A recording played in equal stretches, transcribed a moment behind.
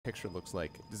picture looks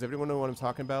like. Does everyone know what I'm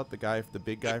talking about? The guy, the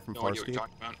big guy from Farscape? What you're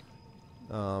talking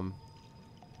about.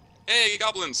 Hey,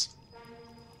 goblins!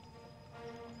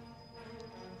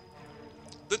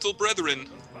 Little brethren.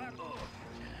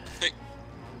 Hey.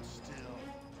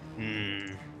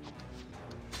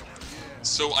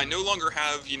 So I no longer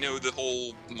have, you know, the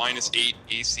whole -8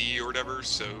 AC or whatever,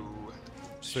 so...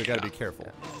 So you gotta be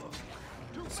careful.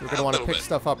 So we're gonna want to pick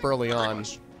stuff up early on.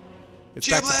 It's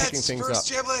back to picking things up.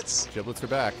 Giblets! Giblets are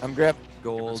back. I'm grabbing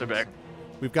gold. Giblets are back.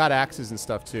 We've got axes and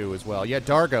stuff too as well. Yeah,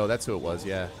 Dargo, that's who it was,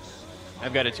 yeah.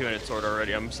 I've got a 2-handed sword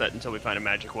already. I'm set until we find a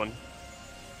magic one.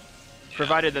 Yeah.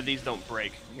 Provided that these don't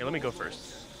break. Here, let me go first.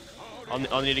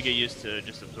 I'll need to get used to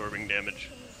just absorbing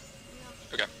damage.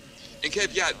 Okay. And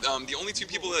Kev, yeah, the only two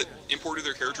people that imported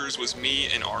their characters was me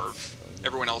and Arv.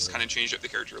 Everyone else kind of changed up the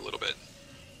character a little bit.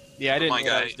 Yeah, I didn't know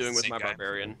what I was doing with my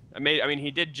barbarian. I mean, he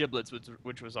did giblets,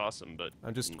 which was awesome, but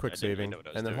I'm just quick saving.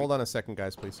 And then hold on a second,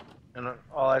 guys, please. And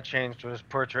all I changed was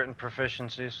portrait and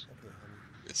proficiencies.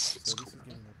 It's cool.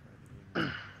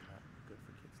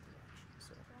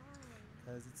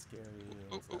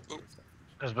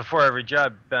 Because before every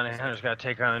job, bounty hunter's got to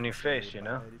take on a new face, you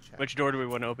know? Which door do we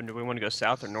want to open? Do we want to go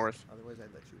south or north?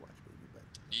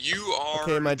 You are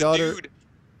okay, my daughter. Dude.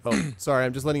 Oh, sorry.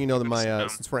 I'm just letting you know that my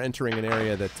since we're entering an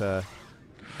area that the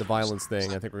violence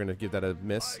thing, I think we're gonna give that a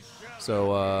miss.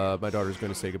 So my daughter's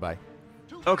going to say goodbye.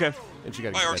 Okay. And she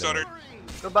got. Bye, Arf's daughter.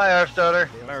 Goodbye, Arf's daughter.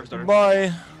 Bye, Arf's daughter.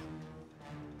 Bye.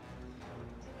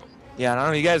 Yeah, I don't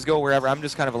know. You guys go wherever. I'm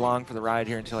just kind of along for the ride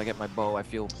here until I get my bow. I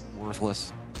feel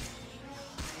worthless.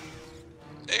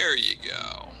 There you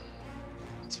go.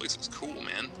 This place looks cool,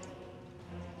 man.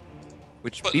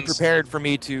 Which, Buttons. be prepared for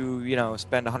me to, you know,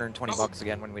 spend 120 bucks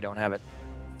again when we don't have it.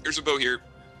 Here's a bow here.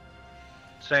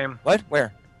 Same. What?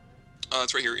 Where?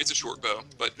 It's right here. It's a short bow,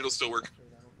 but it'll still work.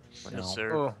 Yes,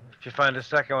 sir. Oh, if you find a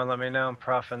second one, let me know. I'm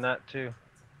proffing that too.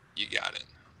 You got it.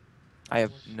 I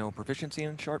have no proficiency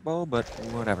in short bow, but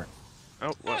whatever.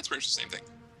 Oh, well. That's pretty much the same thing.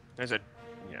 There's a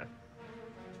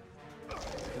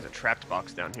trapped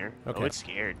box down here. Okay. Oh, it's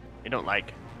scared. It don't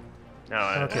like. No.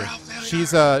 Okay.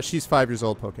 She's 5 years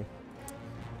old, Pokey.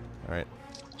 All right.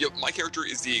 Yep, my character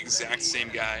is the exact same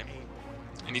guy,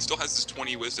 and he still has this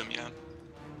 20 wisdom. Yeah.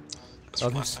 That's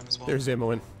from last time as well. There's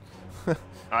Imoen.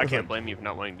 I can't blame you for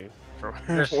not wanting to.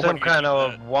 There's some kind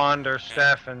of wand or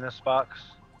staff in this box.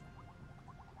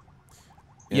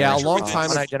 Yeah, a long time.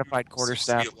 Unidentified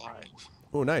quarterstaff.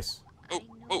 Oh, nice.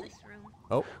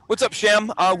 Oh. What's up,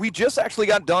 Sham? We just actually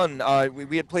got done.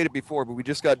 We had played it before, but we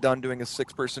just got done doing a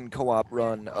 6-person co-op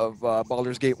run of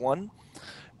Baldur's Gate 1.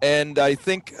 And I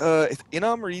think,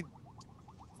 Inam, or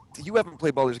you haven't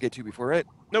played Baldur's Gate 2 before, right?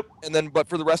 Nope. And then, but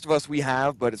for the rest of us, we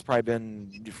have, but it's probably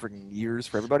been freaking years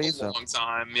for everybody. A long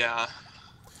time, yeah.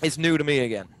 It's new to me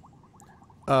again.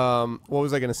 What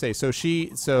was I gonna say? So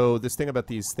this thing about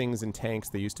these things in tanks,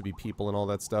 they used to be people and all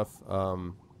that stuff.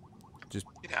 Just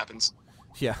it happens.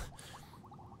 Yeah.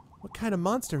 What kind of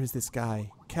monster is this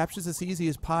guy? Captures us easy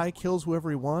as pie, kills whoever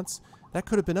he wants. That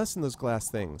could have been us in those glass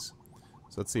things.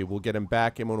 So let's see. We'll get him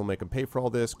back. Imoen will make him pay for all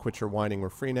this. Quit your whining. We're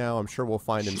free now. I'm sure we'll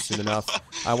find him soon enough.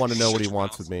 I want to know what he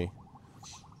wants with me.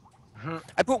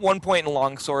 I put 1 point in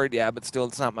longsword, yeah, but still,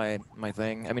 it's not my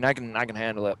thing. I mean, I can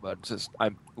handle it, but it's just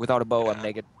without a bow, I'm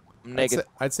naked.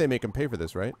 I'd say make him pay for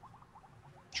this, right?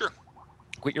 Sure.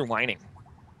 Quit your whining.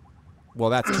 Well,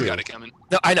 that's true. Got it coming.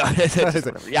 No, I know.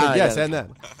 Yeah, yes, and that.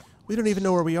 We don't even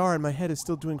know where we are, and my head is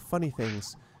still doing funny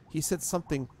things. He said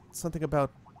something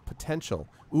about potential.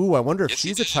 Ooh, I wonder if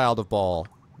she's a child of Baal.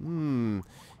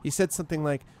 He said something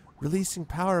like, releasing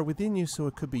power within you so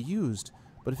it could be used.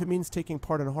 But if it means taking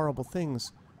part in horrible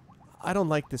things, I don't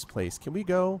like this place. Can we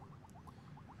go?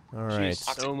 All right.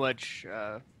 She's so much...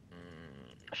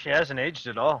 She hasn't aged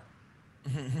at all.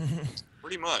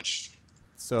 Pretty much.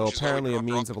 So apparently a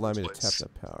means of allowing me to tap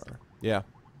that power. Yeah.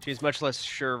 She's much less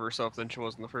sure of herself than she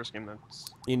was in the first game.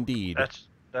 That's indeed. That's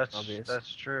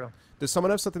true. Does someone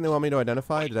have something they want me to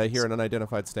identify? Did I hear an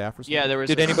unidentified staff or something? Yeah, there was.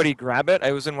 Did anybody grab it?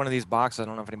 I was in one of these boxes. I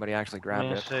don't know if anybody actually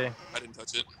grabbed it. See. I didn't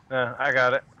touch it. I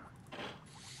got it.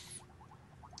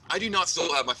 I do not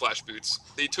still have my flash boots.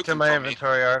 They took To them my from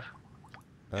inventory, Arv.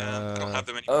 me. Yeah, I don't have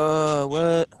them anymore.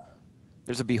 What?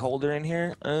 There's a beholder in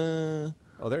here.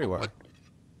 Oh, there you are.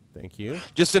 Thank you.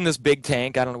 Just in this big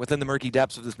tank, I don't know, within the murky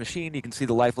depths of this machine, you can see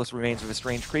the lifeless remains of a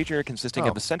strange creature consisting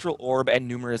of a central orb and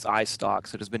numerous eye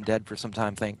stalks. It has been dead for some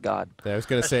time, thank God. Yeah, I was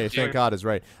going to say, thank God is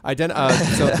right. So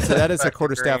that is a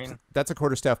quarterstaff. That's a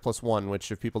quarterstaff +1, which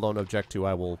if people don't object to,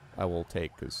 I will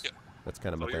take, because that's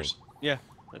kind of my thing. Yeah,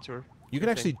 that's her. You can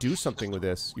actually do something with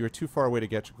this. You were too far away to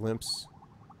get a glimpse.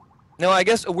 No, I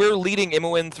guess we're leading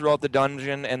Imoen throughout the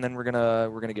dungeon, and then we're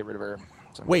gonna get rid of her.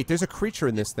 Wait, there's a creature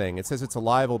in this thing. It says it's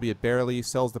alive, albeit barely.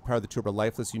 Cells that power the tube are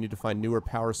lifeless. You need to find newer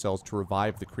power cells to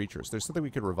revive the creatures. There's something we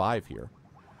could revive here.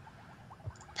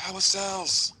 Power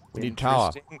cells. We need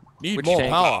power. Need Which more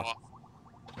tank? power.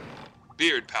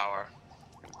 Beard power.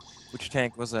 Which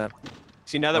tank was that?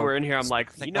 See, now that we're in here, I'm like,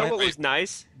 you know Wait. what was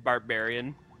nice?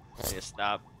 Barbarian. Just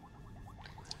stop.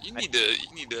 You need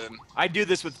to. I do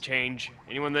this with change.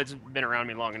 Anyone that's been around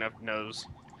me long enough knows.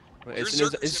 Your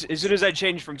As soon as I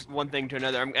change from one thing to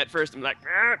another, at first I'm like,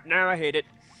 no, I hate it.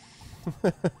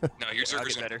 No, your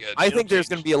Zerker's gonna be good. I think there's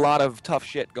going to be a lot of tough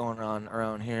shit going on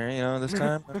around here, you know, this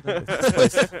time.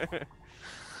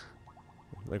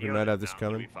 Like we might have this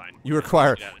coming. Fine. You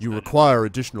require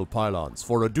additional pylons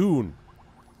for a dune.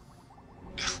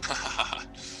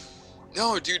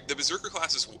 No, dude, the Berserker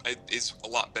class is a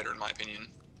lot better in my opinion,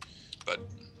 but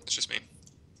it's just me.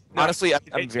 Honestly,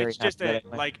 I'm very it's just happy that,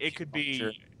 that like, it could be,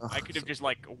 Sure. I could have just,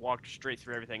 like, walked straight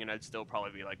through everything and I'd still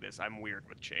probably be like this. I'm weird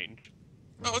with change.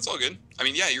 Oh, it's all good. I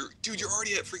mean, yeah, you're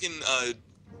already at freaking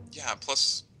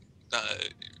plus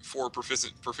 4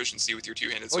 proficiency with your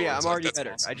two-handed sword. Oh yeah, I'm so, like, already that's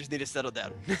better. awesome. I just need to settle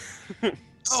down.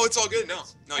 Oh, it's all good. No,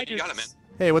 you got it, man.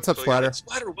 Hey, what's up, So, Splatter?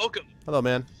 Splatter, welcome. Hello,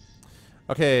 man.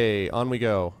 Okay, on we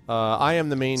go. I am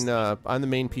the main. I'm the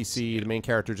main PC, the main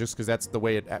character, just because that's the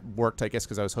way it worked, I guess,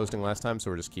 because I was hosting last time,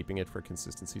 so we're just keeping it for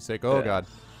consistency's sake. Oh God.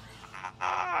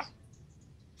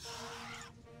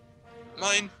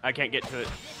 Mine. I can't get to it.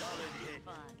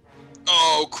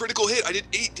 Oh, critical hit. I did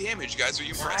 8 damage, guys. Are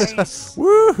you impressed?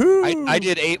 Woohoo! I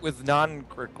did 8 with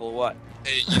non-critical what?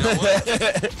 Hey, you know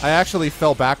what? I actually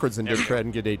fell backwards and did cred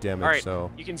and get 8 damage. Alright,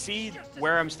 So you can see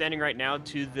where I'm standing right now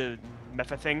to the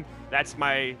Mepha thing. That's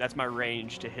my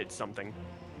range to hit something.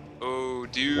 Oh,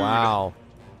 dude. wow,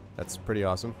 that's pretty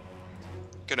awesome.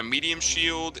 Got a medium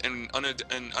shield and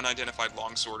an unidentified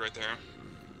longsword right there.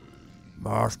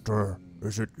 Master,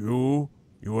 is it you?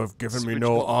 You have given me Switch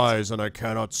no goals. eyes, and I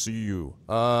cannot see you.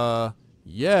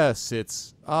 Yes,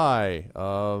 it's I.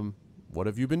 What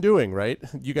have you been doing, right?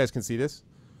 You guys can see this?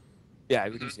 Yeah,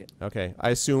 we can see it. Okay, I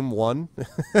assume 1.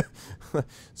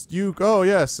 You, oh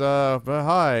yes,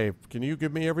 hi. Can you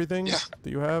give me everything Yeah. that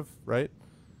you have, right?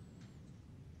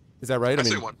 Is that right? I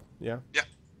say 1. Yeah. Yeah.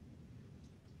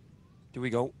 Do we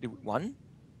go 1?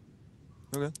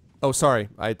 Okay. Oh, sorry.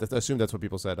 I assume that's what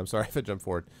people said. I'm sorry if I jumped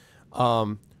forward.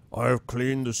 I have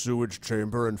cleaned the sewage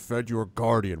chamber and fed your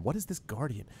guardian. What is this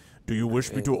guardian? Do you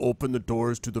wish me to open the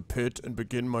doors to the pit and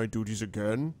begin my duties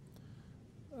again?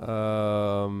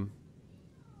 So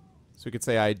we could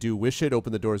say, I do wish it,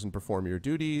 open the doors and perform your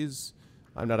duties.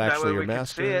 I'm not That actually way your we can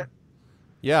master. see it.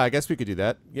 Yeah, I guess we could do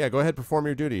that. Yeah, go ahead, perform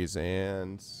your duties,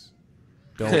 and He's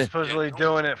don't. supposedly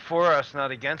doing it for us,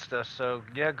 not against us. So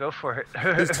yeah, go for it.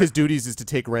 his duties is to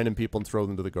take random people and throw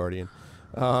them to the guardian.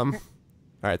 All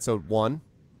right, so 1.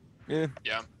 Yeah.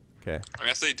 Yeah. Okay. I mean,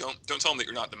 I say don't tell him that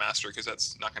you're not the master because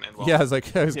that's not gonna end well. Yeah, I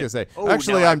was gonna say. Oh,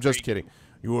 Actually, no, I'm I just agree. kidding.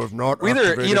 You have not. Either,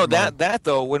 activated you know, my- that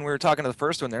though, when we were talking to the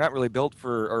first one, they're not really built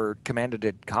for or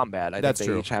commanded combat. I That's think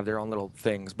they true. each have their own little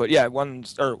things. But yeah,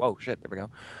 oh shit, there we go.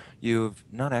 You've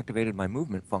not activated my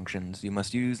movement functions. You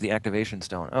must use the activation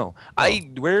stone. Oh,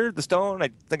 where the stone? I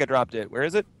think I dropped it. Where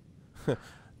is it?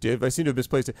 Dude, I seem to have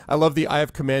misplaced it. I love the I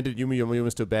have commanded you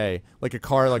must obey. Like a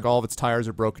car, like all of its tires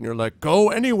are broken. You're like, go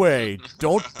anyway.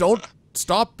 Don't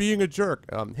stop being a jerk.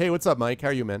 Hey, what's up, Mike? How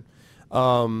are you, man?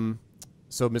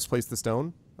 So misplaced the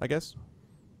stone, I guess.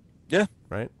 Yeah,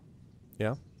 Right?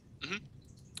 Yeah.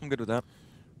 I'm good with that.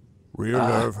 Real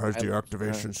Nerve has I the love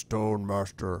activation stone,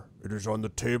 Master. It is on the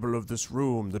table of this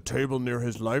room. The table near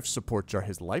his life support jar.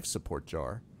 His life support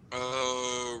jar.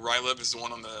 Rylev is the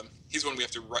one on the. He's the one we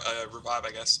have to revive,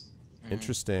 I guess.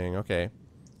 Interesting. Okay.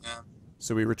 Yeah.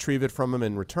 So we retrieve it from him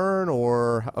in return,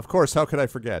 or of course, how could I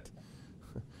forget?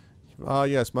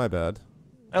 Yes, my bad.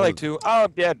 I like to. Oh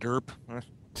yeah, derp.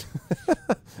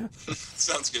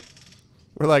 Sounds good.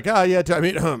 We're like, yeah, yes, Yeah, I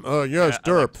like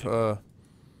derp.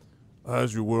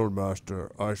 As you will,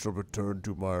 Master. I shall return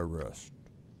to my rest.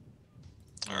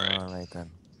 All right. All right then.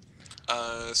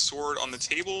 Sword on the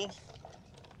table.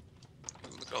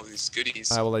 Ooh, look at all these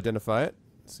goodies. I will identify it.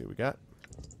 Let's see what we got.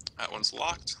 That one's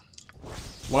locked.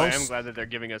 Well, I Long, am glad that they're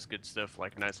giving us good stuff,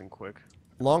 like nice and quick.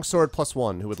 longsword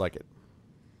 +1. Who would like it?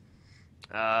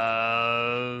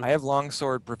 I have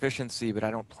longsword proficiency, but I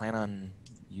don't plan on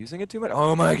using it too much.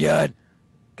 Oh my god!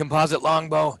 Composite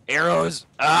longbow, arrows.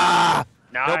 Ah!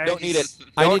 Nice. Nope, don't need it.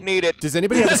 I Don't need it. Does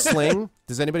anybody have a sling?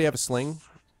 Does anybody have a sling?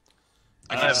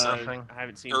 I I have have some. nothing. I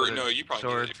haven't seen. Or the no, you probably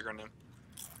need sword. it if you're gonna.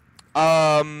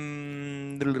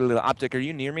 Optic, are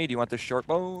you near me? Do you want the short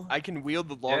bow? I can wield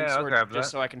the long Yeah, I'll sword grab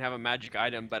just that. so I can have a magic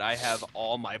item, but I have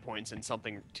all my points in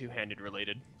something two-handed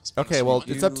related. Okay, well,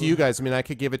 it's up to you guys. I mean, I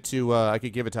could give it to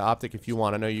Optic if you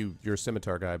want. I know you're a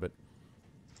scimitar guy, but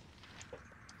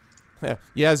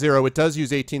yeah, Zero. It does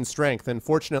use 18 strength, and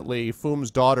fortunately,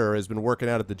 Foom's daughter has been working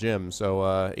out at the gym, so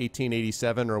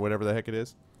 1887 or whatever the heck it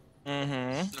is.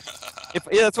 Mm-hmm.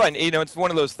 Yeah, that's fine. You know, it's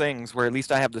one of those things where at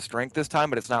least I have the strength this time,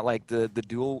 but it's not like the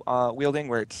dual wielding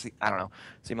where it's, I don't know,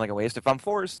 seemed like a waste. If I'm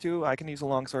forced to, I can use a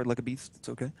longsword like a beast. It's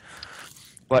okay.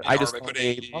 But I just put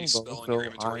a a longbow, spell in your so I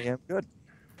inventory. am good.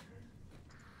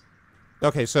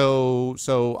 Okay, so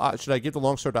should I give the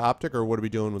longsword to Optic, or what are we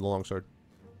doing with the longsword?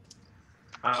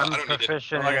 I'm I don't need it.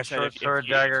 proficient Well, like I in said, short if sword,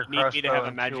 you dagger, need me to have crossbow, a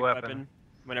and magic two-weapon. weapon,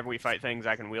 whenever we fight things,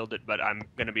 I can wield it, but I'm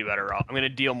going to be better off. I'm going to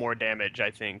deal more damage,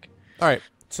 I think, All right,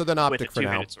 so then with a Optic for now.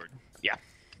 two-handed sword. Yeah.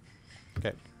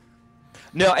 Okay.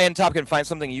 No, and Top can find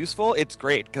something useful. It's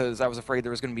great because I was afraid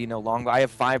there was going to be no longbow. I have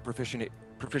 5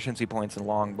 proficiency points in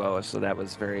longbow, so that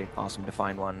was very awesome to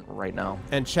find one right now.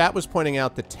 And chat was pointing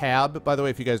out the tab, by the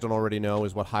way, if you guys don't already know,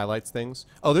 is what highlights things.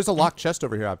 Oh, there's a locked chest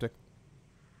over here, Optic,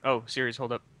 Oh, Sirius,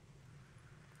 hold up.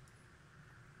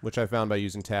 which I found by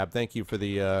using tab. Thank you for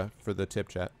the tip,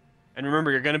 chat. And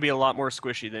remember, you're going to be a lot more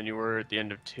squishy than you were at the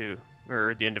end of 2,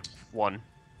 or at the end of 1.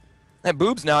 And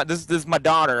boobs now. This is my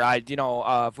daughter.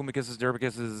 Fumicus is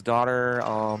Durbicus's daughter.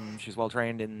 She's well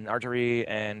trained in archery,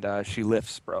 and she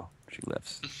lifts, bro. She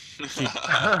lifts.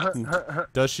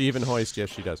 Does she even hoist? Yes,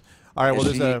 she does. All right,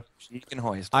 well, she can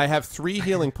hoist. I have 3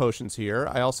 healing potions here.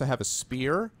 I also have a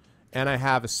spear, and I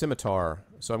have a scimitar.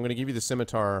 So I'm going to give you the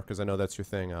scimitar because I know that's your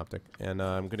thing, Optic. And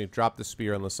I'm going to drop the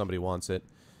spear unless somebody wants it.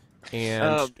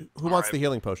 And who wants the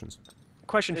healing potions?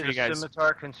 Question for Is you a guys.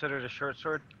 scimitar considered a short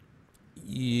sword?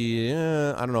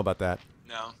 Yeah, I don't know about that.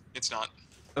 No, it's not.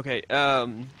 Okay,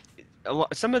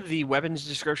 some of the weapons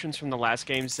descriptions from the last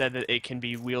game said that it can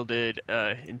be wielded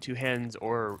in 2 hands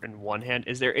or in 1 hand.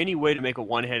 Is there any way to make a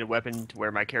one-handed weapon to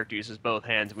where my character uses both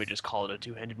hands and we just call it a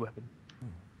 2-handed weapon?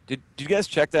 Did you guys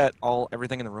check that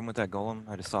everything in the room with that golem?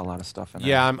 I just saw a lot of stuff in there.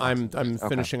 Yeah, I'm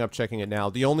finishing up checking it now.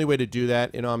 The only way to do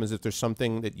that, is if there's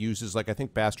something that uses, like, I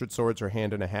think bastard swords are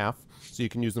hand and a half, so you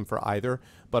can use them for either.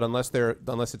 But unless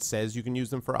it says you can use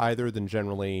them for either, then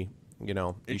generally,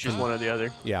 It's just one or the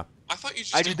other. Yeah. I thought you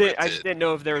just. I just didn't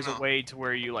know if there was a way to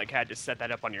where you had to set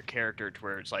that up on your character to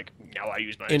where it's like, now I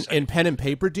use my In pen and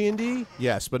paper D&D,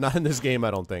 yes, but not in this game.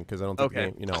 I don't think, because I don't think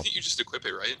Okay. the game, I think you just equip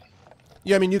it, right?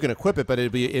 Yeah, I mean you can equip it, but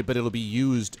it'll be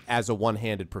used as a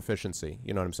one-handed proficiency.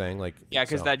 You know what I'm saying? Like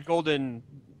because that golden,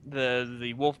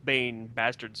 the Wolfbane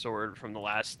bastard sword from the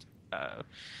last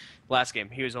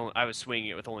game, I was swinging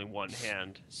it with only 1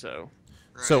 hand, so.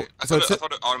 Right. So I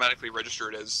thought it automatically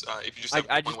registered as if you just have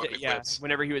one weapon equipped.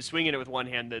 Whenever he was swinging it with 1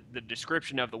 hand, the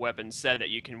description of the weapon said that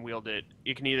you can wield it.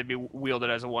 You can either be wielded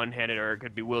as a one-handed or it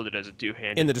could be wielded as a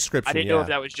 2-handed. in the description, I didn't know if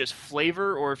that was just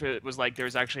flavor or if it was like there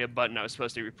was actually a button I was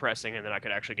supposed to be pressing and then I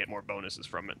could actually get more bonuses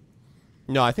from it.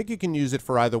 No, I think you can use it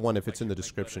for either one if it's in the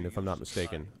description, if I'm not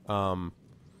mistaken.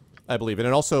 I believe it.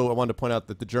 And also, I wanted to point out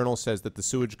that the journal says that the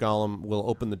sewage golem will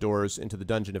open the doors into the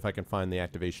dungeon if I can find the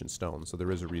activation stone. So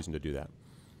there is a reason to do that.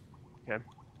 Okay.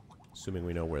 Assuming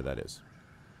we know where that is.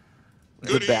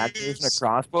 The bad version of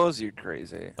crossbows? You're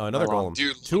crazy. Another golem.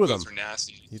 Dude, 2 of them. those are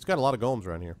nasty. He's got a lot of golems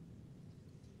around here.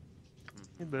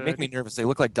 Make me nervous. They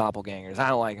look like doppelgangers. I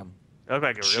don't like them. They look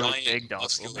like a really Giant, big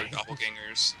muscular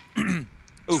doppelganger. doppelgangers.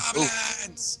 Oof.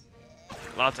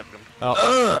 Lots of them.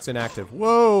 Oh, it's inactive.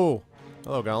 Whoa!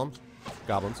 Hello, golems.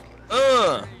 Goblins.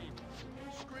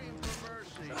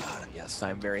 Yes,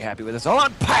 I'm very happy with this. Hold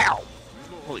on, pow!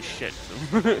 Holy shit.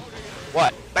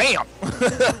 What? Bam!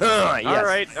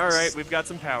 Yes. All right, we've got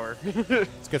some power.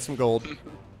 Let's get some gold.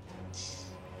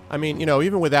 I mean,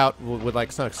 even with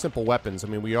like some simple weapons, I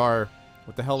mean, we are...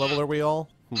 What the hell level are we all?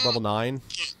 Level 9?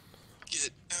 Get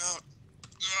out.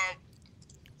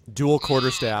 Dual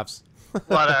quarterstaffs. A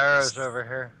lot of arrows over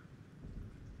here.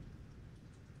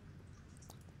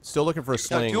 Still looking for a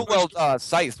sling. Dual weld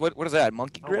scythe. What is that?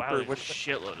 Monkey Oh grip wow, or there's a what?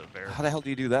 shitload of arrows. How the hell do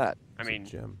you do that? I mean,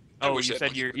 Gem. I oh, wish you I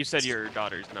said had you said your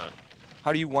daughter's not.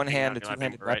 How do you one-hand a not gonna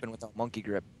two-handed right. weapon without monkey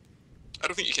grip? I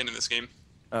don't think you can in this game.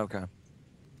 Okay.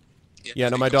 Yeah,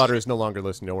 no, my daughter is no longer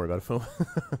listening. Don't worry about it, Foom.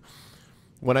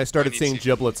 When I started seeing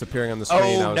giblets appearing on the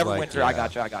screen, I was like, Neverwinter. yeah. I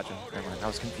gotcha. Never mind. I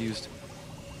was confused.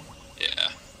 Yeah.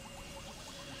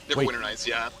 Never Wait. winter nights,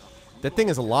 yeah. That thing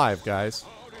is alive, guys.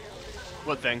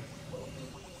 What thing?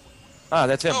 Ah,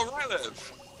 that's him. Oh,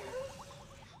 Rylev.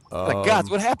 Like, gods,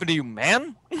 what happened to you,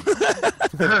 man?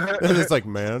 It's like,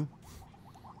 man.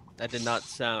 That did not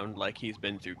sound like he's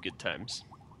been through good times.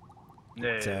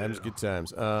 Good times, good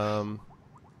times.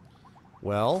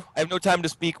 Well, I have no time to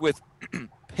speak with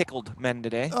pickled men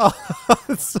today. oh,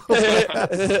 it's so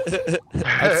bad.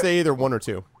 I'd say either 1 or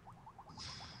 2.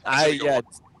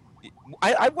 I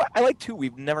like 2.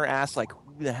 We've never asked like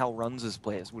who the hell runs this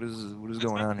place. What is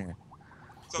going on here?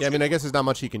 Yeah, I mean, I guess there's not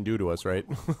much he can do to us, right?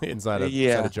 inside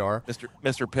a jar.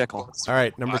 Mr. Pickle. All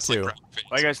right, number 2. While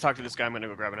you guys talk to this guy, I'm gonna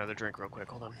go grab another drink real quick.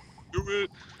 Hold on. Do it.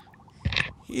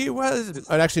 He was.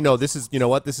 Actually, no. This is. You know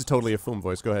what? This is totally a Foom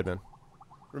voice. Go ahead, man.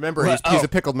 Remember, he's a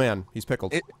pickled man. He's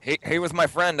pickled. He was my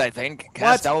friend, I think.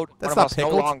 Cast out. That's one not of us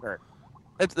pickled. no longer.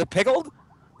 It's the pickled.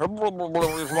 He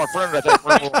was my friend, I think.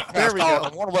 There we go.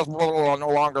 One of us no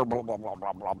longer. Blah, blah, blah,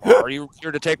 blah, blah, blah. Are you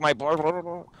here to take my blood?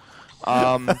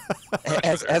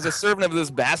 As a servant of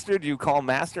this bastard, you call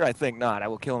master? I think not. I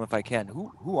will kill him if I can.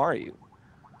 Who are you?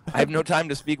 I have no time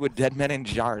to speak with dead men in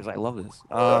jars. I love this.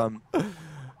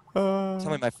 Tell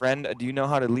me, my friend, do you know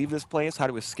how to leave this place? How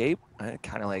to escape? I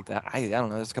kind of like that. I don't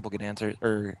know. There's a couple good answers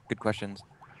or good questions.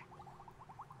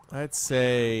 I'd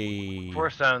say 4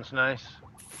 sounds nice.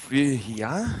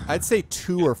 Yeah. I'd say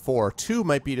 2 or 4. 2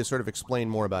 might be to sort of explain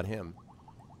more about him.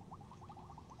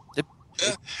 Yeah,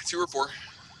 2 or 4.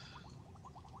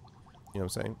 You know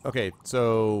what I'm saying? Okay,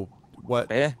 so what?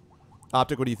 Eh?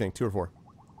 Optic, what do you think? 2 or 4?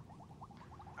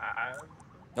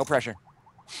 No pressure.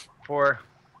 4.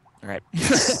 All right.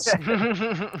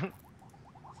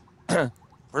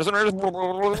 Prisoners,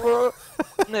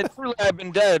 truly I've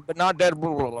been dead, but not dead.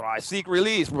 I seek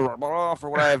release for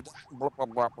what I have done.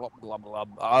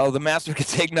 Oh, the master can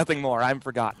take nothing more. I'm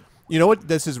forgotten. You know what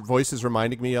his voice is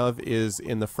reminding me of is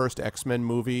in the first X-Men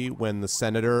movie when the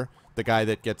senator, the guy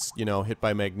that gets, hit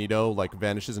by Magneto, like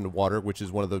vanishes into water, which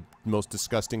is one of the most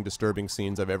disgusting, disturbing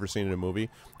scenes I've ever seen in a movie.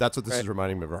 That's what this is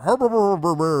reminding me of.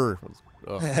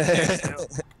 Oh.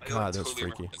 God, that's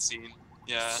freaky. That scene.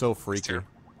 Yeah. So freaky.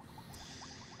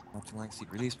 Nothing like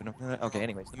seek release, but no, okay.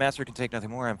 Anyways, the master can take nothing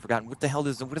more. I'm forgotten. What the hell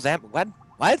is that? What?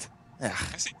 I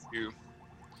say 2.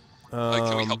 Like,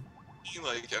 can we help?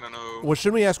 Like, I don't know. Well,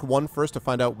 shouldn't we ask 1 first to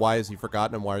find out why is he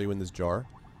forgotten and why are you in this jar?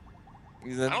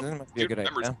 That might be a good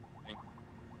idea.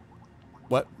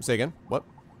 What? Say again? What?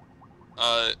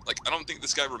 Like, I don't think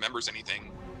this guy remembers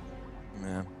anything.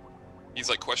 Yeah. He's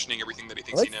like questioning everything that he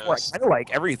thinks he knows. I don't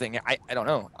like everything. I don't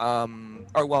know.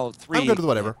 Or well, 3. I'm good with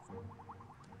whatever.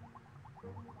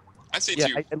 I'd say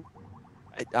 2.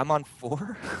 I'm on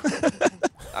 4.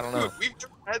 I don't know. We've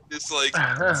never had this like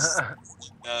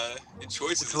in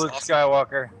choices. It's Luke awesome.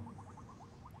 Skywalker.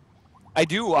 I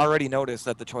do already notice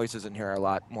that the choices in here are a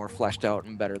lot more fleshed out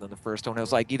and better than the first one. It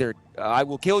was like either I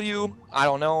will kill you, I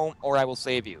don't know, or I will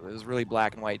save you. It was really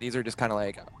black and white. These are just kind of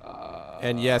like.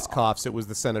 And yes, coughs. It was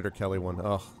the Senator Kelly one.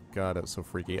 Oh God, it was so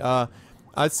freaky.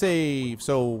 I'd say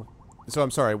so. So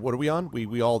I'm sorry. What are we on?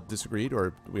 We all disagreed,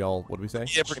 or we all? What did we say?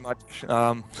 Yeah, pretty much.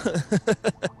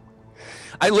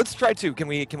 Let's try 2. Can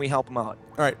we help him out?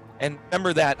 All right. And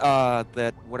remember that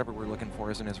that whatever we're looking for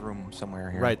is in his room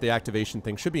somewhere here. Right. The activation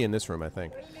thing should be in this room, I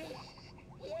think.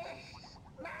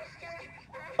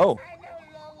 Oh.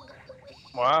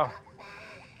 Wow.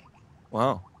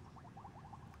 Wow.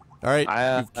 All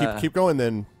right. Keep going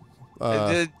then.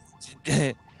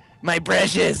 My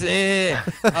precious.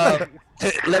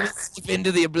 Let me slip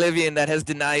into the oblivion that has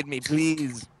denied me,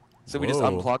 please. So we just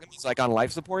unplug him. He's like on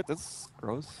life support. That's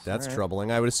gross. That's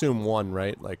troubling. I would assume 1,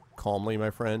 right? Like calmly,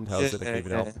 my friend. How's it?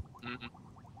 Even help?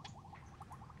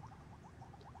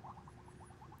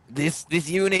 This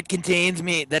unit contains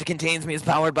me. That contains me is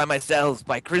powered by my cells,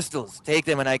 by crystals. Take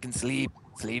them and I can sleep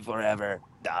forever,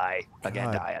 die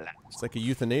again, die alive. It's like a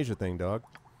euthanasia thing, dog.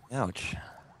 Ouch.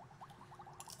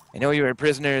 I know you are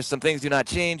prisoners. Some things do not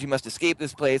change. You must escape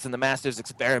this place and the master's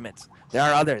experiments. There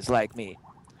are others like me.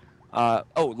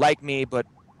 Like me, but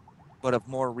of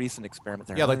more recent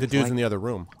experiments. Yeah, like the dudes in the other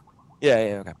room.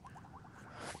 Yeah,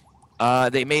 okay.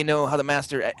 They may know how the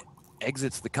master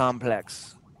exits the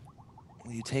complex.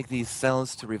 Will you take these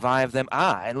cells to revive them?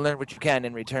 And learn what you can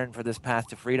in return for this path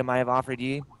to freedom I have offered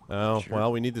ye? Oh, sure.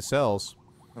 Well, we need the cells.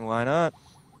 Why not?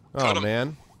 Oh,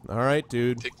 man. All right,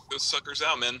 dude. Take those suckers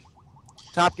out, man.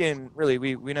 Topkin, really,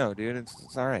 we know, dude.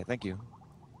 It's all right. Thank you.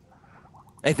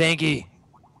 I thank ye.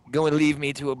 Go and leave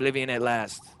me to oblivion at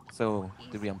last. So,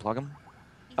 did we unplug him?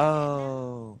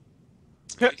 Oh.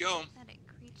 There you go.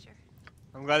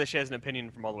 I'm glad that she has an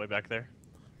opinion from all the way back there.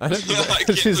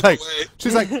 She's like,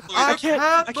 I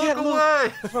can't look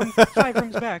away from 5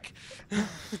 rooms back.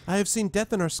 I have seen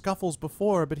death in our scuffles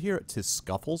before, but here 'tis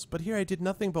scuffles. But here I did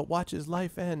nothing but watch his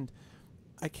life end.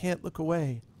 I can't look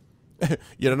away.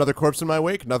 Yet another corpse in my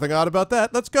wake. Nothing odd about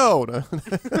that. Let's go.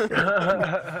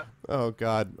 Oh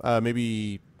God.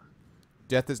 Maybe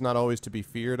Death is not always to be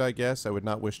feared, I guess. I would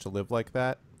not wish to live like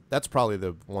that. That's probably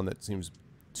the one that seems...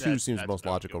 2 seems most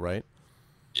logical, right?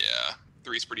 Yeah.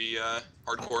 3's pretty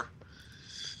hardcore.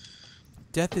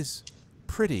 Death is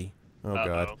pretty. Oh,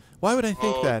 God. Uh-oh. Why would I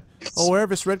think that? Oh,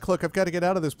 Erebus Redcloak, I've got to get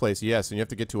out of this place. Yes, and you have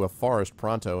to get to a forest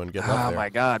pronto and get left there. Oh, my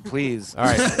God, please. All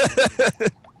right.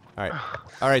 All right.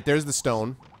 All right, there's the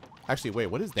stone. Actually, wait,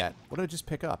 what is that? What did I just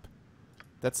pick up?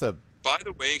 That's a... By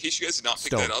the way, in case you guys did not pick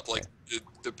Stone. that up, like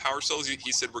the power cells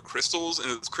he said were crystals,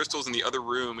 and those crystals in the other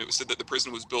room, it was said that the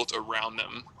prison was built around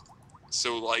them.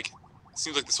 So like, it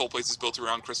seems like this whole place is built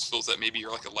around crystals that maybe are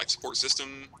like a life support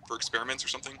system for experiments or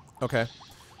something. Okay.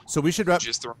 So we should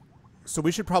Just throw. so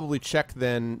we should probably check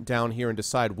then down here and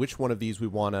decide which one of these we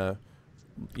want to,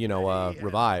 you know,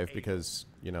 revive because,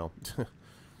 you know.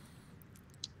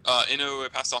 Inno, I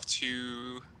passed off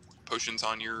 2 potions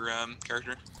on your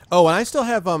character. Oh, and I still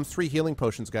have 3 healing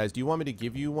potions, guys. Do you want me to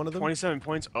give you one of them? 27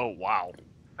 points. Oh wow.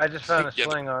 I just found a Yeah,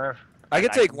 sling, Arv. I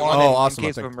could take one Oh, in awesome,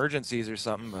 case I of think. emergencies or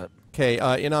something, but... Okay,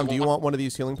 Inam, do you want one of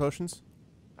these healing potions?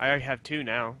 I have 2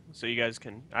 now, so you guys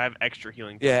can. I have extra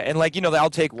healing. Yeah, and like, you know, I'll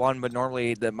take one, but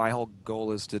normally my whole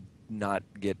goal is to not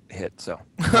get hit, so...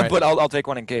 Right. But I'll take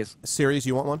one in case. Series,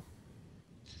 you want one?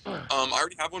 I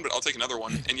already have one, but I'll take another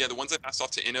one. And yeah, the ones I passed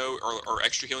off to Inno are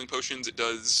extra healing potions. It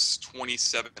does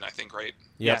 27, I think, right?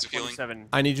 Yeah, Points of healing. 27.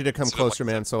 I need you to come Instead of, closer,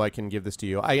 like, man, so I can give this to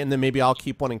you. And then maybe I'll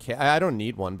keep one in case. I don't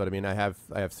need one, but I mean, I have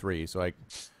 3, so I...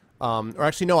 or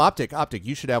actually, no, Optic,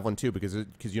 you should have one too because you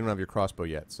don't have your crossbow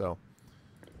yet. So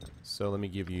let me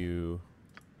give you.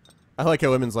 I like how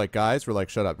women's like, guys, we're like,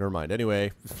 shut up, never mind.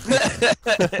 Anyway.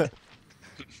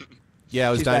 Yeah,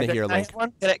 I was dying to hear. Can I Like, have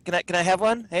one? Can I have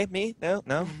one? Hey, me? No,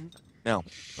 no, no. all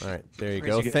right, there you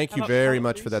Where'd go. you get- Thank you How very about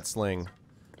much for these? that sling.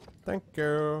 Thank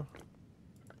you.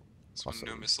 This one,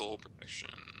 no Awesome. missile protection.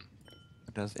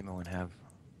 Does anyone have?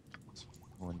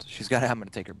 She's got. I'm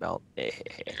gonna take her belt. Here,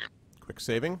 Quick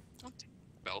saving.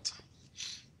 belt.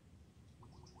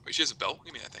 Wait, she has a belt?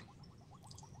 Give me that thing.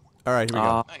 All right, here we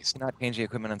go. Nice. Not changing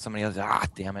equipment on somebody else. Ah,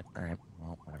 damn it. All right.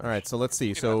 Well, whatever. All right, so let's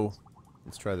see. So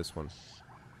let's try this one.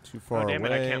 Too far Oh damn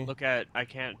it! away. I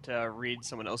can't read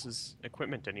someone else's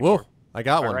equipment anymore. Whoa, I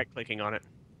got By one. right-clicking on it.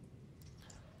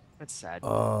 That's sad.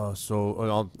 So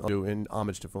I'll do in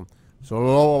homage to Foom. So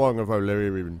long have I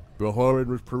lived behind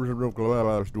this prison of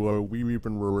glass, do I weep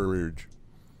and rage.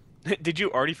 Did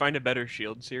you already find a better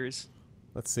shield series?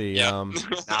 Let's see. Yeah.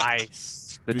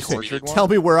 Nice. The you say, tortured one. tell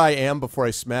me where I am before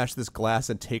I smash this glass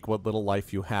and take what little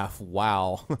life you have.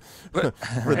 Wow. For the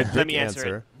Let dick me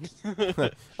answer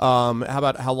How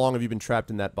about how long have you been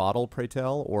trapped in that bottle, pray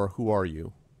tell, or who are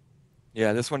you?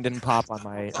 Yeah, this one didn't pop on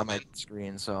my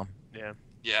screen, so. Yeah.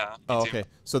 Yeah. me Oh, too. okay.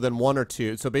 So then 1 or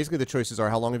 2. So basically the choices are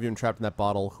how long have you been trapped in that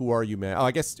bottle? Who are you, man? Oh,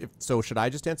 I guess so. Should I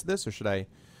just answer this or should I?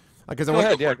 Because I Go want.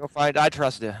 ahead, yeah, go find. I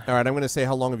trust you. All right, I'm going to say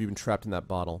how long have you been trapped in that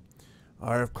bottle?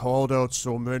 I have called out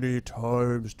so many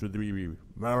times to thee,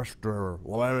 Master.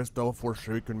 Why hast thou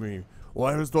forsaken me?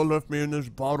 Why hast thou left me in this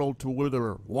bottle to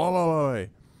wither? Why?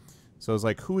 So it's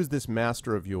like, who is this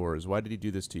master of yours? Why did he do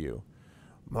this to you?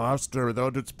 Master, thou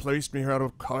didst place me out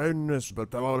of kindness, but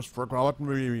thou hast forgotten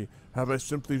me. Have I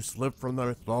simply slipped from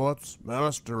thy thoughts?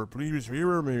 Master, please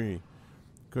hear me.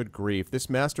 Good grief. This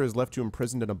master has left you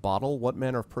imprisoned in a bottle? What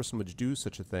manner of person would do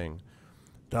such a thing?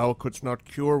 Thou couldst not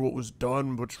cure what was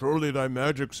done, but surely thy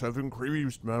magics have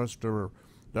increased, Master.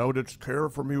 Thou didst care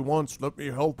for me once. Let me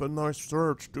help in thy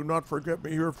search. Do not forget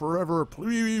me here forever,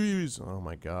 please. Oh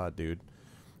my god, dude.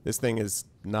 This thing is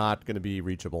not going to be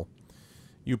reachable.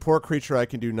 You poor creature, I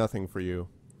can do nothing for you.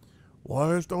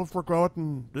 Why hast thou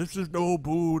forgotten? This is no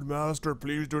boon, Master.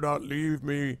 Please do not leave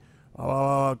me.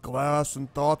 Glass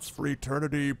and thoughts for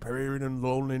eternity, pain and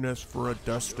loneliness for a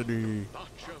destiny.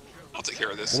 I'll take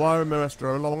care of this. Why, Master?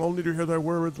 I long only to hear thy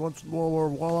words once more.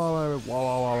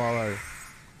 Why?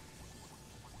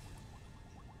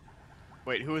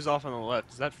 Wait, who is off on the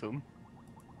left? Is that Foom?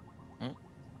 Hmm?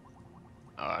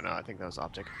 Oh no, I think that was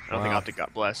Optic. I don't think Wow. Optic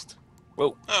got blessed.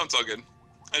 Oh, it's all good.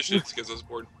 I should because I was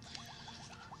bored.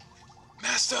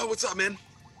 Master, what's up, man?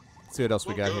 Let's see what else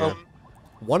we got here. Welcome.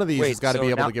 One of these Wait, has got to so be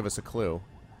able now- to give us a clue.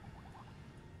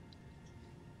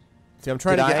 See, I'm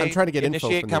trying to get info initiate from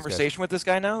these guys. conversation with this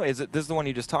guy now? This is the one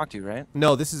you just talked to, right?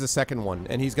 No, this is the second one,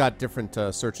 and he's got different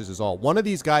searches as all. One of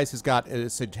these guys has got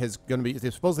has going to be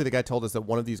supposedly the guy told us that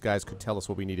one of these guys could tell us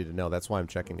what we needed to know. That's why I'm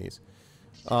checking these.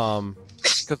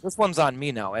 Because this one's on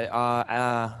me now.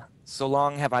 So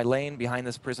long have I lain behind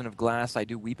this prison of glass. I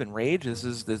do weep and rage. This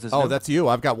is. Oh, new? that's you.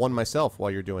 I've got one myself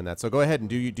while you're doing that. So go ahead and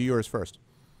do yours first.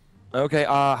 Okay,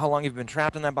 how long have you been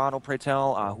trapped in that bottle, pray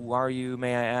tell? Who are you,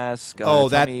 may I ask? Oh,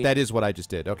 that is what I just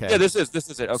did. Okay. Yeah, this is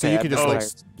it. Okay. So you can just like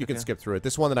you okay. can skip through it.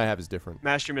 This one that I have is different.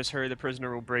 Master misheard. The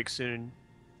prisoner will break soon,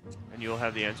 and you will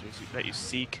have the answers that you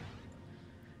seek.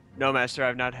 No, Master,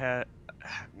 I've not had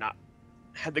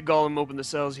the golem open the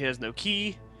cells. He has no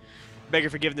key. Beg your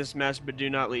forgiveness, Master, but do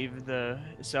not leave the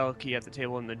cell key at the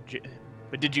table in the.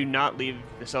 But did you not leave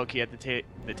the cell key at the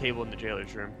table in the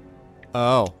jailer's room?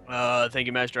 Oh. Thank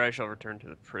you, Master. I shall return to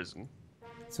the prison.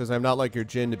 It says, I'm not like your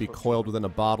djinn to be coiled within a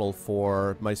bottle,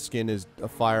 for my skin is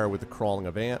afire with the crawling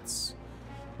of ants.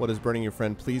 What is burning your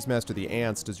friend? Please, Master, the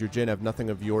ants. Does your djinn have nothing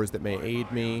of yours that may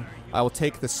aid me? I will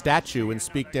take the statue and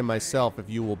speak to him myself if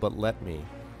you will but let me.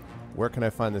 Where can I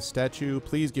find the statue?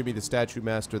 Please give me the statue,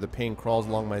 Master. The pain crawls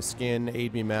along my skin.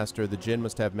 Aid me, Master. The djinn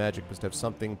must have magic, must have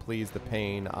something. Please, the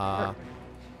pain. The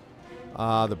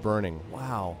burning.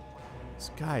 Wow. This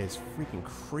guy is freaking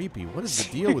creepy. What is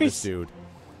the deal with this dude?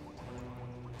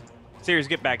 Sirius,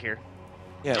 get back here.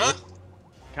 Yeah. Huh?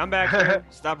 Come back here.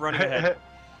 Stop running ahead.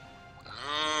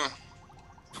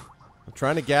 I'm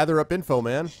trying to gather up info,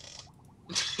 man.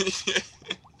 Trying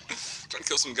to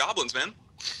kill some goblins, man.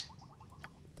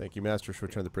 Thank you, Master, for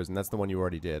return to the prison. That's the one you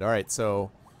already did. All right,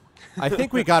 so I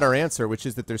think we got our answer, which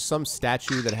is that there's some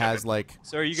statue that has like.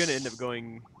 So are you gonna end up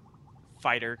going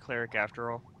fighter cleric after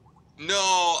all?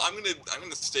 No, I'm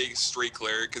gonna stay straight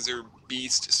cleric because they're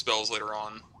beast spells later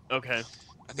on. Okay.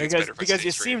 I think it's better if I Because stay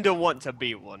you straight. seem to want to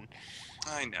be one.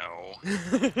 I know.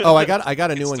 Oh, I got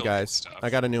a new It's one, still guys. stuff.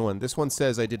 I got a new one. This one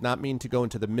says, I did not mean to go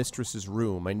into the mistress's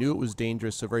room. I knew it was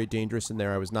dangerous, so very dangerous in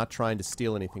there. I was not trying to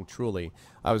steal anything, truly.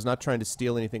 I was not trying to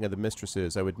steal anything of the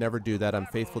mistress's. I would never do that. I'm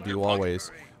faithful to you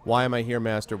always. Why am I here,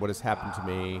 Master? What has happened to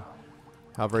me?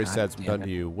 How very sad it's been done to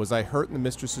you. Was I hurt in the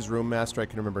mistress's room, Master? I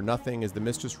can remember nothing. Is the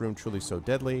mistress room truly so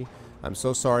deadly? I'm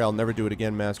so sorry. I'll never do it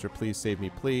again, Master. Please save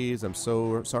me, please. I'm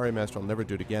so sorry, Master. I'll never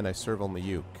do it again. I serve only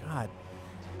you. God,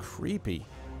 creepy.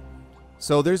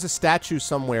 So there's a statue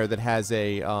somewhere that has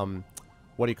a,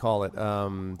 what do you call it?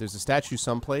 There's a statue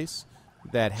someplace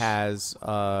that has,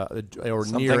 or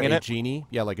Something near in a it? genie.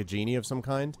 Yeah, like a genie of some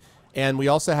kind. And we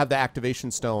also have the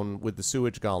activation stone with the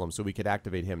sewage golem, so we could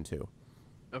activate him too.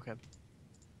 Okay.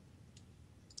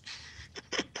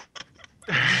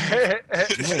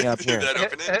 Hang up Did here. that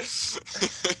open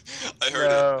it? I heard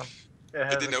No,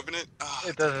 it. It didn't open it? Oh,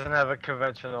 it doesn't have a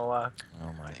conventional lock.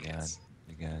 Oh my Dang god, it.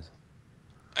 you guys.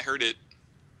 I heard it.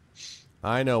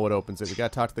 I know what opens it. We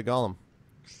gotta talk to the golem.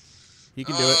 He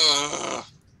can do it. Ugh.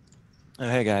 Oh,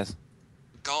 hey guys.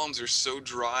 Golems are so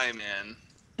dry, man.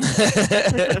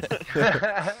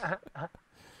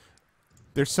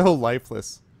 They're so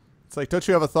lifeless. It's like, don't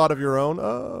you have a thought of your own?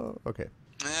 Oh, okay.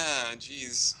 Ah,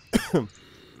 jeez. Think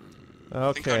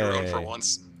on your own for Okay.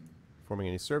 once. Performing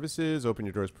any services. Open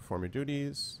your doors. Perform your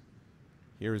duties.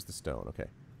 Here is the stone. Okay.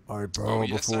 I bow Oh,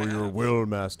 yes, before I your have. will,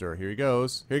 Master. Here he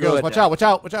goes. Here he Good. goes. Watch out! Watch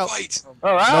out! Watch out! Fight!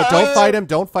 All right. No, don't fight him.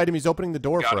 Don't fight him. He's opening the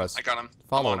door Got for him. us. I got him.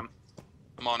 Follow I'm on him. him.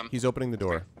 I'm on him. He's opening the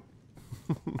door.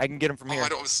 I can get him from Oh, here. I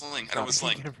don't have a sling. I don't have a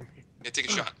sling. Yeah, take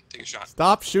a shot. Take a shot.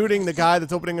 Stop shooting the guy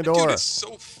that's opening the door. Dude, it's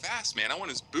so fast, man. I want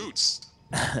his boots.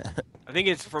 I think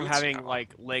it's from Boots having now. like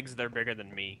legs that are bigger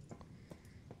than me.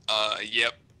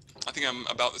 Yep. I think I'm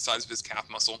about the size of his calf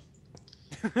muscle.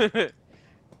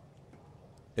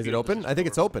 Is it open? I think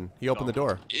it's open. He opened the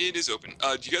door. It is open. Do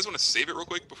you guys want to save it real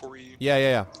quick before we... Yeah, yeah,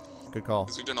 yeah. Good call.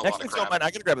 Because we've done a Next lot of thing, so crap.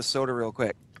 I gotta grab a soda real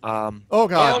quick. Oh Yeah,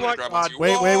 god. I'm gonna grab one too.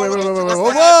 Wait, Whoa, wait, wait, wait, wait, wait, wait, what's whoa,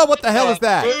 that? whoa! What the hell is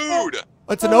that? Dude!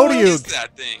 It's an What is Odiug.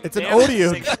 that thing? It's an Damn,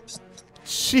 Odiug.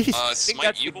 Jeez. think Smite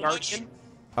that's the Evil Lich? Guardian?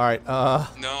 All right.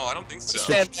 No, I don't think so.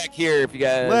 Stand back here if you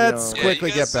guys. Let's you know. Yeah, quickly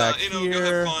you guys, get back Go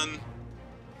here. have fun.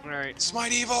 Alright.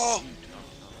 Smite Evil!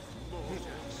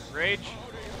 Rage.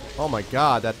 Oh my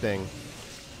god, that thing.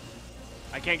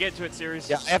 I can't get to it, Sirius.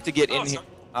 Yeah, I have to get Oh, in here.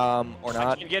 sorry. Or I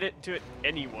not. can get it to it.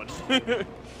 Anyone.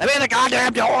 I'm in the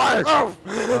goddamn door!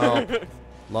 Oh,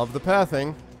 love the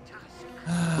pathing.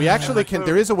 We actually can.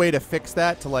 There is a way to fix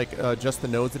that to like just the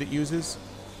nodes that it uses.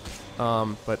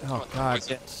 But oh god.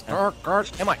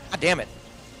 Am I? God damn it.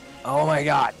 Oh my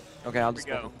god. Okay, I'll Here we just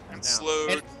go. I'm Now.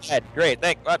 slowed. Head. Great,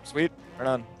 thank. Oh, sweet. Right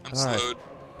on. I'm All right. slowed.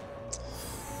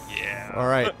 Yeah. All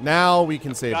right, now we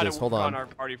can save Gotta this. Hold work on. our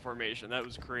party formation. That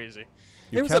was crazy.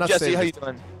 You Hey, what's up, cannot Jesse? save How you this.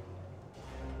 doing?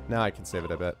 Now I can save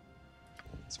it. I bet.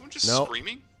 Someone just No.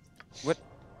 screaming? What?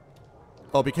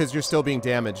 Oh, because you're still being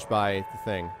damaged by the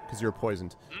thing. Because you're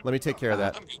poisoned. Let me take care of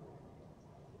that. I'm good.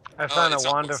 I found it's a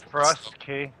not wand of poison. frost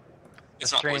key.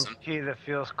 It's A not strange poison. key that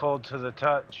feels cold to the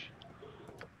touch.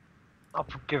 I'll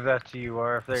give that to you,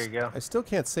 Arv. There you go. I still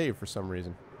can't save for some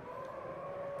reason.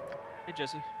 Hey,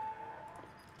 Jesse.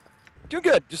 Doing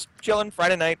good. Just chilling.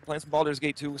 Friday night, playing some Baldur's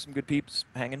Gate 2 with some good peeps,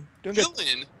 hanging. Doing good.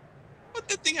 Chillin'? What?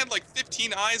 That thing had like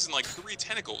 15 eyes and like 3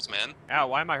 tentacles, man. Ow,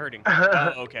 why am I hurting?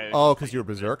 Oh, okay. Oh, because you were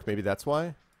berserk. Maybe that's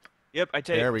why. Yep, I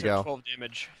took There we go. 12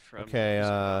 damage from... Okay.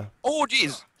 Oh,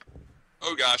 jeez.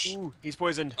 Oh gosh. Ooh, he's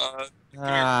poisoned. What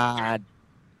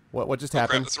just Oh, crap,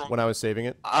 happened that's wrong. when I was saving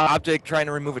it? Optic trying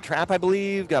to remove a trap, I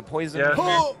believe. Got poisoned. Yeah.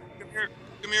 Oh! Come here.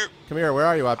 Come here. Come here. Where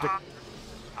are you, Optic?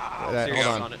 Serious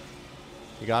Hold on. it.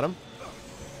 You got him?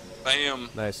 Bam.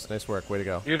 Nice. Nice work. Way to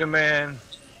go. You're the man.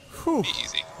 Whew. Be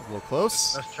easy. A little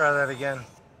close. Let's try that again.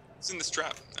 It's in this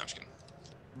trap. No, I'm just kidding.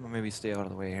 I'm gonna maybe stay out of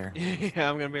the way here. Yeah,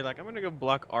 I'm gonna be like, I'm gonna go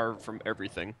block Arv from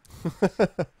everything.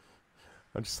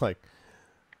 I'm just like...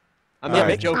 I'm All not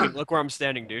right. joking. Look where I'm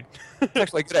standing, dude. It's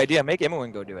actually a good idea. Make Emily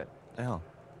go do it. The hell.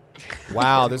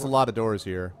 Wow, there's a lot of doors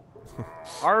here.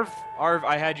 Arv,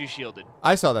 I had you shielded.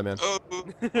 I saw that, man. Oh.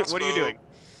 What are you doing?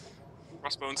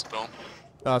 Crossbow and spell.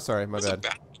 Oh, sorry. My What's a bad.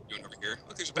 bat doing over here?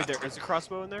 Look, there's a Wait, bat. there's a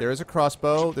crossbow in there? There is a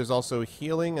crossbow. There's also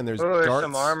healing, and there's Oh, there's darts.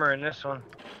 some armor in this one.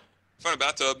 Found a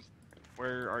bathtub.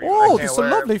 Where are you? Oh, can't there's some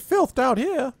wear it. lovely filth down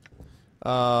here.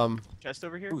 Chest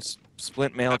over here? Ooh,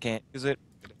 splint mail can't use it.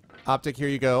 Optic, here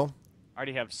you go. I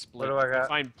already have split. What do I got?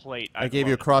 Fine plate. I gave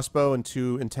you a crossbow and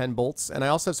 10 bolts, and I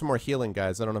also have some more healing,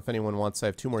 guys. I don't know if anyone wants. I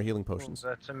have 2 more healing Oh, potions.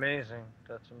 that's amazing.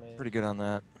 That's amazing. Pretty good on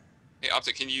that. Hey,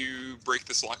 Optic, can you break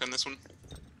this lock on this one?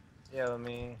 Yeah, let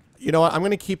me. You know what? I'm going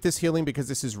to keep this healing because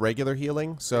this is regular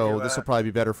healing, so Yeah, this will probably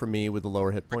be better for me with the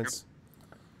lower hit points.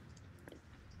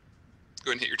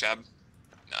 Go ahead and hit your tab.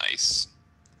 Nice.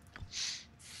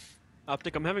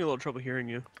 Optic, I'm having a little trouble hearing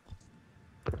you.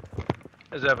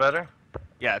 Is that better?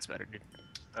 Yeah, it's better, dude.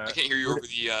 I can't hear you over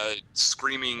the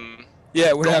screaming.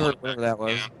 Yeah, whatever golem. that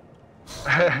was.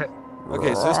 Yeah.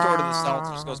 Okay, so this door to the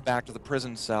south just goes back to the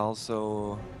prison cell.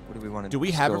 So what do we want to do? Do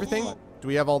we have everything? Do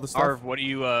we have all the stuff? Arv, what do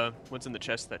you what's in the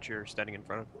chest that you're standing in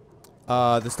front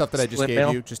of? The stuff that I just Split gave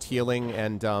mail? you, just healing,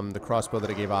 and the crossbow that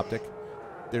I gave Optic.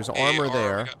 There's Hey, armor Arv,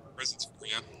 there. I got presents for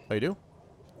you. Oh, you do?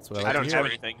 That's what I I like I to don't hear. have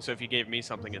anything, so if you gave me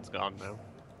something, it's gone now.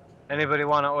 Anybody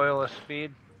want to oil a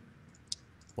speed?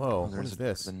 Whoa, what There's is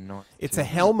this? the north It's too. a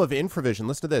helm of infravision.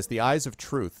 Listen to this. The Eyes of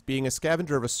Truth. Being a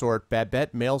scavenger of a sort,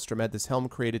 Babette Maelstrom had this helm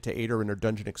created to aid her in her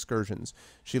dungeon excursions.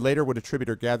 She later would attribute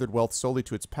her gathered wealth solely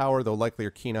to its power, though likely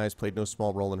her keen eyes played no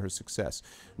small role in her success.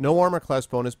 No armor class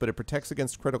bonus, but it protects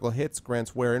against critical hits,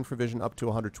 grants wear infravision up to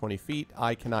 120 feet.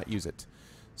 I cannot use it.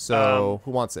 So,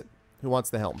 who wants it? Who wants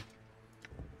the helm?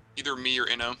 Either me or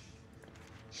Inno.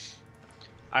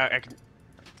 I can.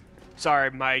 Sorry,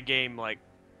 my game like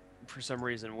for some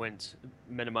reason went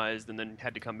minimized and then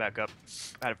had to come back up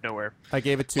out of nowhere. I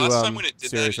gave it to Last time when it did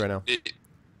Sirius that, right now.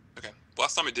 Okay.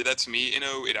 Last time it did that to me,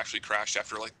 Inno, it actually crashed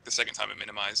after like the second time it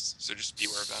minimized. So just be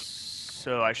aware of that.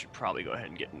 So I should probably go ahead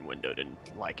and get in windowed and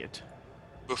like it.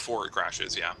 Before it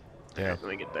crashes, yeah. Yeah. Let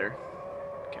me get there.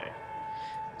 Okay.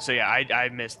 So yeah, I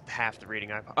missed half the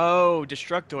reading. Oh,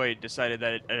 Destructoid decided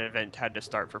that an event had to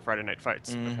start for Friday Night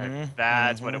Fights. Okay. Mhm,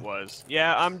 That's what it was.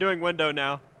 Yeah, I'm doing window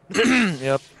now.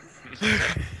 Yep.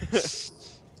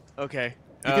 Okay.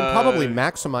 You can probably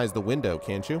maximize the window,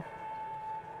 can't you?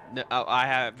 No, I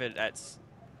have it at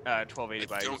 1280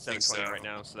 by I don't think 720 so. right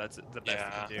now, so that's the best Yeah.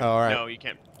 you can do. Oh, all right. No, you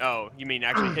can't. Oh, you mean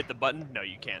actually hit the button? No,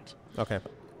 you can't. Okay.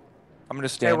 I'm gonna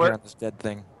stand what- here on this dead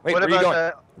thing. Wait, what where are you about going?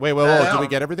 that, Wait, whoa, whoa. Did we helm?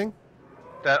 get everything?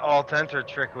 that alt-enter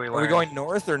trick we learned? Are we going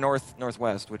north or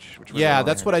northwest? Which way Yeah, are we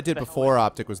that's going what here? I did before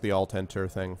Optic was the alt-enter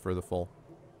thing for the full.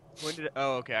 Who ended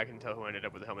oh, okay, I can tell who ended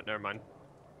up with the helmet. Never mind.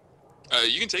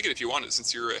 You can take it if you want it.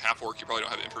 Since you're a half orc, you probably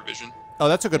don't have infravision. Oh,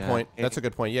 that's a good Yeah, point. it- That's a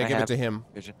good point. Yeah, I give it have to him.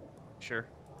 vision. Sure.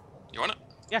 You want it?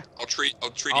 Yeah. I'll trade you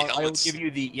I'll helmets. give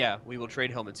you the we will trade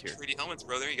helmets here. Trade you helmets,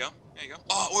 bro. There you go. There you go.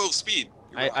 Oh, oil speed.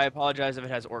 You're I right. apologize if it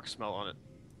has orc smell on it.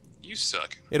 You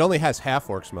suck. It only has half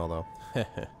orc smell though.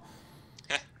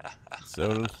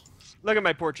 So Look at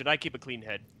my portrait. I keep a clean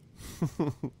head.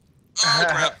 Oh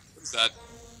crap. What's that?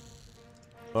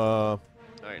 All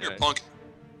right, You're a nice. punk.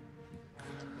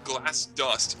 Glass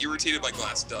dust. Irritated by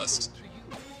glass dust.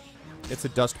 it's a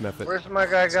dust method. Where's my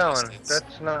guy going? It's-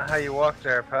 That's not how you walk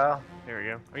there, pal. There we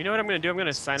go. Oh, you know what I'm gonna do? I'm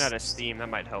gonna sign out of Steam. That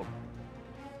might help.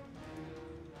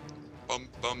 Bum,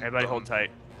 bum, Everybody bum. hold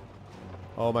tight.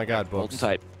 Oh my God, Hold books.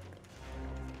 tight.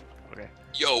 Okay.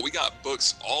 Yo, we got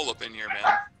books all up in here,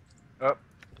 man. Oh,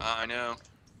 I know.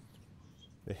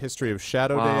 The history of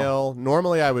Shadowdale.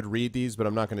 Normally I would read these, but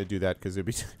I'm not going to do that because it'd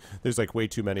be there's like way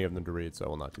too many of them to read, so I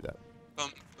will not do that.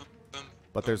 Bum, bum, bum.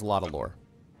 But there's a lot of lore.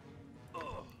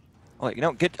 Oh, you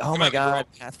know, get. Oh Come my on, God,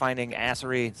 pathfinding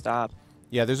assery. Stop.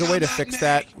 Yeah, there's a way to fix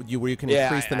that where you can Yeah,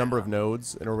 increase the I number know. of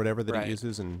nodes or whatever that Right. it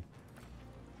uses, and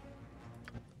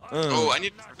Oh, I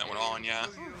need to turn that one on, yeah.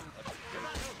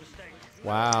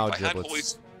 Wow, If I had holy,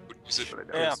 giblets. would use it. That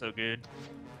Yeah. was so good.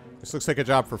 This looks like a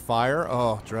job for fire.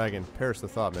 Oh, dragon. Perish the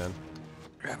thought, man.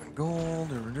 Grabbing gold.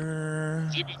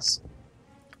 Gibbets.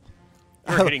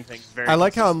 You're hitting things very I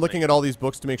like how I'm consistently. looking at all these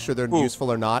books to make sure they're Ooh.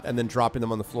 useful or not, and then dropping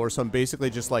them on the floor. So I'm basically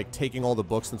just like taking all the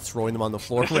books and throwing them on the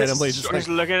floor randomly. Just like, Just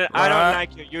look at it. I don't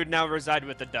like you. You now reside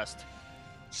with the dust.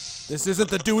 this isn't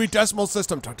the Dewey Decimal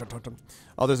System. Tum, tum, tum, tum.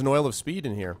 Oh, there's an oil of speed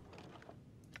in here.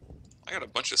 I got a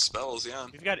bunch of spells, yeah.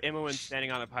 We've got Imoen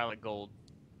standing on a pile of gold.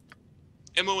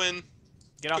 MON.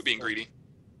 Get off. Quit being the- greedy.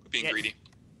 Quit being Yes. greedy.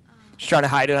 She's trying to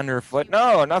hide it under her foot.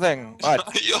 No, nothing.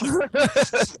 What?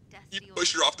 You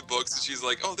push her off the books, and she's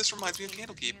like, "Oh, this reminds me of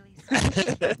Candlekeep."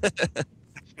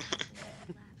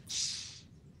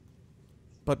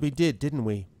 But we did, didn't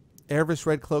we? Erebus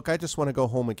Red Cloak, I just want to go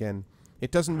home again.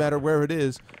 It doesn't matter where it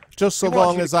is, just so We want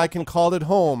long you to as I can call it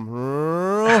home.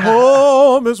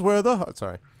 Home is where the heart...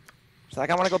 Sorry. She's like,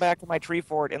 I want to go back to my tree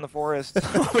fort in the forest.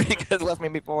 You guys left me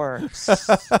before.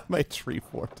 My tree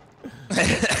fort.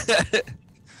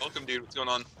 Welcome, dude. What's going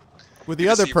on? With the Good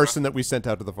to other see you, bro. person that we sent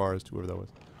out to the forest, whoever that was.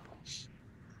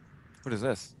 What is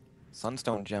this?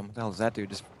 Sunstone gem. What the hell does that do?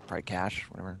 Just probably cash,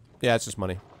 whatever. Yeah, it's just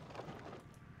money.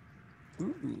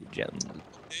 Ooh, gem.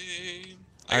 Hey,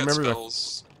 I I got remember the-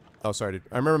 spells. Oh, sorry, dude.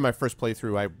 I remember my first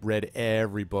playthrough, I read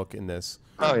every book in this.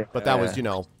 Oh yeah. But that was, you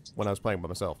know, when I was playing by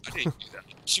myself. I didn't do that.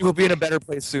 She will be in a better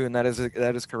place soon. That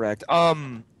is correct.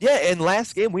 Yeah. In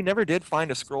last game, we never did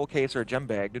find a scroll case or a gem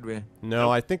bag, did we?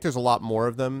 No, I think there's a lot more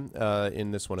of them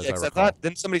in this one, as Yeah, I 'cause recall. I thought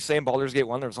didn't somebody say in Baldur's Gate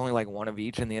 1 there was only like one of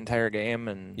each in the entire game,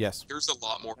 and Yes. There's a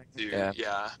lot more to do. Yeah.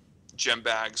 Yeah. Gem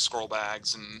bags, scroll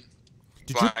bags, and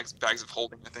Did you, bags of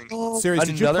holding, I think. series,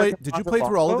 did you Another play through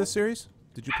all of longbow? this series?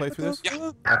 Did you play through this?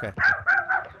 Yeah. Okay.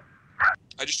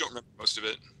 I just don't remember most of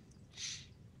it.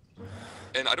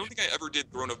 And I don't think I ever did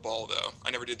Throne of Ball, though.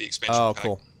 I never did the expansion Oh, pack.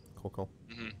 cool. Cool.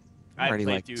 I already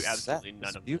played like through set. absolutely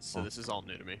That's none of this, so beautiful. this is all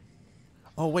new to me.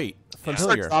 Oh, wait. Start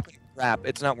Familiar. dropping crap.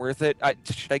 It's not worth it.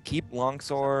 Should I keep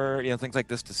longsword, things like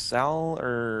this to sell,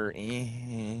 or?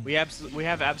 We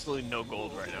have absolutely no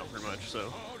gold right now, pretty much.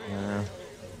 So Yeah.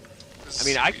 I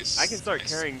mean, I This can is start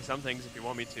nice. carrying some things if you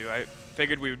want me to. I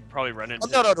figured we would probably run into.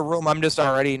 I'm not out of room. I'm just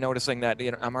already noticing that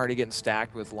I'm already getting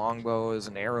stacked with longbows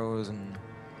and arrows, and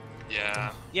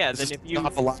Yeah. Yeah, this then is if you. an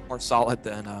awful lot more solid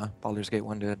than Baldur's Gate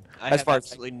 1 did. I as have far as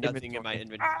absolutely nothing in my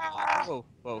inventory. Whoa,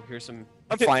 whoa! Here's some.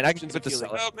 I'm fine. I can Options put this. of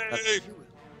healing. Help me!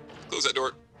 Close that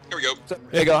door. Here we go.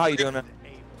 There you go. How you doing, man?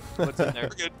 What's in there?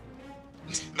 We're good.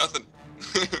 Nothing.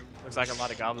 Looks like a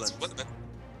lot of goblins. What the-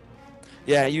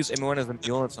 Yeah, use Imoen as a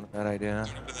mule. That's not a bad idea.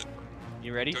 Don't do that.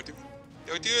 You ready? Don't do it.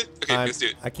 Don't do it. Okay, let's do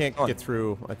it. I can't Go on. get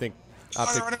through. I think Oh,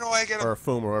 they're Optic running away. Get 'em. or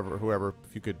Foom or whoever,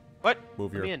 if you could What?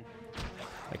 move Let your... me in.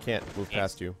 I can't move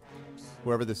past you.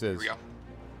 Whoever this Here is. we go.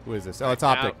 Who is this? Oh, it's Now,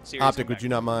 Optic. seriously, Optic, back. would you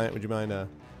not mind? Would you mind?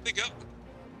 They go.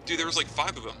 Dude, there was like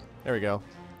 5 of them. There we go.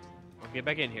 Get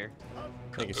back in here.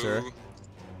 Thank you, sir. Ooh.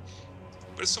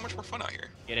 But it's so much more fun out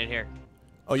here. Get in here.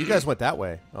 Oh, you guys went that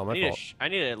way. Oh, my fault. I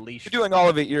need a leash. You're doing all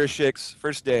of it. You're a shix.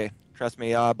 First day. Trust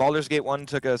me. Baldur's Gate 1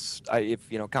 took us, if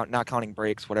not counting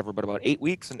breaks, whatever, but about 8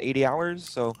 weeks and 80 hours.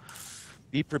 So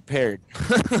be prepared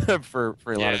for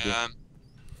a lot of Yeah. it.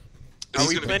 This Are is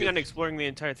we gonna be planning good. on exploring the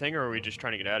entire thing, or are we just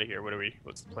trying to get out of here?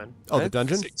 What's the plan? Oh, the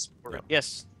dungeon? Six.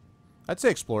 Yes. I'd say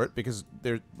explore it because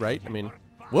they're right. I mean,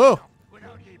 whoa.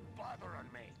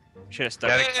 Should have stuck.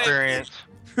 Got with- experience.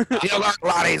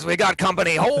 Laddies, we got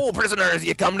company. Ho, prisoners,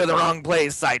 you come to the wrong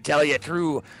place. I tell you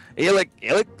true.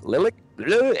 Lilik,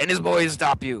 and his boys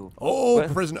stop you. Oh,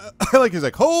 What? prisoner. I like he's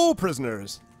like, oh,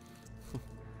 prisoners.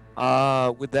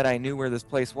 With that, I knew where this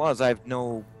place was. I have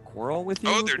no quarrel with you.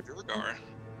 Oh, they're Durgar.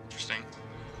 Interesting.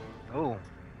 Ooh.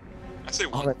 I say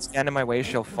All one. that stand in my way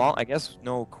shall fall. I guess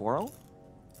no quarrel.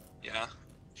 Yeah.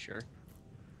 Sure.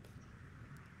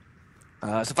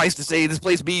 Suffice to say, this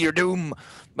place be your doom.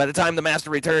 By the time the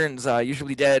master returns, you shall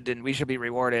be dead, and we shall be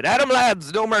rewarded. Adam,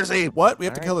 lads, no mercy. What? We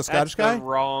have to Alright. kill the Scottish That's guy? the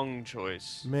wrong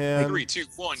choice. Man. 3, 2,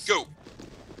 1, go.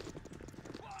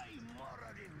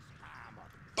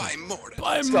 By Morden.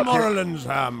 By Stop here. Morland's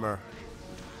hammer.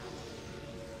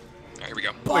 Alright, here we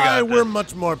go. By, got we're this.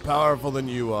 much more powerful than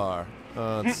you are.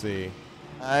 Let's see.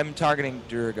 I'm targeting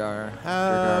Durgar.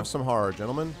 Have some horror,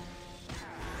 gentlemen.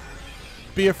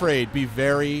 Be afraid. Be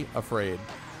very afraid.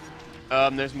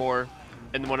 There's more,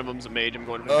 and one of them's a mage. I'm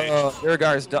going to mage.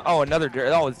 Durgar's done. Oh, another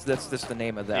Durgar. Oh, that's just the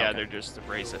name of that. Yeah, Okay. they're just the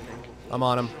race, I think. I'm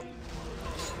on him.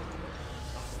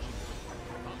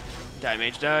 Die,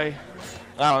 mage, die.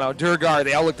 I don't know. Durgar,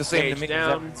 they all look the same Mage to me.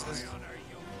 down.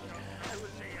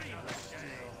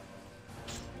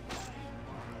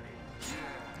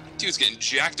 Dude's getting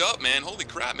jacked up, man. Holy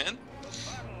crap, man.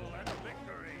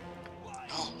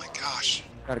 Oh my gosh.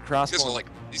 Got a crossbow.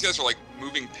 These guys are like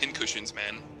moving pin cushions,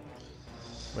 man.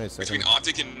 Wait a second. Between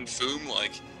Optic and Foom,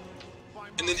 like,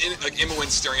 and then like Imoen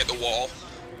staring at the wall.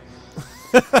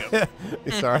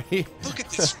 Sorry. Look at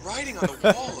this writing on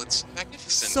the wall. It's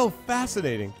magnificent. So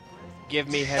fascinating. Give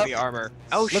me heavy armor.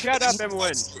 Oh, shut up,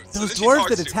 Imoen. Those dwarves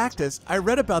that attacked us, I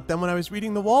read about them when I was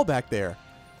reading the wall back there.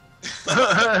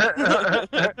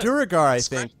 Duragar, I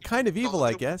think. Kind of evil,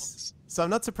 I guess. So I'm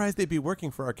not surprised they'd be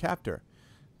working for our captor.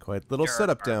 Quite little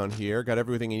setup down here. Got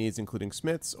everything he needs, including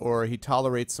smiths, or he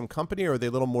tolerates some company, or are they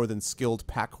little more than skilled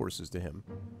pack horses to him?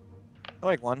 I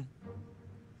like one.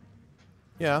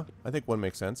 Yeah, I think one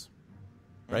makes sense.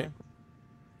 Right?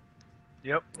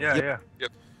 Yep. Yeah.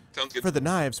 Yep. Sounds good. For the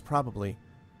knives, probably.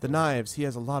 The knives, he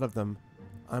has a lot of them.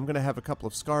 I'm going to have a couple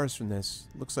of scars from this.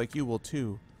 Looks like you will,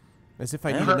 too. As if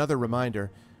I need another reminder.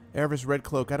 Erebus Red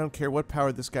Cloak, I don't care what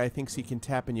power this guy thinks he can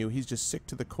tap in you. He's just sick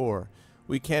to the core.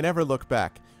 We can't ever look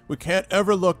back. We can't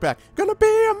ever look back. Gonna be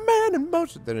a man in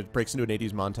motion. Then it breaks into an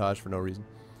 80s montage for no reason.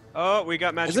 Oh, we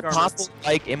got magic Is it armor. possible to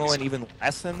like Imoen even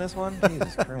less than this one?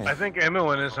 Jesus Christ. I think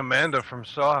Imoen is Amanda from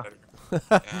Saw.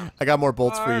 I got more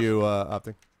bolts for you,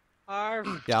 Optic.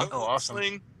 Arv, Yeah. Oh, awesome.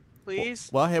 Sling. please.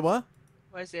 What? Hey, what?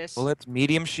 What's this? Bullets,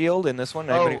 medium shield in this one.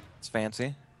 Oh. It's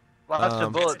fancy. Lots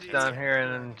of bullets down here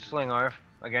and Sling Arf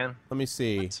again. Let me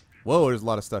see. Whoa, there's a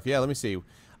lot of stuff. Yeah, let me see.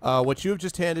 What you have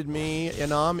just handed me,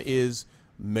 Inam, is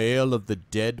Mail of the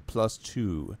Dead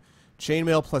 +2.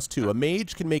 Chainmail +2. A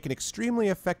mage can make an extremely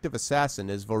effective assassin,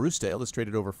 as Vorusta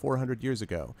illustrated over 400 years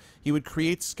ago. He would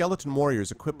create skeleton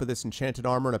warriors equipped with this enchanted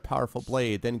armor and a powerful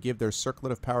blade, then give their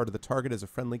circlet of power to the target as a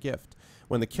friendly gift.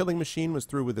 When the killing machine was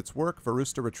through with its work,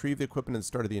 Vorusta retrieved the equipment and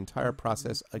started the entire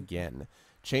process again.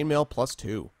 Chainmail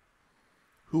 +2.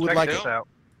 Who would Check like this it? out.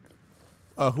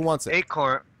 Who wants it?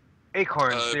 Acorns. They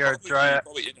are Probably- dry.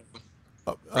 probably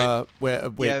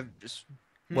Wait. Yeah, just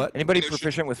What? Anybody No,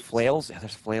 proficient with flails? Yeah,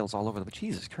 there's flails all over the.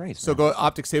 Jesus Christ. So man. go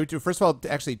Optic, say what you. First of all,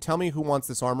 actually, tell me who wants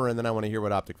this armor, and then I want to hear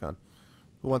what Optic found.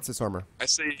 Who wants this armor? I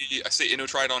say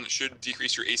Innotridon. It should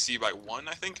decrease your AC by 1.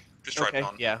 I think. Just try okay. it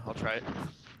on. Yeah, I'll try it.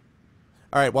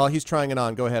 All right, while he's trying it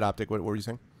on, go ahead, Optic. What were you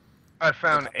saying? I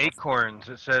found acorns.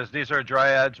 It says these are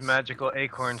Dryad's magical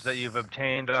acorns that you've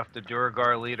obtained off the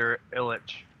Duragar leader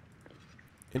Illich.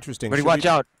 Interesting. Buddy, Should watch we-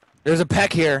 out. There's a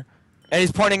peck here, and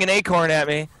he's pointing an acorn at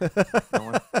me.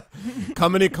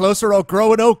 Come any closer, I'll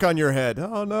grow an oak on your head.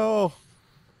 Oh no.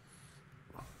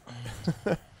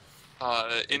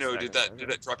 Inno, did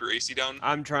that drop your AC down?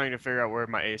 I'm trying to figure out where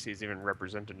my AC is even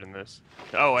represented in this.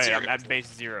 Oh wait, I'm at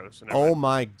base 0. So never Oh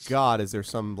mind. my God, is there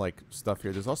some like stuff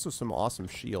here? There's also some awesome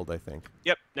shield, I think.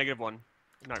 Yep, -1.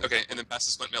 Not Okay, and then pass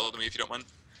the splint mail to me if you don't mind.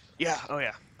 Yeah. Oh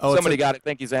yeah. Oh, Somebody got it.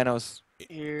 Thank you, Xanos.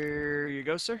 Here you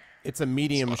go, sir. It's a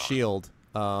medium Spot on. shield.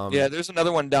 Yeah, there's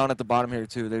another one down at the bottom here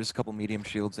too. There's a couple medium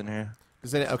shields in here.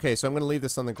 Okay, so I'm going to leave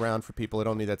this on the ground for people that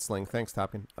don't need that sling. Thanks,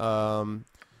 Topkin.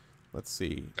 Let's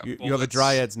see. Got You have a bullets.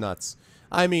 Dryad's nuts.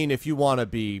 I mean, if you want to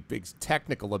be big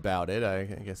technical about it, I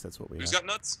guess that's what we Who's have. got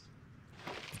nuts?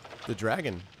 The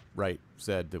dragon, right,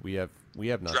 said that we have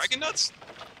nuts. Dragon nuts?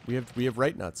 We have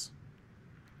right nuts.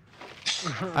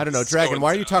 I don't know, So Dragon.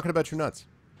 Why are you insane. talking about your nuts?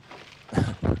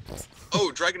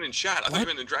 Oh, dragon in chat. I thought you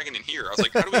meant a dragon in here. I was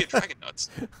like, how do we get dragon nuts?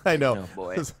 I know. Oh,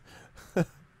 boy.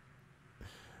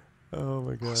 Oh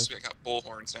my Oh, gosh. sweet, I got bull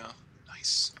horns now.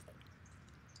 Nice.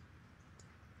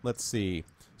 Let's see.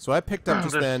 So I picked up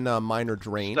just There's then minor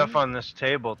drain. Stuff on this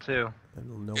table too, I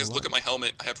don't know Guys, what. look at my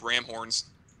helmet. I have ram horns.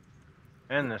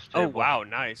 and this Oh table. wow,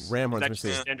 nice. Ram Is horns, that let me just a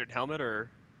see. standard helmet or?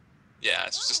 Yeah,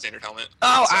 it's just a standard helmet.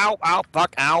 Oh, So- ow, ow,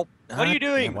 fuck, ow. What are you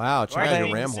doing? Wow, check Why out are your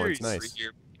you ram being horns. serious? Nice. Right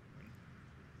here.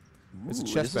 There's a Ooh,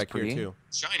 chest this is back here pretty. too.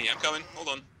 Shiny, I'm coming. Hold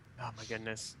on. Oh my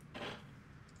goodness.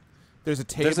 There's a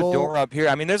table. There's a door up here.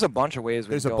 I mean, there's a bunch of ways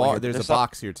we There's a can go bar. here. There's a some-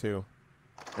 box here too.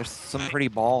 There's some pretty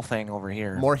ball thing over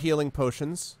here. More healing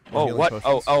potions. More Oh, healing what?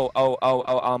 potions.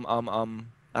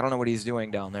 I don't know what he's doing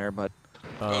down there, but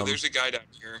Oh, there's a guy down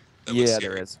here. That looks yeah,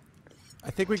 scary. there is. I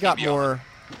think we got Maybe I'll- more.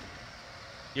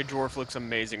 Your dwarf looks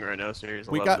amazing right now,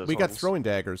 seriously. We got throwing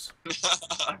daggers,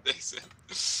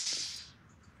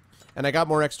 and I got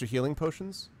more extra healing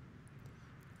potions.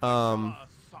 In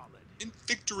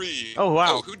victory. Oh,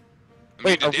 wow. Oh, who?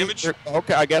 Wait, are we, damage?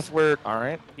 okay, I guess we're all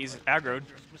right. He's aggroed.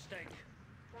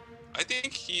 I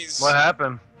think he's. What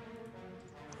happened?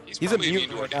 He's He's probably immune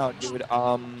immune to right it. now, dude.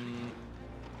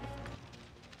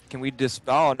 Can we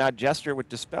dispel? Not gesture with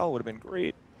dispel would have been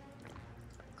great.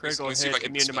 Critical Let me see if I hit,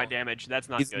 can immune to my dispel. damage. That's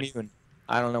not He's good. immune.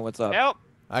 I don't know what's up. Help!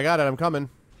 I got it. I'm coming.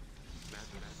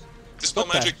 Dispel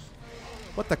What the- magic.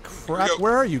 What the crap? go.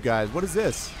 Where are you guys? What is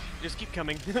this? Just keep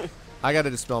coming. I got to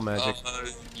dispel magic.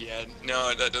 Yeah,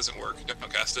 no, that doesn't work.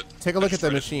 Don't cast it. Take a look at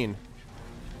the machine.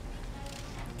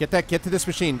 Get to this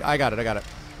machine. I got it.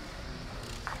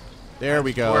 There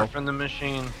we go. Support from the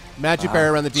machine. Magic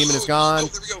barrier around the demon is gone. Oh,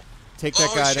 there we go. Take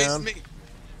that guy down. Me.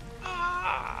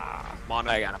 Mono.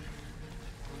 I got him.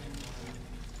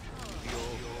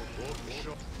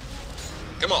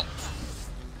 Come on.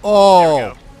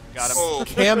 Oh. Got him. Oh.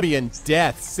 Cambion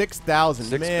death.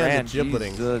 6,000. Man, the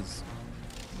gibleting. Jesus.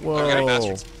 Whoa. I got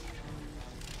a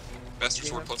bastard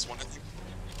sword +1, I think.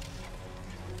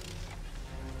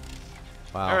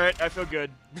 Wow. All right, I feel good.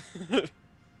 We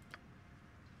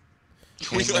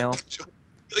Chainmail.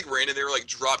 like ran in there, like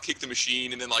drop kicked the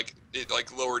machine, and then like it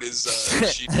like lowered his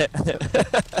sheet.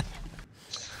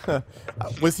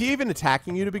 Was he even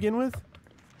attacking you to begin with?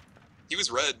 He was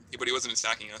red, but he wasn't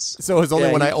attacking us. So it was only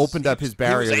Yeah, when he I was- opened up his He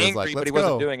barrier. was It was angry, like, but let's he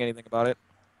wasn't go. doing anything about it.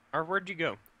 Or where'd you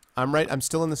go? I'm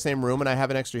still in the same room, and I have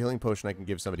an extra healing potion I can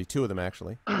give somebody. 2 of them,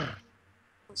 actually. I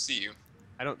see you.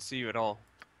 I don't see you at all.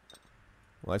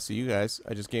 Well, I see you guys.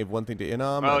 I just gave one thing to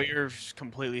Innom. Oh, you're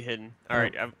completely hidden. All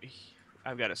right,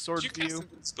 I've got a sword Did for you cast you.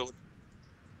 invisibility?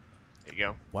 There you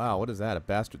go. Wow, what is that? A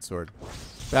bastard sword.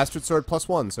 Bastard sword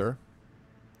 +1, sir.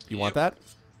 You want that?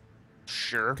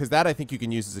 Sure. Because that I think you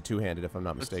can use as a 2-handed, if I'm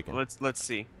not mistaken. Let's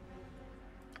see.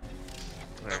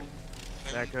 All right.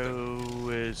 Echo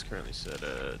is currently set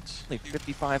at Only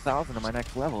 55,000 on my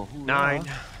next level. Hoorah. 9.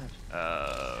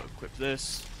 Equip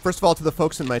this. First of all, to the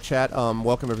folks in my chat,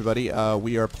 welcome everybody.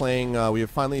 We are playing. We have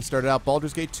finally started out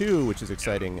Baldur's Gate 2, which is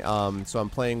exciting. So I'm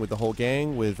playing with the whole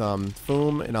gang, with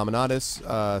Foom,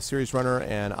 Innominatus, Series Runner,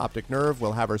 and OptikNerve.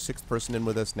 We'll have our 6th person in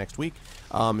with us next week.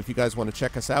 If you guys want to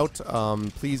check us out,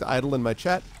 please idle in my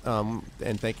chat, and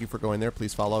thank you for going there.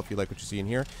 Please follow if you like what you see in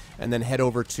here, and then head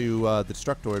over to the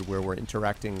Destructoid where we're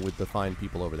interacting with the fine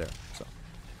people over there. So.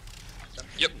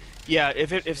 Yep. Yeah,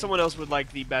 if someone else would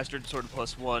like the bastard sword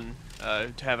 +1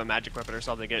 to have a magic weapon or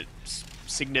something, it's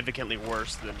significantly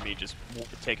worse than me just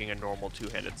taking a normal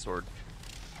 2-handed sword.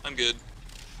 I'm good.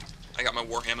 I got my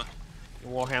warhammer.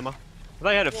 Warhammer. I thought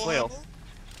I had a flail.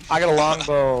 I got a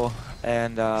longbow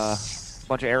and a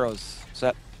bunch of arrows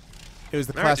set. It was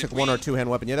the Alright, classic did 1 or we- 2-hand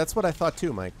weapon. Yeah, that's what I thought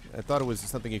too, Mike. I thought it was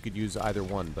something you could use either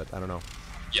one, but I don't know.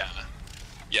 Yeah.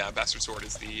 Yeah, bastard sword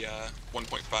is the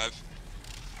 1.5.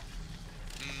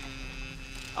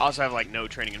 I also have like no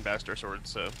training in bastard swords,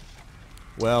 so.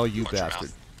 Well, you Watch your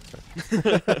bastard.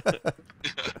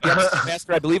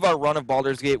 Master, I believe our run of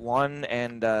Baldur's Gate 1,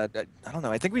 and I don't know,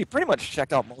 I think we pretty much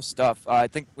checked out most stuff. I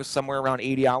think it was somewhere around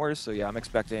 80 hours, so yeah, I'm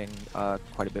expecting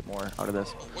quite a bit more out of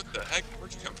this. Oh, what the heck?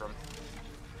 Where'd you come from?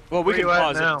 Well, we Where can you at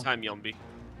pause now? at the time, Yombi.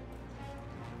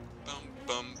 Bum,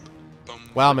 bum, bum.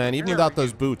 Wow, man, even without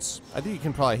those boots, I think you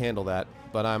can probably handle that,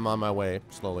 but I'm on my way,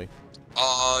 slowly.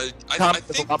 I Combat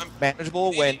is think a lot I'm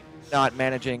manageable when not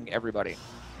managing everybody.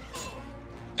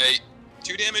 Hey,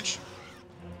 2 damage.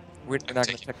 We're not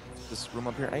going to check this room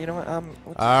up here. You know what?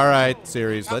 All right,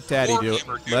 series, let Daddy do it.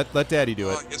 Warhammer, dude. Let Daddy do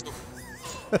it. I guess it's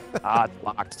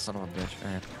locked, son of a bitch.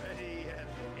 All right.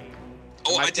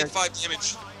 Oh, My I did character- 5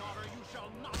 damage.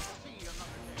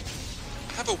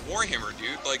 I have a warhammer,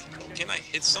 dude. Like, can I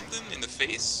hit something in the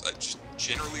face? Just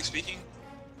generally speaking.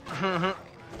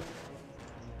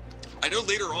 I know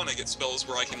later on I get spells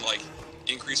where I can like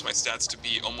increase my stats to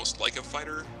be almost like a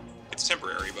fighter. It's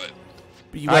temporary, but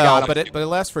Well, but it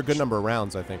lasts for a good number of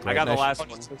rounds, I think. Right? I got the Nice-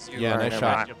 last one. Yeah, nice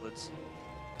shot. Giblets.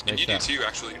 and Nice you do shot. too,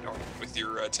 actually, with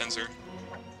your tensor.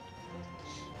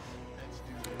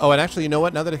 Oh, and actually, you know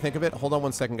what? Now that I think of it, hold on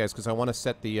one second, guys, because I want to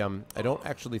set the. I don't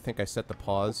actually think I set the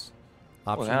pause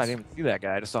Oh, options. yeah, I didn't even see that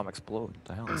guy. I just saw him explode. What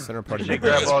the hell? Center party. should member,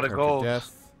 grab all the character gold.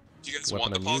 Death, Do you guys weapon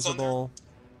want the pause on there? unusable.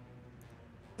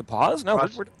 The pause? No, we're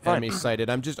fine. Enemy sighted.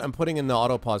 I'm putting in the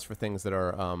auto pause for things that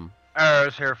are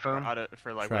Arrows here, Foom.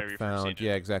 For like trap whatever you found. proceeded.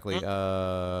 Yeah, exactly.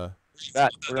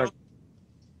 That, Do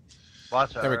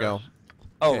Lots of There we go. arrows.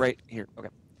 Oh, Okay. right here. Okay.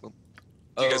 Boom.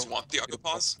 you guys Oh, want the auto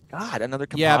pause? God, another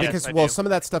Yeah, composite. because I well, do. some of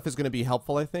that stuff is going to be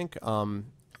helpful, I think.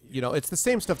 You know, it's the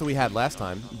same stuff that we had last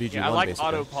time. BG1, Yeah, I like basically.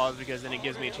 auto pause because then it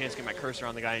gives me a chance to get my cursor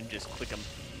on the guy and just click him.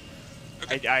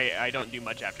 Okay. I don't do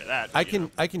much after that. I you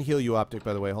know. can heal you, Optic.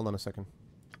 By the way, hold on a second.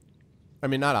 I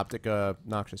mean, not Optic.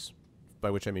 Noxious, by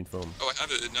which I mean Foom. Oh, I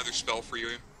have another spell for you,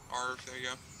 Arv. There you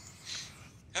go.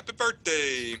 Happy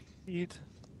birthday! Sweet.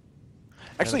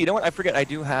 Actually, you know what? I forget. I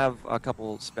do have a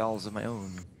couple spells of my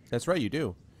own. That's right, you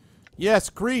do. Yes,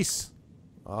 Grease.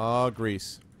 Oh,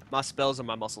 Grease. My spells are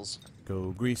my muscles.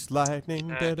 Go Grease lightning.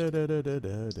 Da, da, da, da, da,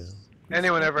 da, da.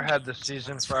 Anyone ever had the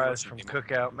seasoned fries from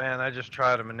Cookout? Man, I just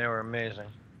tried them and they were amazing.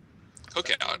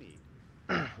 Cookout.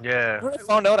 Yeah. When I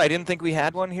found out I didn't think we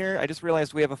had one here, I just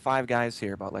realized we have a 5 guys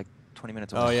here, about like 20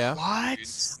 minutes away. Oh yeah. What?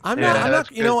 I'm Yeah, not.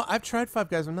 that's You know, I've tried Five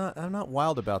Guys. I'm not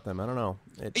wild about them. I don't know.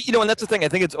 You know, and that's the thing. I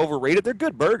think it's overrated. They're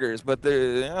good burgers, but I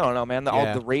don't know, man. All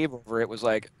Yeah. the rave over it was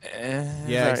like,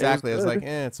 Yeah, exactly. I was good. like,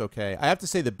 it's okay. I have to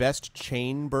say the best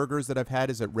chain burgers that I've had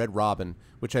is at Red Robin,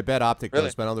 which I bet Optic Really?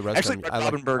 does, but I know the rest Actually, of Red them.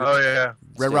 Robin burgers. Oh yeah.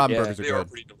 Red Robin Yeah. burgers are They are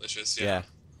good. pretty delicious. Yeah. Yeah.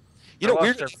 You know, I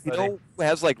weird. lost You everybody. know who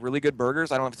has like really good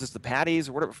burgers? I don't know if it's just the patties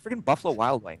or whatever. Freaking Buffalo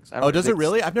Wild Wings. I don't Oh, know, does they- it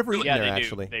really? I've never eaten Yeah, there they do.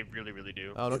 actually. They really, really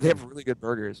do. Oh, no They have kidding. really good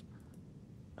burgers.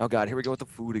 Oh God, here we go with the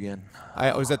food again.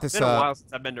 I was at this. It's been a while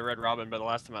since I've been to Red Robin, but the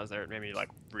last time I was there, it made me like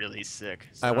really sick.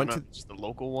 So I don't went know to- if it's just the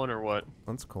local one or what.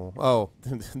 That's cool. Oh,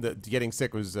 the getting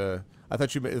sick was. I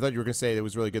thought you were gonna say it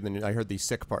was really good. Then I heard the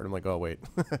sick part. I'm like, oh wait,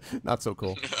 not so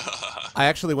cool. I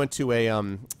actually went to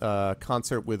a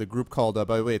concert with a group called.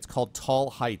 By the way, it's called Tall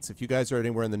Heights. If you guys are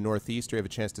anywhere in the Northeast or you have a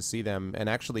chance to see them, and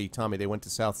actually, Tommy, they went to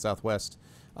South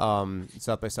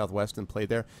by Southwest and played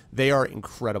there. They are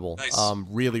incredible. Nice.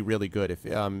 Really, really good.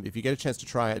 If you get a chance to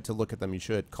try it, to look at them, you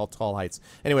should. Called Tall Heights.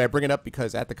 Anyway, I bring it up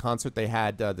because at the concert they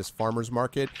had this farmer's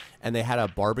market and they had a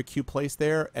barbecue place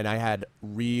there, and I had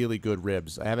really good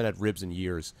ribs. I haven't had ribs in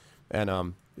years, and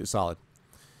it was solid.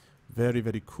 Very,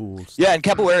 very cool stuff. Yeah, and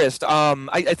Capoeirist.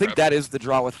 I think that is the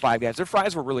draw with Five Guys. Their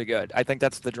fries were really good. I think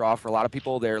that's the draw for a lot of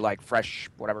people. They're like fresh,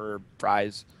 whatever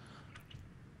fries.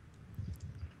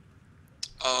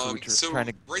 we're So trying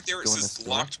to right there it go in says this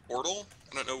door. locked portal.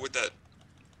 I don't know what a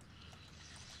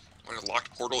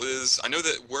locked portal is. I know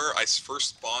that where I first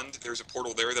spawned, there's a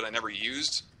portal there that I never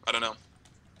used. I don't know.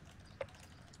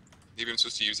 Maybe I'm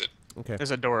supposed to use it. Okay.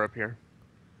 There's a door up here.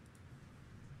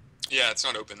 Yeah, it's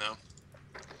not open though.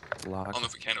 It's I locked. don't know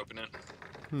if we can open it.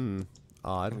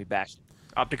 Odd. Can we bash?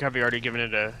 Optic, have you already given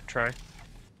it a try?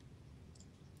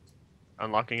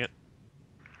 Unlocking it?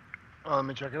 Oh, let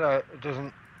me check it out. It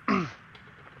doesn't.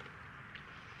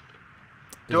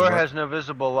 Door work? has no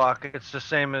visible lock. It's the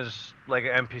same as like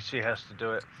an NPC has to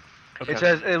do it. Okay. It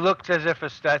says it looks as if a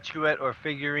statuette or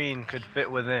figurine could fit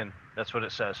within. That's what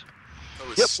it says. Oh,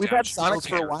 Yep, it's we've had statues. Sonics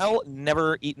for a while.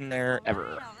 Never eaten there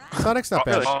ever. Sonic's not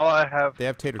bad. All I have, They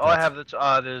have tater all I tots. have that's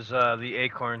odd is the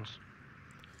acorns.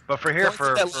 But for here, The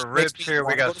only thing that for makes ribs me here, we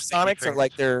wanna got go to sticky Sonics are fingers.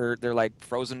 like they're like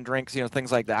frozen drinks, you know, things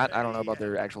like that. I don't know about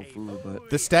their actual food, but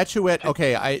The statuette.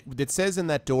 Okay, it says in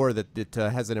that door that it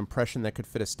has an impression that could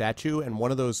fit a statue, and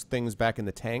one of those things back in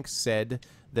the tank said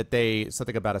that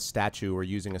something about a statue or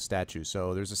using a statue.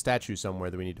 So there's a statue somewhere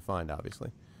that we need to find,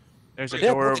 obviously. There's a yeah,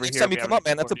 door well, over next here. time we you come haven't up,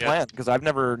 man, that's a explored plan because I've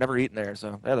never eaten there.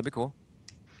 So yeah, that'd be cool.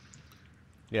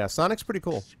 Yeah, Sonic's pretty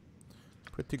cool.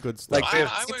 Pretty good stuff. Like I-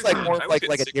 it I seems would- like more I of would like get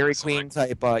like a sick Dairy with Queen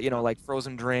Sonic. type, you know, like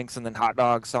frozen drinks and then hot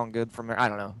dogs sound good from there. I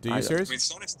don't know. Do you I- I serious? mean,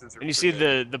 Sonic's deserve And you for see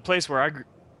the- the place where I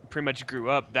pretty much grew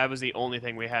up, that was the only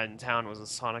thing we had in town was a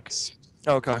Sonic.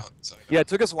 Okay. so, Yeah, it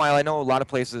took us a while. I know a lot of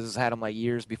places had them like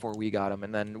years before we got them,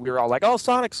 and then we were all like, "Oh,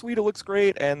 Sonic, sweet, it looks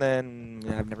great," and then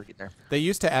I've never eaten there. They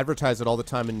used to advertise it all the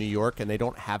time in New York, and they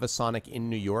don't have a Sonic in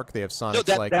New York. They have Sonics No,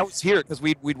 that, like that was here because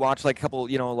we'd watch like a couple,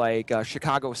 you know, like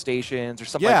Chicago stations or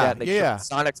something Yeah, like that. And they yeah. showed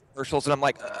Sonic commercials, and I'm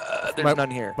like, there's My-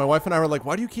 none here. My wife and I were like,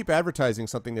 "Why do you keep advertising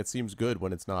something that seems good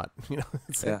when it's not?" You know.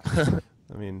 It's Yeah.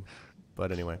 I mean,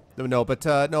 but anyway, but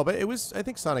it was. I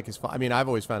think Sonic is fine. I mean, I've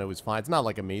always found it was fine. It's not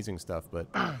like amazing stuff, but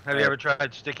Have you ever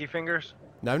tried sticky fingers?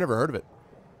 no, I've never heard of it.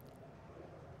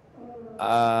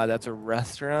 That's a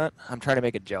restaurant. I'm trying to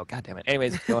make a joke. God damn it.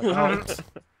 Anyways, go on.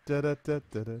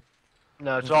 Da-da-da-da-da.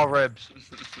 No, it's all ribs.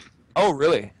 Oh,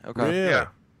 really? Okay. Really? Yeah.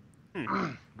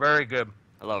 Very good.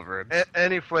 I love ribs.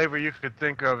 Any flavor you could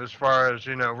think of as far as,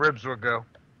 you know, ribs would go.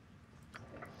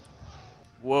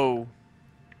 Whoa.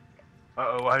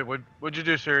 Uh-oh, what'd you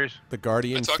do, Sirius? The I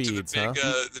Guardian talked feeds, to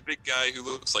huh? the big guy who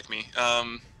looks like me.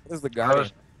 What is the I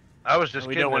Guardian? was just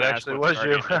We kidding. don't wanna It ask actually what was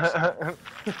you.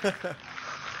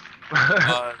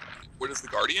 What is the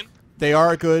Guardian? They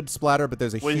are a good splatter, but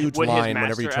there's a Would- huge would his line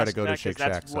whenever you master try to ask go to that? 'Cause Shake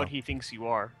Shack. That's what he thinks you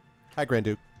are. Hi, Grand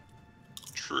Duke.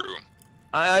 True.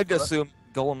 I'd assume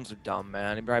golems are dumb,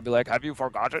 man. He'd probably be like, "Have you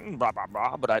forgotten?" Blah blah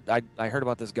blah. But I heard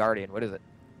about this Guardian. What is it?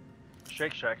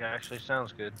 Shake Shack actually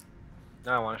sounds good.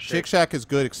 Now I want to Shake shake. Shack is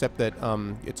good, except that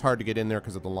it's hard to get in there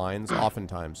because of the lines.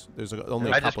 Oftentimes, there's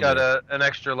only a I just couple. got an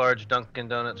extra large Dunkin'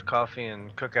 Donuts coffee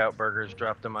and cookout burgers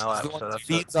dropped in my lap. The one So that that's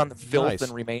feeds on the filth Nice.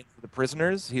 and remains of the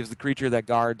prisoners. He is the creature that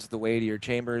guards the way to your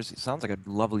chambers. He sounds like a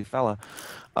lovely fella.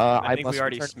 I think we must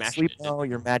already return to smashed sleep it. now.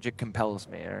 Your magic compels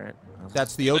me. All right.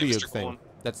 That's the Hey, Odiug Mr. thing. Golem.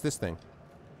 That's this thing.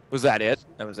 Was that it?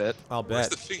 That was it. I'll Where's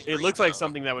bet. the figurine, It looks like though?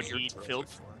 something that would Here, eat throw it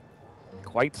filth. for-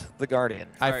 Quite the Guardian.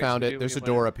 I Alright, found so it. do There's we a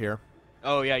door wanna- up here.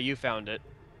 Oh yeah, you found it.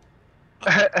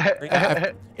 In How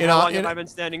on, long have I in, been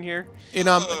standing here?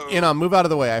 move out of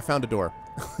the way. I found a door.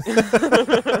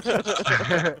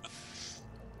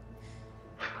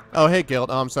 Oh, hey, Guild.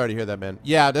 Oh, I'm sorry to hear that, man.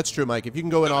 Yeah, that's true, Mike. If you can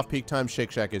go in off-peak time,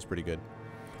 Shake Shack is pretty good.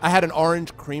 I had an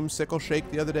orange creamsicle shake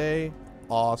the other day.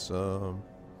 Awesome.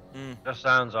 That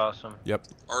sounds awesome. Yep.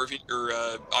 RV or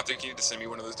Optic, you need to send me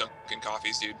one of those Dunkin'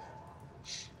 coffees, dude.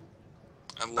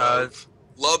 I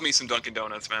love me some Dunkin'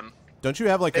 Donuts, man. Don't you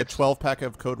have like a 12-pack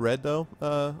of Code Red though,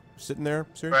 sitting there,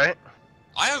 sir? Right.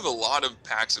 I have a lot of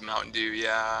packs of Mountain Dew.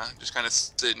 Yeah, just kind of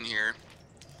sitting here,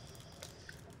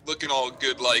 looking all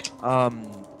good, like.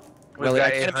 We've got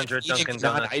I can't 800 imagine Dunkin' eating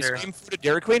Donuts ice here. cream food at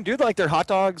Dairy Queen. Dude, like their hot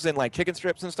dogs and like chicken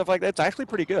strips and stuff like that. It's actually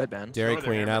pretty good, man. Dairy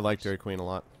Queen. I like Dairy Queen a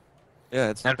lot. Yeah,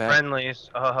 it's not And bad. Friendlies.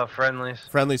 Friendlies.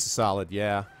 Friendly's is solid.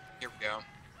 Yeah. Here we go.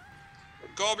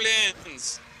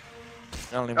 Goblins.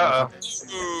 I don't even know.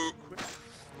 Ooh.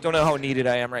 Don't know how needed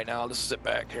I am right now. I'll just sit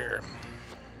back here.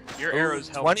 Your arrows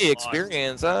help. 20 a lot.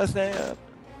 experience. Snap.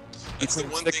 That's the Between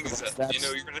one six thing of is us, that that's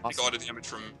you're gonna take a lot of damage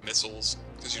from missiles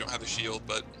because you don't have a shield,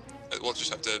 but we'll just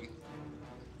have to.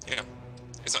 Yeah,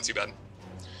 it's not too bad.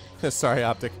 Sorry,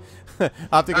 Optic.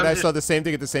 Optic and I saw the same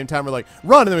thing at the same time. We're like,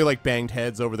 run! And then we like banged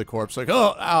heads over the corpse. Like,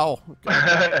 oh, ow.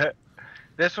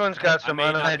 This one's got some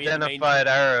unidentified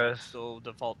arrows. So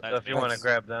default. So if you want to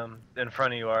grab them, in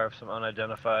front of you are some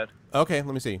unidentified. Okay,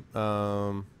 let me see. Should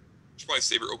probably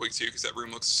save it real quick too, because that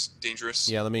room looks dangerous.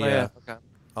 Yeah, let me. Okay.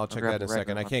 I'll check grab that in a the red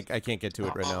second. I one. can't get to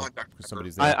it right now because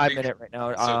somebody's there. I'm in it right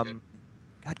now. So good.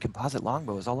 God, composite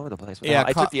longbows all over the place. Yeah,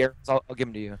 I took the arrows. I'll give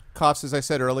them to you. Cops, as I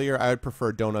said earlier, I would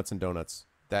prefer donuts and donuts.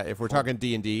 That if we're talking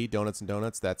D&D, donuts and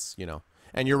donuts, that's, you know.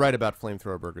 And you're right about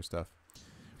flamethrower burger stuff.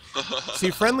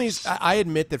 See, Friendly's, I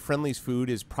admit that Friendly's food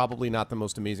is probably not the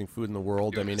most amazing food in the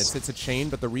world. I mean, it's a chain,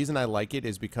 but the reason I like it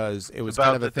is because it was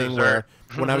kind of a thing where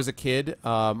when I was a kid,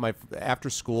 after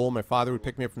school, my father would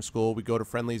pick me up from school, we'd go to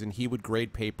Friendly's, and he would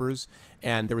grade papers,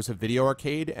 and there was a video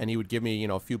arcade, and he would give me, you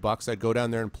know, a few bucks. I'd go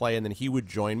down there and play, and then he would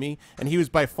join me, and he was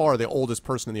by far the oldest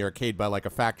person in the arcade by like a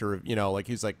factor of, you know, like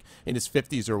he's like in his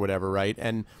 50s or whatever, right?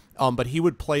 And but he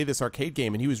would play this arcade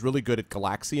game, and he was really good at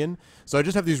Galaxian. So I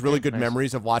just have these really good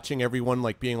memories of watching everyone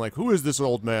like being like, "Who is this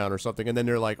old man?" or something, and then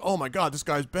they're like, "Oh my God, this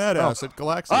guy's badass at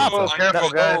Galaxian." Oh, careful,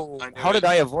 guys! How did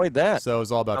I avoid that? So it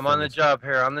was all about. I'm on the job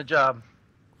here. On the job.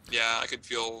 Yeah, I could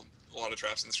feel a lot of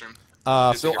traps in this room.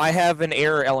 So I have an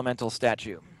air elemental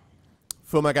statue.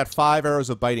 Foom, I got 5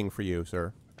 arrows of biting for you,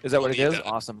 sir. Is that what it We'll is? need that.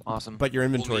 Awesome, awesome. But your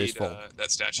inventory We'll is need, full.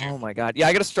 that statue. Oh my God! Yeah,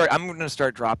 I gotta start. I'm gonna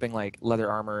start dropping like leather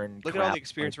armor and. Look at all crap. the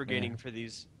experience we're Like, gaining for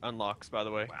these unlocks, by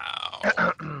the way.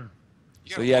 Wow.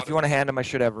 So yeah, if you want to hand them, I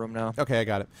should have room now. Okay, I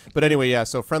got it. But anyway, yeah.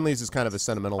 So Friendly's is kind of a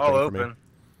sentimental thing for me. Open.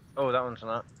 Oh, that one's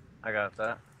not. I got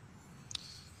that.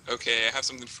 Okay, I have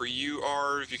something for you,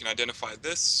 Arv. You can identify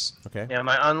this. Okay. Yeah,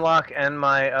 my unlock and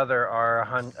my other are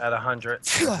at 100.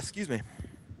 Excuse me.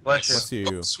 Bless you. Let's see.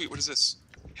 Oh, sweet. What is this?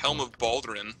 Helm of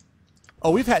Baldurin. Oh,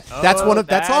 we've had. That's one of.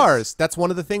 That's that's- ours. That's one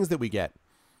of the things that we get.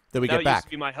 That we That get used back. to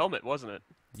be my helmet, wasn't it?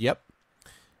 Yep.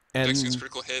 And Dex against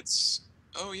critical hits.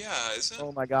 Oh yeah, is it?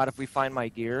 Oh my God! If we find my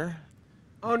gear.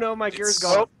 Oh no, my gear's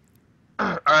It's- gone.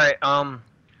 All right.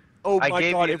 Oh I my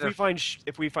gave God! you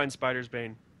If we find Spider's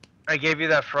Bane. I gave you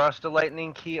that Frost of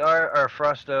Lightning key, or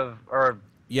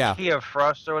yeah. key of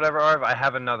Frost or whatever, Arv. I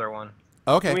have another one.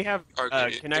 Okay. Can we have?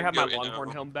 Okay, Can I have my go in, Longhorn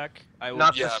helm back? I will.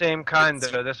 Not yeah, the same kind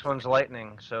it's- though. This one's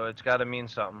lightning, so it's got to mean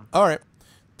something. All right.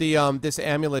 The this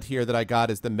amulet here that I got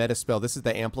is the meta spell. This is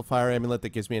the amplifier amulet that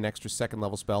gives me an extra 2nd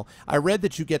level spell. I read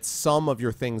that you get some of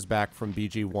your things back from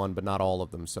BG1, but not all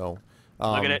of them. So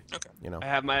Look at it. Okay. You know. I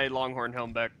have my Longhorn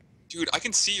helm back. Dude, I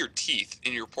can see your teeth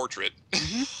in your portrait.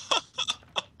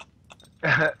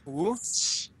 Ooh.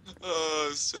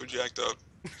 So jacked up.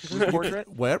 Portrait.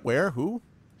 Where? Who?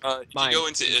 If Mine. you go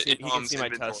into You can Tom's see my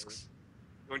inventory, tusks.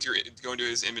 go into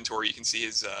his inventory, you can see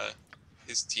his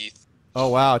teeth. Oh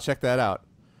wow! Check that out.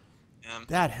 Yeah.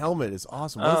 That helmet is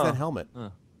awesome. What is Oh. that helmet?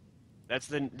 That's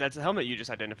the helmet you just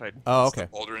identified. Oh, It's the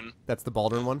okay. Baldurin. That's the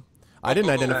Baldur one. I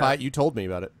didn't identify it. You told me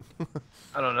about it.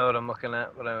 I don't know what I'm looking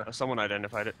at, but Someone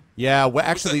identified it. Yeah, well, What's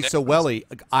that actually, so necklace? Welly,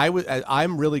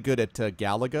 I'm really good at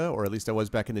Galaga, or at least I was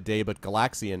back in the day. But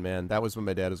Galaxian, man, that was what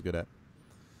my dad was good at.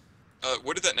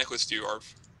 What did that necklace do,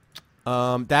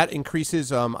 Arv? That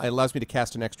increases. It allows me to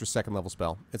cast an extra 2nd level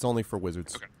spell. It's only for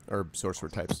wizards Okay. or sorcerer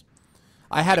types.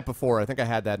 I had it before. I think I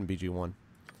had that in BG1.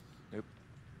 Nope.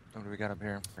 What do we got up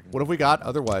here? What have we got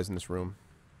otherwise in this room?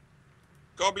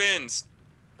 Goblins.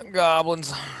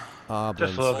 Goblins.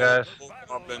 just little guys.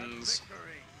 Goblins.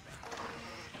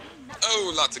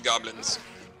 Oh, lots of goblins.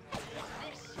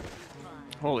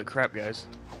 Holy crap, guys!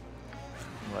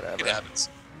 It Whatever. happens.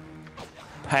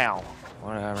 Pow.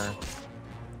 Whatever.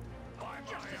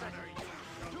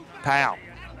 Pow.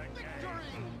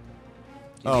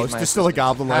 Oh, it's just still a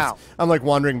goblin left. I'm like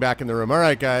wandering back in the room. All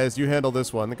right, guys, you handle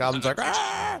this one. The goblin's like,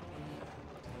 ah!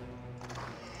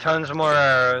 Tons more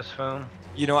arrows, Foom.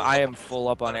 You know, I am full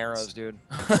up on arrows, dude.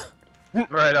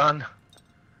 Right on.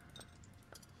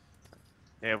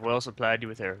 They have well supplied you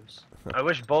with arrows. I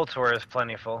wish bolts were as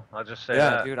plentiful. I'll just say Yeah,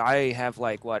 that. dude, I have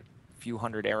like what, few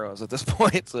hundred arrows at this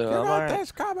point. So You're I'm not alright.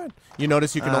 this common. You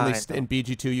notice you can only I in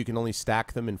BG2 you can only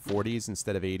stack them in 40s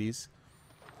instead of 80s.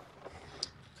 That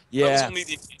was Yeah. only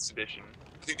the enhanced edition.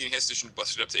 I think the enhanced edition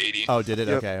busted up to 80. Oh, did it?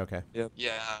 Yep. Okay, okay.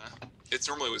 Yeah, it's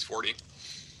normally was 40.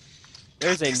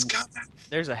 There's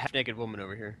a half-naked woman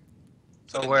over here.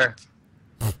 Oh, where?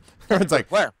 Everyone's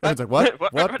like, Where? Everyone's like,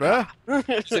 what? What?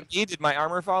 Is it me? Did my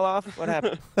armor fall off? What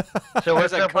happened? So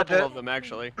what's There's a up with couple the? of them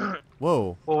actually.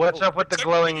 Whoa. Well, what's up with the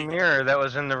glowing mirror that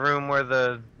was in the room where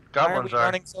the Why are goblins we are?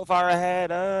 running so far ahead?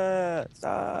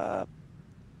 Stop.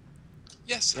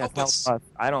 Yes, Yeah, help tell us. us.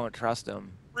 I don't trust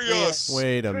him. Free us.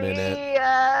 Wait a minute.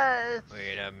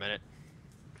 Wait a minute.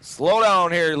 Slow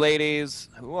down here, ladies.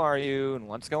 Who are you and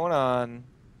what's going on?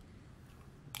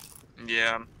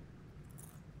 Yeah.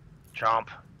 Chomp.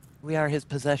 We are his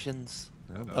possessions.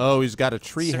 Oh, he's got a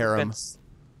tree harem. Servants.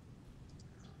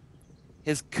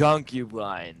 His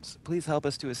concubines. Please help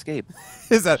us to escape.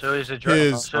 Is that So he's a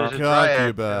his so he's a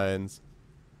dryad. concubines?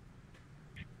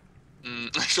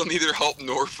 I shall neither help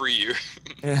nor free you.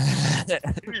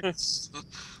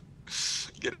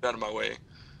 Get out of my way.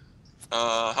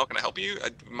 How can I help you? I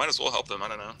might as well help them. I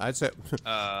don't know.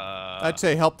 I'd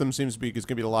say help them seems to be is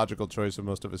gonna be the logical choice of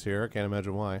most of us here. I can't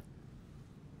imagine why.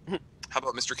 How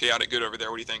about Mr. Chaotic Good over there?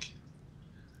 What do you think?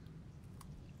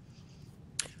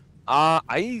 How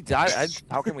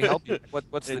can we help you?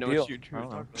 What's the They know deal? what you I don't know.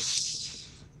 talking about.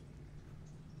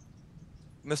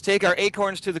 Must take our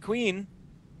acorns to the queen.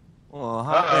 Oh,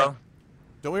 Uh-oh.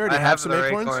 Don't we already I have have some the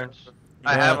acorns?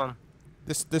 I Yeah. have them.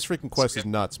 This freaking quest is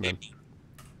nuts, man.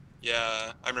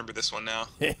 Yeah, I remember this one now.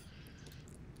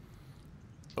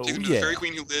 Oh Take them to the yeah. Fairy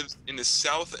Queen who lives in the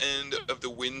south end of the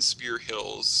Windspear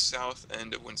Hills. South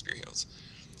end of Windspear Hills.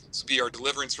 This will be our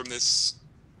deliverance from this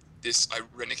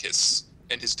Irenicus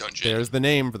and his dungeon. There's the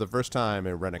name for the first time,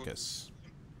 Irenicus.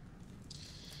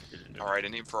 Alright, a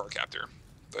name for our captor.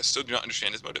 Though I still do not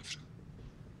understand his motive.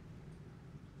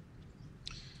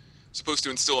 Supposed to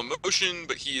instill emotion,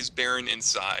 but he is barren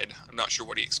inside. I'm not sure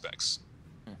what he expects.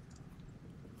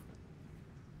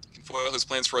 Can foil his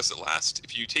plans for us at last.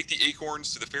 If you take the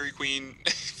acorns to the Fairy Queen,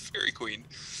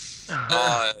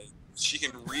 she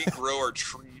can regrow our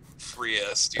tree and free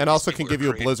us. Dude, And also can give you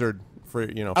a blizzard for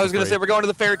I was gonna say we're going to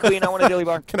the fairy queen. I want a dilly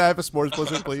bar. Can I have a s'mores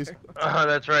blizzard, please? Oh,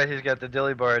 that's right. He's got the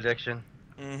dilly bar addiction.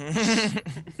 Mm-hmm.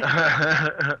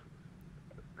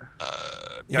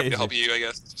 Yeah, to help you, I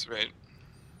guess. That's right.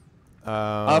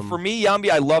 For me, Yambi,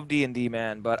 I love D&D,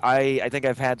 man, but I think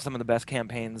I've had some of the best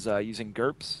campaigns using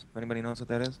GURPS. If anybody knows what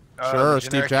that is? Sure, The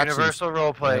Steve generic Jackson's. Universal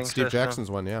role-playing That's Steve system.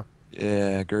 Jackson's one, yeah.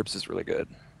 Yeah, GURPS is really good.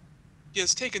 He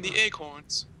has taken the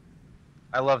acorns.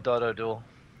 I loved Auto Duel.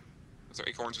 Those are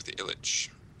acorns with the Illich.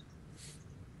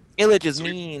 Illich is So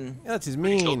we- mean. Yeah, that's his We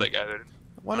mean. killed that guy. There.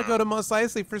 I want to go to Mos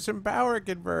Eisley for some power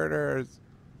converters.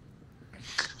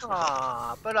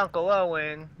 Aw, but Uncle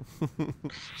Owen.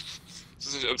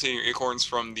 This is obtaining your acorns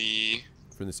from the.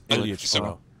 For this Oh, idiot so-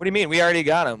 fellow. What do you mean? We already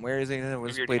got him. Where is he? Was We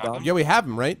already played have down? him? Yeah, we have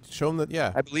him, right? Show him that,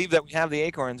 yeah. I believe that we have the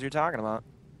acorns you're talking about.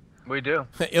 We do.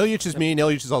 Ilyich is mean,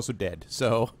 Ilyich is also dead,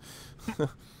 so...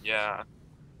 Yeah.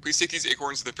 Please take these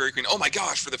acorns to the Fairy Queen. Oh my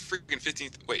gosh, for the freaking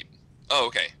 15th. Wait. Oh,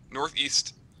 okay.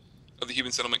 Northeast of the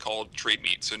human settlement called Trade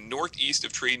Meet. So northeast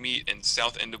of Trade Meet and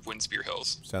south end of Windspear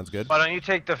Hills. Sounds good. Why don't you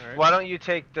take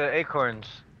the acorns?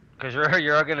 Because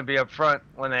you're all gonna be up front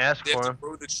when they ask They have for to them.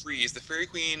 grow the trees. The Fairy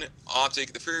Queen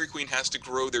has to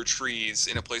grow their trees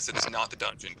in a place that is not the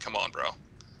dungeon. Come on, bro.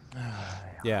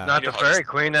 Yeah. Not You the know how Fairy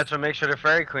Queen. That's what makes her the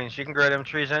Fairy Queen. She can grow them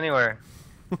trees anywhere.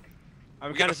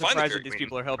 I'm We kind gotta of find the surprised Fairy that these Queen.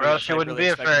 people are helping Or us. else she I wouldn't really be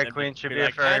a expected Fairy them to Queen. She'd be be a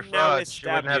like, Fairy "And now I Fraud. She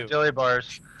wouldn't stab have you." dilly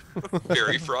bars.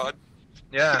 Fairy fraud.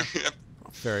 Yeah.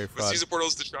 Very Let's fraud. use the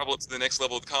portals to travel up to the next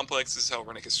level of the complex. This is how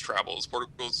Renicus travels.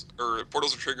 Portals are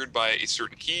triggered by a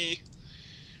certain key.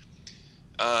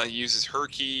 He uses her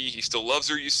key. He still loves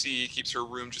her, you see. He keeps her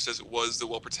room just as it was, though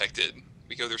well protected.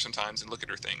 We go there sometimes and look at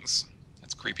her things.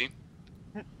 That's creepy.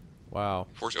 Wow.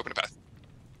 Force open a path.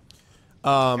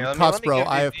 let me Cospro, give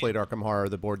I you have the- played Arkham Horror,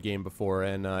 the board game, before,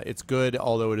 and it's good,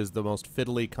 although it is the most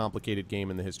fiddly, complicated game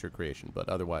in the history of creation. But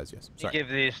otherwise, yes. You Sorry. give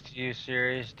these to you,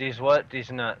 series. These what?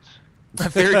 These nuts.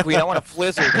 Fairy queen, I want a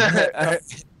blizzard.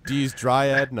 D's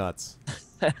Dryad nuts.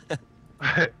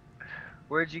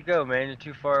 Where'd you go, man? You're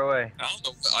too far away. I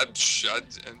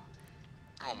don't know.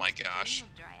 Oh my gosh.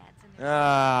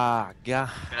 Ah, God.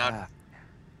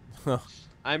 And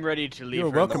I'm ready to leave.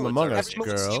 You're her welcome in the among woods us,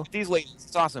 already. girl. These ladies,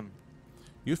 it's awesome.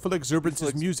 Youthful exuberance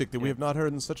is music that we have not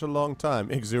heard in such a long time.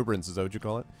 Exuberance, is that what you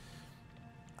call it?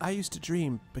 I used to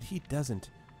dream, but he doesn't.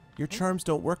 Your charms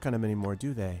don't work on him anymore,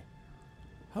 do they?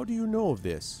 How do you know of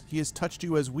this? He has touched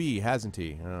you as we, hasn't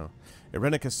he? Oh.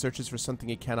 Irenicus searches for something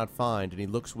he cannot find, and he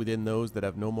looks within those that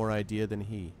have no more idea than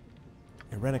he.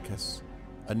 Irenicus,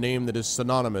 a name that is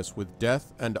synonymous with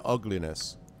death and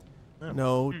ugliness.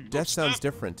 No, death sounds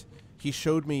different. He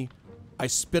showed me. I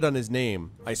spit on his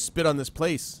name. I spit on this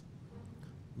place.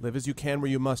 Live as you can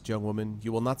where you must, young woman.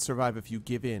 You will not survive if you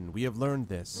give in. We have learned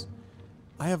this.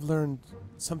 I have learned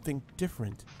something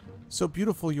different. So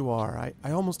beautiful you are.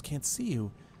 I almost can't see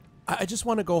you. I just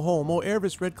want to go home. Oh,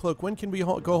 Erebus Red Cloak, when can we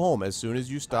go home? As soon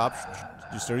as you stop.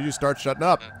 As soon as you start shutting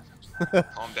up.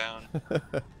 Calm down.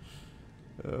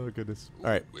 Oh, goodness. All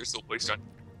right. We're still placed on.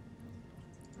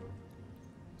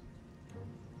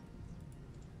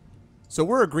 So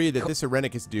we're agreed that this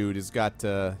Irenicus dude has got,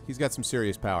 he's got some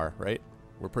serious power, right?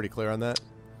 We're pretty clear on that?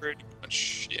 Pretty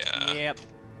much, yeah. Yep.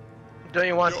 Don't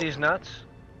you want these nuts?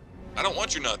 I don't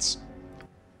want your nuts.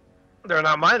 They're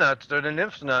not my nuts. They're the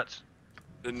nymph's nuts.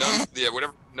 The nuts, yeah,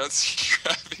 whatever nuts you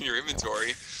have in your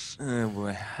inventory. Oh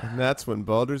boy. And that's when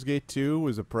Baldur's Gate 2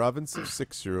 was a province of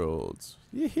 6-year-olds.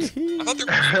 I thought there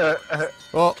were.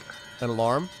 Oh, an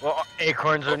alarm? Well,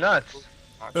 acorns are nuts.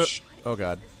 Oh,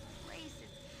 God.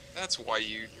 That's why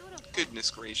you. Goodness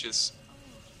gracious.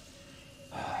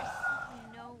 There's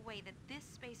no way that this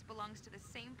space belongs to the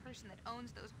same person that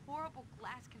owns those horrible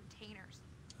glass containers.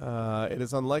 It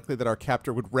is unlikely that our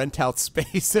captor would rent out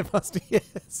space. It must be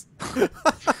his.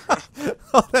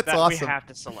 Oh, that's That awesome. we have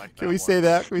to select. Can we say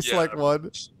that? Can we select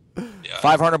one? Yeah.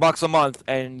 $500 a month,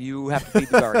 and you have to feed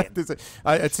the guardian.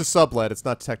 It's a sublet. It's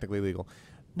not technically legal.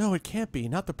 No, it can't be.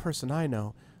 Not the person I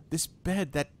know. This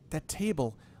bed, that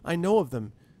table. I know of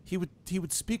them. He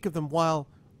would speak of them while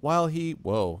he.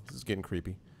 Whoa, this is getting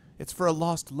creepy. It's for a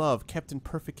lost love kept in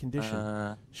perfect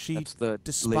condition. She that's the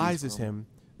despises ladies' room. him.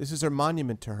 This is her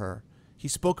monument to her. He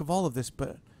spoke of all of this,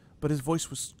 but his voice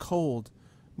was cold.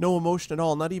 No emotion at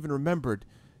all, not even remembered.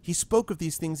 He spoke of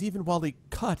these things even while he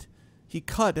cut. He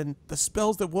cut, and the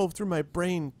spells that wove through my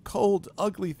brain, cold,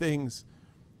 ugly things.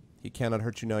 He cannot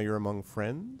hurt you now you're among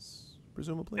friends,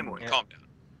 presumably? Emily, calm down.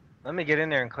 Let me get in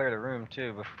there and clear the room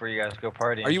too before you guys go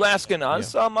partying. Are you asking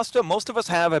us, Musta? Most of us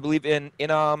have, I believe.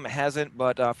 Innom hasn't,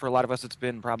 but for a lot of us, it's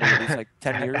been probably at least like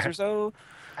 10 years or so.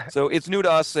 So it's new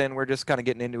to us, and we're just kind of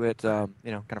getting into it, kind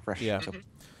of fresh. Yeah. So.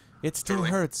 It still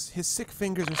hurts. His sick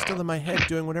fingers are still in my head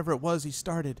doing whatever it was he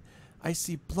started. I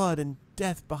see blood and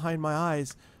death behind my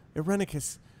eyes.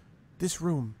 Irenicus, this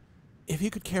room. If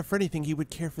he could care for anything, he would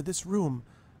care for this room,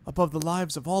 above the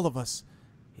lives of all of us.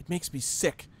 It makes me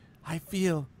sick. I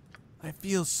feel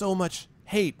so much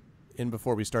hate. In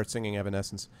before we start singing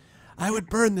Evanescence. I would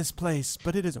burn this place,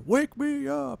 but it is wake me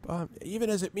up. Even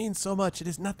as it means so much, it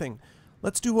is nothing.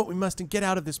 Let's do what we must and get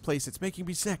out of this place. It's making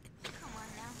me sick.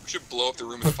 We should blow up the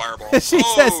room with a fireball. She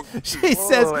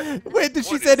says, wait, did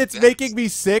she say it's making me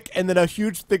sick, and then a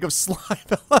huge thing of slime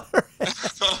on her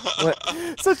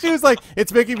head. So she was like,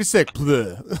 it's making me sick.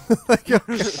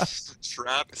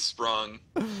 Trap sprung.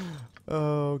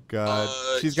 Oh, God.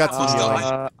 She's got some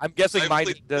healing. I'm guessing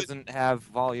mine doesn't have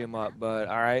volume up, but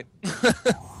all right.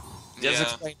 Just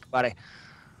explain, buddy.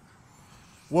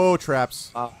 Whoa,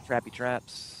 traps. Trappy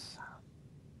traps.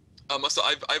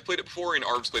 I've played it before, and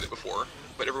Arv's played it before,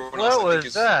 but everyone What else I was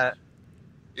think that?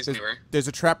 is newer. There's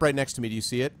a trap right next to me. Do you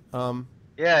see it?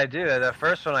 Yeah, I do. The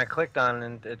first one I clicked on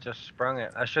and it just sprung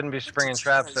it. I shouldn't be springing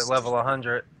traps at level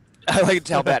 100. I like to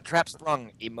tell that trap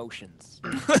sprung emotions.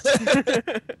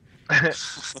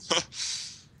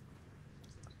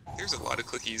 There's a lot of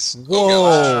clickies. Whoa.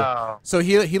 Wow. So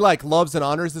he like loves and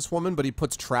honors this woman, but he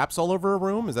puts traps all over a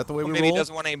room? Is that the way we Maybe roll? he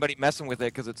doesn't want anybody messing with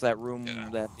it because it's that room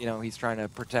that he's trying to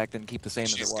protect and keep the same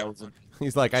as it was.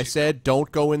 He's like, I said,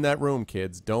 don't go in that room,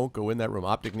 kids. Don't go in that room.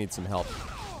 Optic needs some help.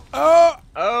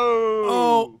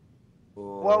 Oh.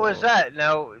 What was that?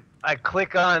 Now I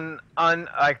click on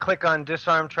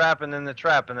disarm trap and then the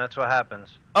trap, and that's what happens.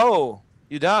 Oh,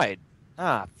 you died.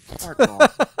 Ah, fart ball.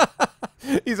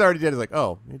 He's already dead. He's like,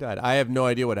 oh, he died. I have no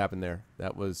idea what happened there.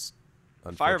 That was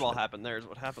unfortunate. Fireball happened. There's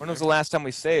what happened. When was the last time we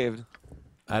saved?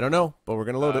 I don't know, but we're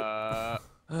gonna load it.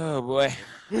 Oh boy.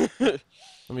 Let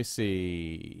me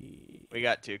see. We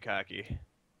got too cocky.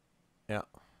 Yeah.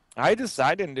 I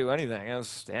didn't do anything. I was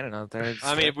standing out there.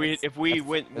 I mean, if we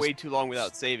went way too long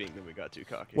without saving, then we got too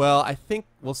cocky. Well, I think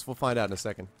we'll find out in a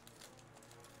second.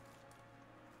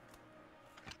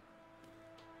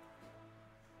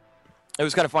 It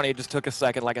was kind of funny. It just took a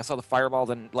second. Like I saw the fireball,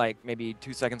 then like maybe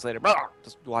 2 seconds later,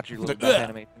 just watch your little death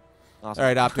animation. Awesome. All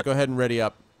right, Optic, go ahead and ready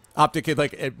up. Optic,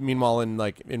 meanwhile,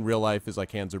 in real life, his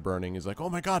hands are burning. He's like, "Oh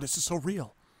my god, this is so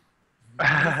real."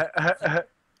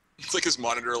 It's like his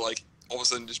monitor, all of a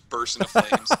sudden just bursts into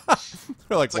flames.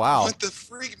 They're like, It's "Wow, what the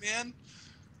freak, man?"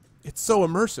 it's so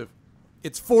immersive.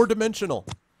 It's 4-dimensional."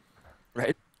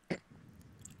 Right.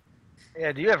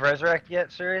 Yeah, do you have Resurrect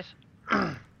yet, Sirius?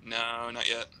 No, not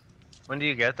yet. When do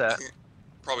you get that?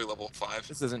 Probably level 5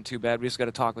 This isn't too bad. We just got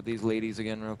to talk with these ladies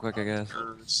again real quick, I guess.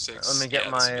 or 6. Let me get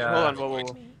my, Hold on,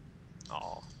 whoa.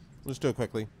 Oh. Let's do it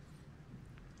quickly.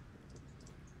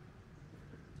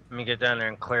 Let me get down there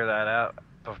and clear that out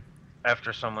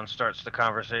after someone starts the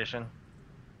conversation.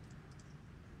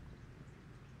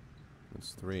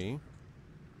 It's 3.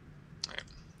 Alright.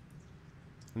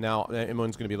 Now,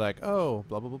 everyone's going to be like, "Oh,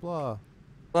 blah, blah, blah, blah."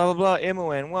 Blah, blah, blah,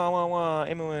 Imoen, wah, wah, wah,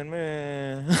 Imoen,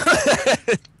 meh.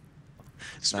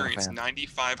 Experience fan.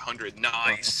 9,500.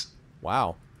 Nice.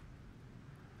 Wow.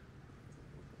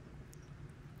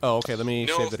 Oh, okay, let me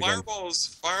No, save it again.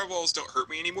 fireballs don't hurt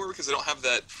me anymore because I don't have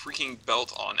that freaking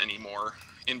belt on anymore.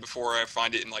 And before I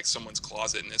find it in someone's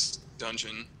closet in this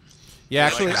dungeon. Yeah,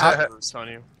 actually, It's on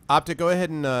you. Optic, go ahead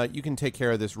and you can take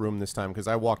care of this room this time because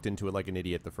I walked into it like an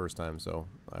idiot the first time, so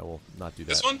I will not do that.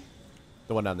 This one?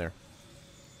 The one down there.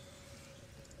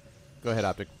 Go ahead,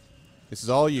 Optic. This is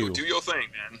all you. Do your thing,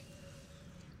 man.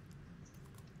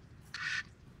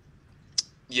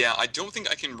 Yeah, I don't think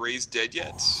I can raise dead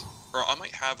yet. Or I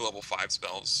might have level 5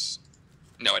 spells.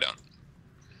 No, I don't.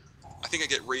 I think I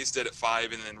get raised dead at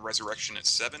 5 and then resurrection at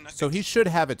 7, I think. So he should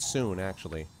have it soon,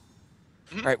 actually.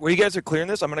 All right, while you guys are clearing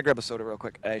this, I'm going to grab a soda real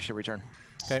quick. I should return.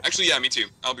 Okay. Actually, yeah, me too.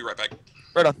 I'll be right back.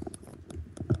 Right on.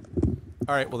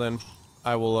 All right, well then,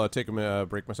 I will take a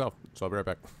break myself, so I'll be right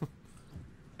back.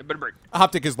 A bit of break.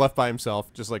 Optic is left by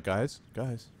himself, just like, guys.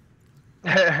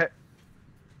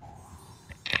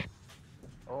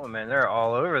 Oh man, they're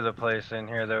all over the place in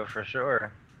here though, for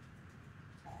sure.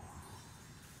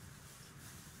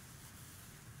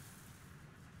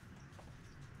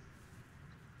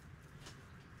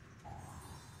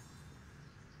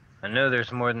 I know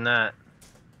there's more than that.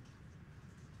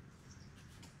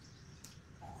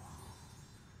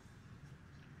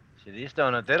 See, these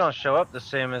they don't show up the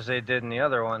same as they did in the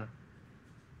other one.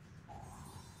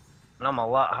 And I'm a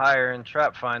lot higher in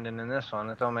trap finding in this one.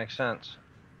 It don't make sense.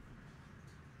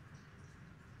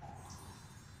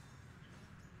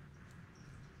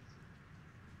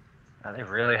 Oh, they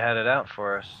really had it out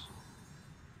for us.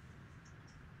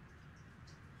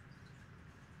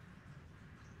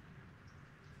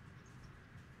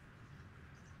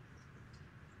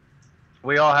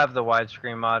 We all have the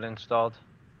widescreen mod installed.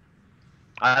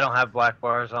 I don't have black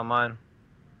bars on mine.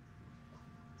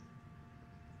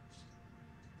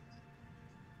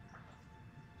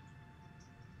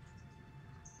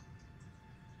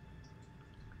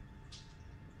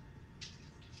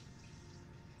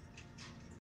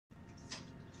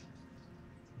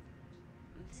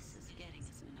 This is getting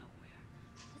us nowhere.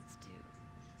 Let's do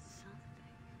something.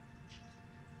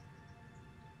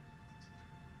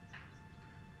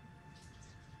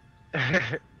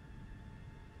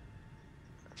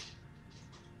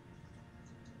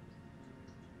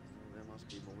 There must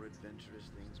be more adventurous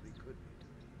things we could be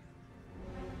doing.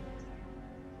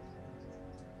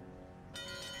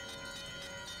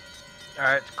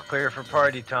 Alright, it's clear for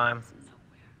party time.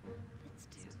 Nowhere. Let's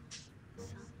do something.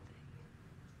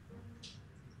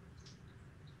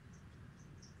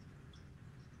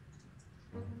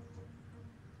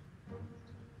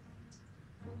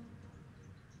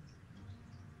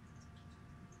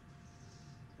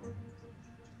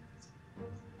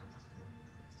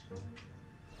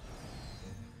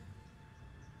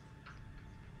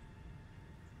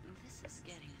 This is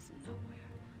getting us nowhere.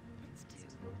 Let's do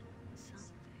something.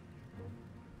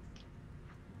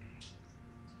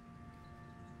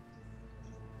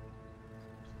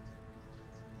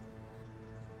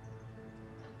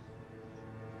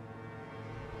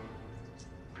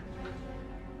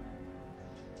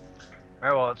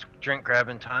 Alright, well, it's drink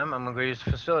grabbing time. I'm gonna go use the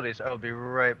facilities. I'll be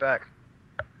right back.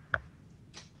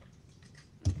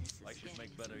 I should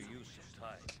make better use of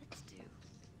time. Let's do.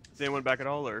 Is anyone back at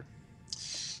all, or?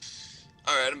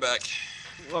 Alright, I'm back.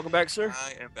 Welcome back, sir.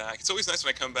 I am back. It's always nice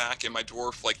when I come back and my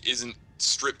dwarf, isn't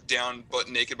stripped down butt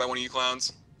naked by one of you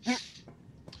clowns.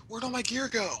 Where'd all my gear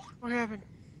go? What happened?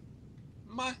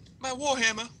 My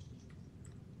warhammer.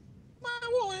 My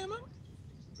warhammer.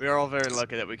 We are all very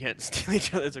lucky that we can't steal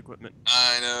each other's equipment.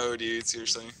 I know, dude,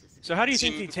 seriously. So how do you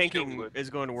think Seemed the tanking good. is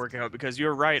going to work out? Because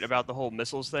you're right about the whole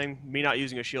missiles thing. Me not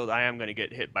using a shield, I am going to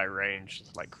get hit by range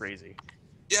like crazy.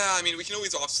 Yeah, I mean, we can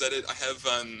always offset it. I have,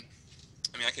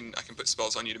 I mean, I can put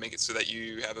spells on you to make it so that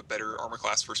you have a better armor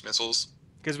class versus missiles.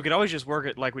 Because we could always just work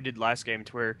it like we did last game,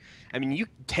 to where, I mean, you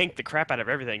tanked the crap out of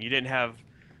everything. You didn't have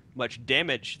much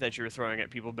damage that you were throwing at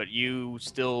people, but you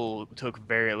still took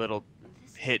very little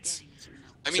hits.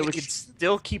 I mean, so we could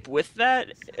still keep with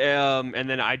that, and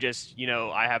then I just,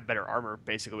 I have better armor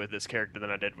basically with this character than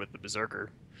I did with the Berserker,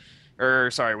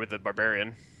 or sorry, with the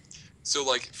Barbarian. So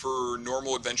like for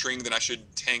normal adventuring, then I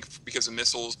should tank because of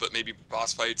missiles, but maybe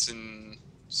boss fights and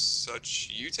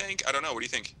such you tank? I don't know. What do you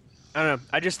think? I don't know.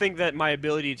 I just think that my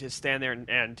ability to stand there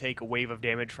and take a wave of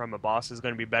damage from a boss is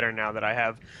going to be better now that I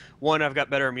have, one, I've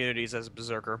got better immunities as a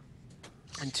Berserker,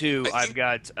 and two, I've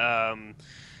got, I'm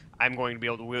going to be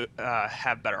able to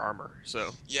have better armor. So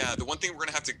yeah, the one thing we're going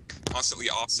to have to constantly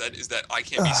offset is that I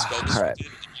can't be spell disrupted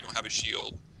if you don't have a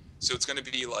shield. So it's going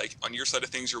to be like, on your side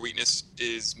of things, your weakness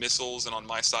is missiles, and on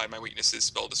my side, my weakness is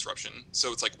spell disruption.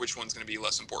 So it's like, which one's going to be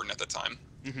less important at that time?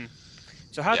 Mm-hmm.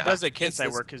 So how does the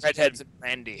Kensai work? Redheads and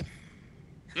brandy.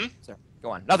 So, go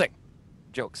on. Nothing.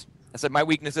 Jokes. I said my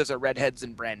weaknesses are redheads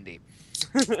and brandy.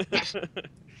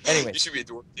 Anyway. You should be a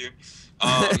dwarf, too.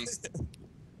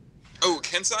 Oh,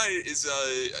 Kensai is,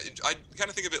 I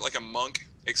kind of think of it like a monk,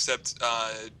 except,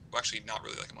 well, actually not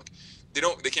really like a monk.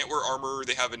 They can't wear armor,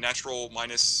 they have a natural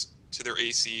minus to their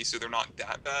AC, so they're not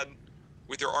that bad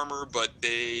with their armor, but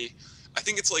I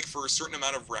think it's like for a certain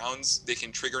amount of rounds, they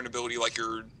can trigger an ability like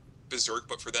your Berserk,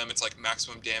 but for them it's like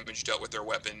maximum damage dealt with their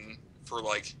weapon for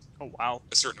like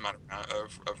a certain amount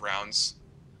of rounds.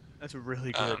 That's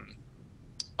really good.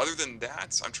 Other than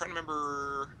that, I'm trying to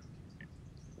remember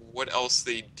what else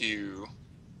they do.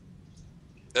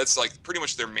 That's like pretty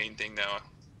much their main thing now,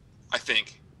 I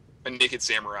think. A naked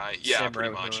samurai. Yeah, Samurai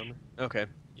pretty much. Okay.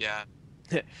 Yeah.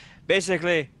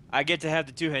 Basically, I get to have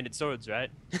the two-handed swords, right?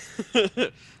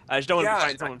 I just don't want to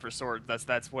fight someone for swords.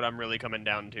 That's what I'm really coming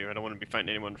down to. I don't want to be fighting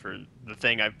anyone for the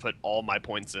thing I've put all my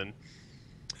points in.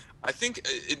 I think,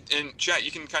 in chat,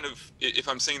 you can kind of, if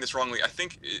I'm saying this wrongly, I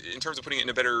think in terms of putting it in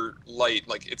a better light,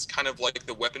 like it's kind of like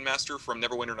the Weapon Master from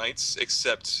Neverwinter Nights,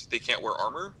 except they can't wear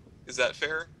armor. Is that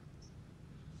fair?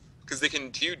 Because they can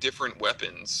do different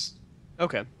weapons.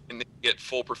 Okay. And they get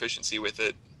full proficiency with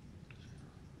it.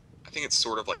 I think it's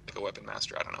sort of like a Weapon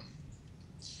Master. I don't know.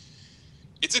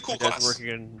 It's a cool class. Working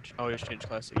in always change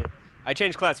class again. I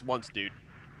changed class once, dude.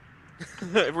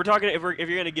 if you're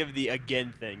gonna give the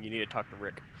again thing, you need to talk to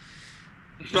Rick.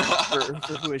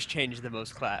 for who has changed the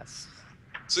most class.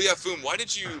 So yeah, Foom, why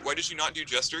did you not do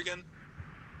Jester again?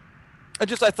 I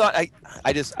thought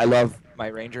I love my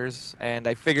Rangers, and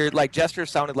I figured like Jester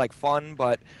sounded like fun,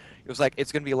 but it was like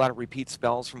it's gonna be a lot of repeat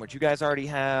spells from what you guys already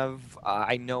have.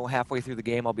 I know halfway through the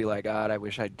game I'll be like, God, I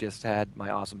wish I just had my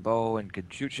awesome bow and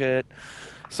could shoot shit.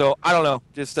 So I don't know,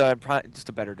 just a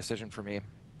better decision for me.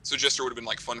 So Jester would have been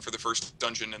like fun for the first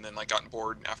dungeon, and then like gotten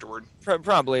bored afterward.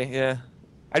 Probably, yeah.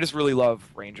 I just really love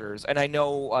Rangers, and I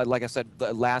know, like I said,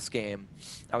 the last game,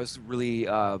 I was really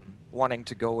wanting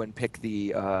to go and pick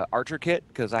the Archer kit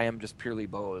because I am just purely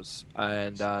bows,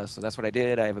 and so that's what I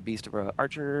did. I have a beast of an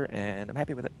Archer, and I'm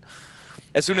happy with it.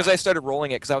 As soon as I started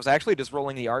rolling it, because I was actually just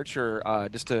rolling the Archer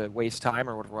just to waste time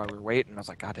or whatever while we were waiting, I was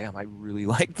like, God damn, I really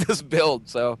like this build.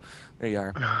 So there you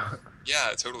are. Yeah,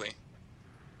 totally.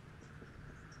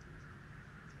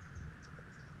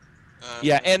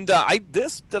 Yeah, and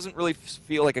this doesn't really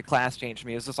feel like a class change to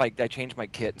me. It's just like I changed my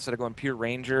kit instead of going pure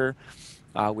Ranger,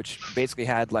 which basically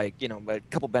had like a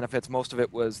couple benefits. Most of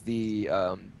it was the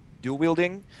dual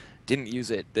wielding. Didn't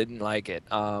use it. Didn't like it.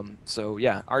 So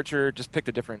yeah, Archer just picked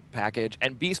a different package.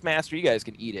 And Beastmaster, you guys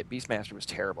can eat it. Beastmaster was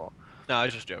terrible. No, I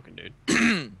was just joking,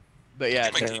 dude. But yeah,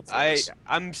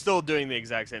 I'm still doing the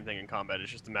exact same thing in combat.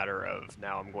 It's just a matter of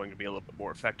now I'm going to be a little bit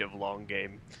more effective long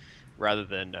game, rather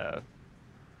than.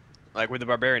 Like with the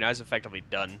Barbarian, I was effectively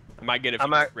done. I might get a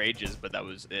few rages, but that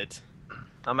was it.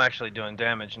 I'm actually doing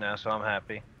damage now, so I'm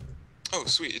happy. Oh,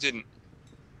 sweet. It didn't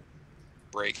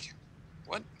break.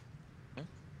 What? Huh?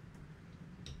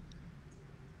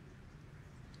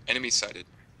 Enemy sighted.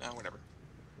 No, whatever.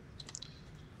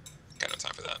 Got no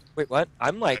time for that. Wait, what?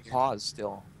 I'm like paused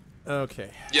still.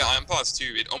 Okay. Yeah, I'm paused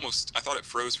too. I thought it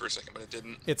froze for a second, but it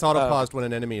didn't. It's auto-paused when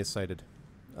an enemy is sighted,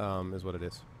 is what it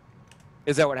is.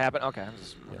 Is that what happened? Okay.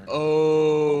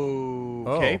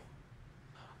 Okay.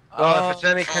 Well, if it's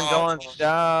any condolence,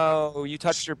 no, you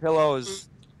touched your pillows.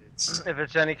 If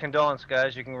it's any condolence,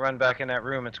 guys, you can run back in that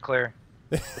room. It's clear.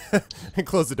 And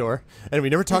close the door, and we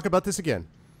never talk about this again.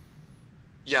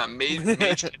 Yeah,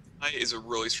 Mage is a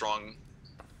really strong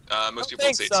Most people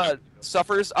would say Thanks, it's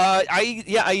Suffers.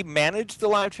 I manage the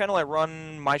live channel. I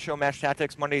run my show, Mash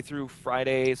Tactics, Monday through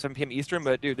Friday, 7 p.m. Eastern.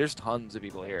 But dude, there's tons of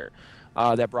people here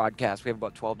that broadcast. We have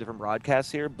about 12 different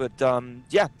broadcasts here. But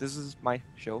yeah, this is my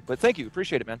show. But thank you,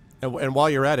 appreciate it, man. And while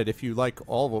you're at it, if you like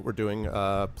all of what we're doing,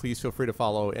 please feel free to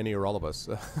follow any or all of us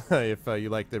if you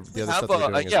like the other stuff that we're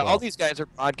doing as well. All these guys are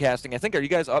broadcasting. I think. Are you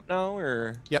guys up now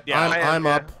or? Yep. Yeah, I'm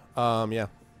up. Yeah.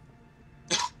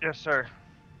 Yes, sir.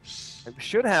 We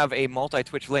should have a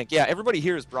multi-Twitch link. Yeah, everybody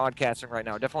here is broadcasting right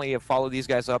now. Definitely follow these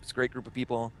guys up. It's a great group of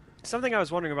people. Something I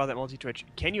was wondering about that multi-Twitch,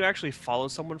 can you actually follow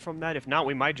someone from that? If not,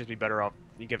 we might just be better off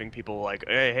giving people like,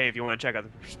 hey, if you want to check out the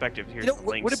perspective, here's the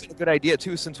links. Would have been a good idea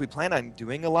too, since we plan on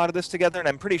doing a lot of this together, and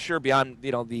I'm pretty sure beyond,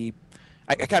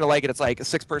 I kind of like it. It's like a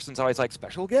 6 person's always like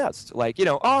special guest, like,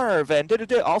 Arv and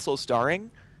also starring.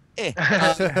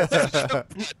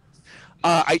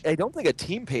 I don't think a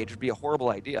team page would be a horrible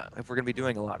idea if we're going to be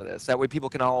doing a lot of this. That way people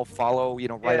can all follow,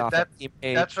 right off the team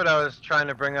page. That's what I was trying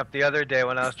to bring up the other day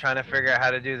when I was trying to figure out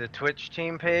how to do the Twitch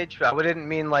team page. I didn't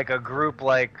mean like a group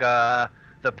like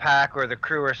the pack or the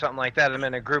crew or something like that. I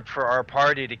meant a group for our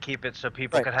party to keep it so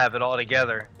people could have it all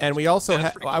together. And we also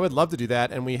I would love to do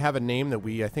that, and we have a name that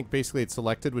I think basically it's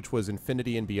selected, which was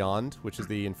Infinity and Beyond, which is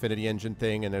the Infinity Engine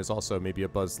thing, and there's also maybe a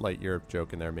Buzz Lightyear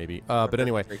joke in there, maybe. But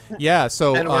anyway, yeah,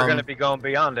 so... And we're going to be going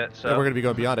beyond it, so... And we're going to be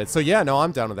going beyond it. So yeah, no,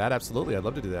 I'm down with that, absolutely. I'd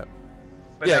love to do that.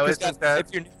 But yeah, no, because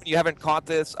if you haven't caught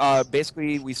this,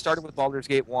 basically we started with Baldur's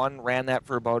Gate 1, ran that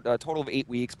for about a total of 8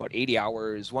 weeks, about 80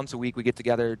 hours. Once a week we get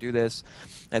together, do this.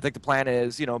 And I think the plan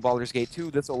is, Baldur's Gate 2,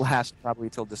 this will last probably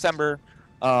till December.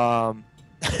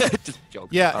 Just joke.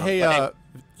 Yeah, hey,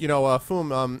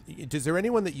 Foom, is there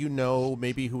anyone that you know,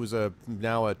 maybe who's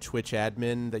now a Twitch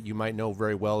admin that you might know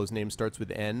very well, his name starts with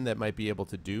N, that might be able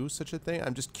to do such a thing?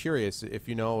 I'm just curious if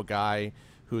you know a guy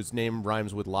whose name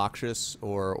rhymes with Loxius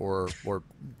or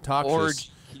Toxius. Or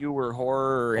you or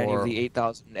Horror or any of the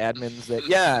 8,000 admins that...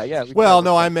 Yeah. Well,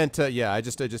 no, I meant, yeah, I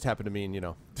just happened to mean,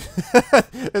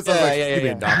 It's you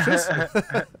mean Noxious?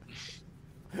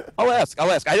 I'll ask.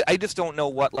 I just don't know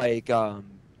what,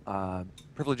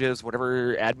 privileges,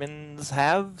 whatever admins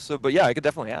have. So, but yeah, I could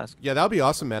definitely ask. Yeah, that would be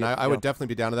awesome, man. I would definitely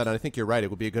be down to that, and I think you're right.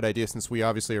 It would be a good idea since we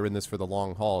obviously are in this for the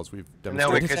long hauls. We've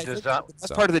demonstrated.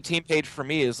 That's part of the team page for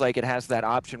me is it has that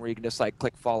option where you can just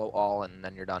click follow all and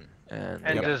then you're done.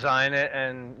 And design it,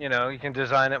 and you can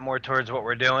design it more towards what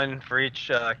we're doing for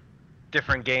each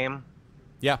different game.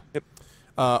 Yeah. Yep.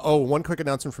 One quick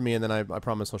announcement for me, and then I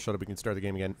promise I'll shut up. We can start the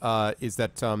game again. Is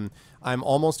that I'm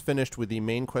almost finished with the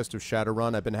main quest of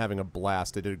Shadowrun. I've been having a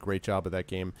blast. I did a great job of that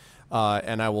game,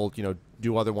 and I will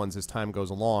do other ones as time goes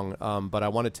along. But I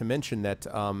wanted to mention that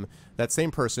that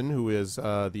same person who is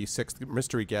the 6th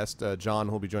mystery guest, John,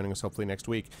 who will be joining us hopefully next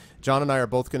week. John and I are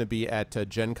both going to be at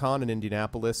Gen Con in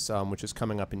Indianapolis, which is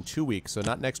coming up in 2 weeks. So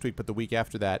not next week, but the week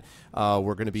after that.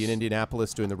 We're going to be in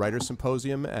Indianapolis doing the Writers'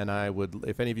 Symposium, and I would,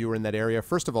 if any of you are in that area,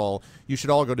 first of all, you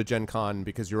should all go to Gen Con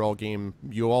because you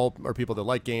all are people that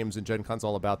like games, and Gen Con's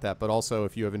all about that. But also,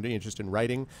 if you have any interest in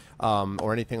writing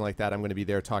or anything like that, I'm going to be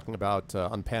there talking about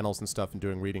on panels and stuff and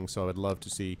doing readings. So I'd love to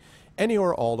see any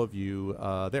or all of you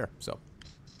there. So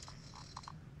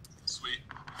sweet.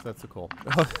 That's so cool.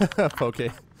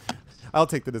 Okay. I'll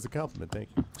take that as a compliment. Thank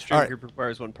you. Stream group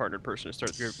requires one partnered person to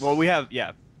start the group. Well, we have,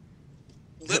 yeah.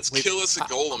 Let's kill us a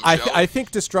golem, I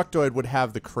think Destructoid would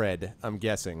have the cred, I'm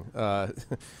guessing.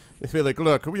 They'd be like,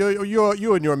 look,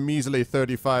 you and your measly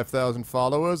 35,000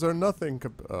 followers are nothing.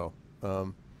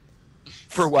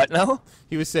 For what now?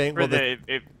 He was saying,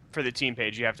 for the team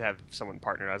page, you have to have someone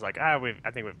partnered. I was like, I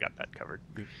think we've got that covered.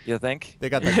 You think? They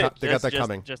got that. They got that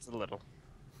coming. Just a little.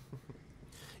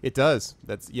 It does.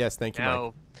 Yes. Thank you,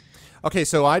 Mike. Okay,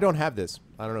 so I don't have this.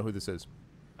 I don't know who this is.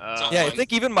 Yeah, I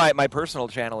think even my personal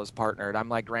channel is partnered. I'm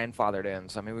grandfathered in,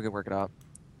 so maybe we could work it out.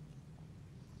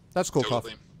 That's cool,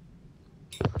 totally.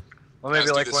 Well,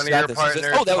 maybe one of your partners.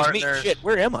 Oh, that was me. Shit,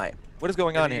 where am I? What is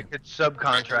going on here? You could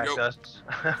subcontract us.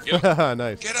 Yep.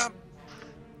 Nice. Get up.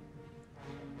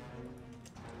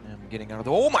 I'm getting out of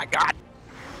the. Oh my god!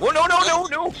 Oh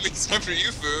no! It's time for you,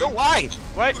 Foom. No, why?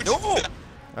 What? No! All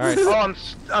right. Oh,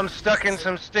 I'm stuck in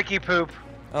some sticky poop.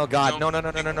 Oh god! No!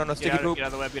 Sticky poop! Get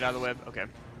out of the web. Okay.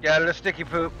 Get out of the sticky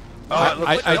poop. Oh,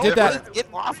 I did that. Get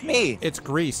off me! It's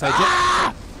grease.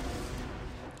 I did.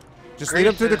 Just lead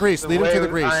him through the grease. Lead him through the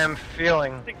grease. I am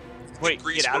feeling. Wait,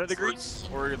 get out of the grease?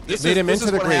 Or lead him into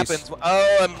the grease. Happens.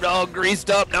 Oh, I'm all greased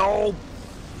up. No!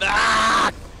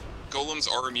 Ah! Golems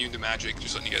are immune to magic,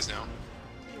 just letting you guys know.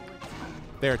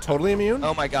 They are totally immune?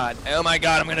 Oh my god, I'm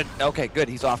gonna... Okay, good,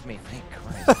 he's off me. Thank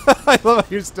Christ. I love how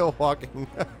you're still walking.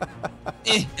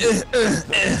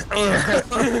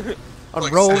 I'm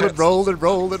Like,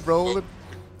 rolling.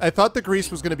 I thought the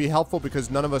grease was going to be helpful because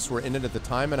none of us were in it at the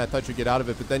time, and I thought you'd get out of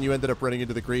it, but then you ended up running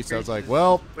into the grease. I was like,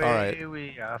 well, all right.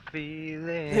 We are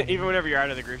feeling. Even whenever you're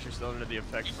out of the grease, you're still under the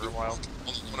effect for a while.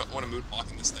 I want to moonwalk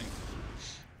in this thing.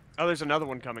 Oh, there's another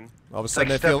one coming. All of a It's sudden,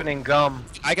 like I feel. stepping in gum.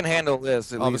 I can handle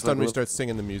this. All of a sudden, we start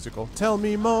singing the musical. Tell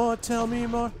me more, tell me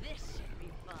more.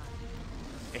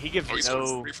 Yeah, he gives Oh, he's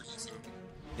no. free for you soon.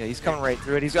 Yeah, he's coming right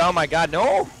through it. He's oh my god,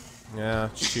 no! Yeah,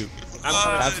 shoot. I'm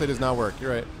coming. Absolutely does not work.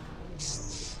 You're right.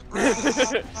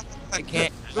 I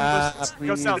can't. Go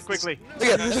Please. south quickly. Look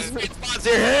at this. Great spots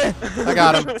here. I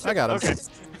got him. I got him. Okay.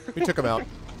 We took him out.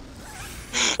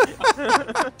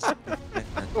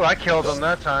 Ooh, I killed him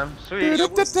that time. Sweet.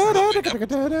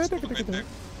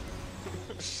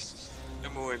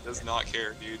 Emily does not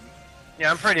care, dude. Yeah,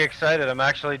 I'm pretty excited. I'm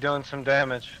actually doing some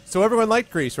damage. So everyone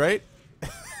liked Grease, right?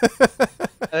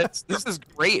 This is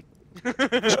great.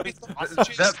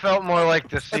 That felt more like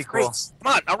the Let's sequel. race.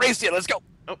 Come on, I'll race you. Let's go.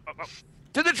 Oh.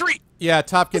 To the tree. Yeah,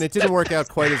 Topkin, it didn't work out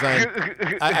quite as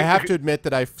I have to admit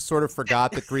that I sort of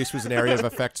forgot that Grease was an area of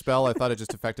effect spell. I thought it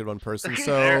just affected one person.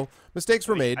 So mistakes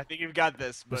were made. I think you've got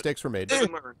this. But... Mistakes were made. Live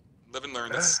and learn. Live and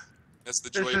learn. That's the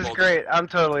joy This of is Baldur. great. I'm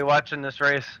totally watching this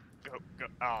race. Go.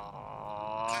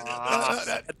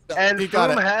 Aww. And You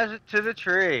got Foom it. has it to the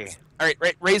tree. All right,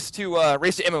 race to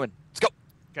Immoen. Let's go.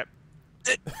 Okay.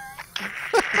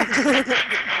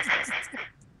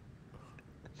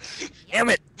 Damn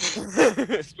it!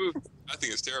 Smooth. I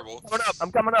think it's terrible.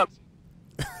 I'm coming up.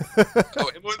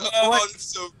 Oh, that's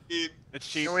so mean. It's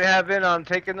cheap. And we have been on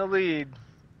taking the lead.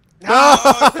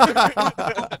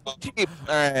 Cheap.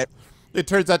 All right. It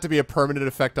turns out to be a permanent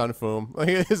effect on Foom. Like,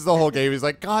 this is the whole game. He's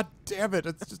like, God damn it!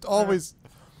 It's just always.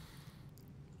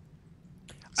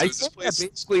 So I is this think that place-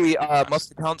 basically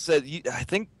must account said. I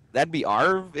think that'd be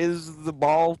Arv is the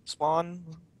ball spawn.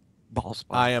 Ball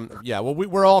spawn. I am. Yeah. Well,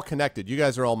 we're all connected. You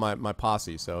guys are all my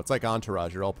posse. So it's like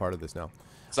Entourage. You're all part of this now.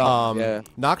 Yeah.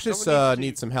 Noxious Someone needs to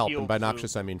needs some help, heal and by Foom.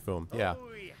 Noxious I mean Foom. Yeah. Oh,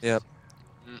 yeah. Yep.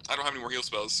 I don't have any more heal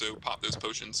spells, so pop those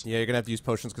potions. Yeah, you're gonna have to use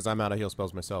potions because I'm out of heal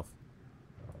spells myself.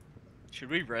 Should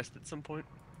we rest at some point?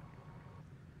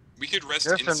 We could rest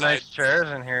There's some inside. nice chairs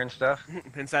in here and stuff.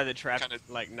 Inside the trap, Kinda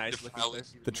like nice looking defile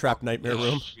place. The trap nightmare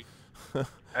room.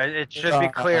 It should be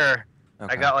clear.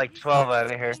 Okay. I got like 12 out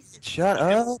of here. Shut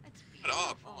up. Shut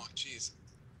up. Oh, jeez.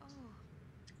 Oh,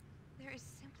 there is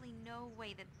simply no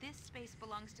way that this space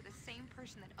belongs to the same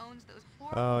person that owns those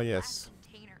horrible Oh, glass yes.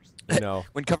 containers. You know,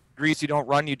 When covered in grease, you don't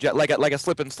run. You jet like a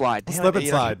slip and slide. Damn slip it, and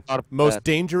you know, slide. thought of Most that.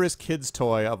 dangerous kids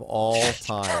toy of all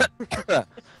time.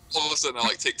 All of a sudden, I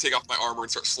like take off my armor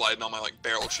and start sliding on my like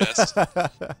barrel chest.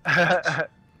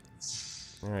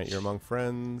 All right, you're among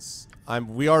friends.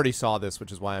 We already saw this,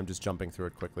 which is why I'm just jumping through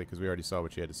it quickly because we already saw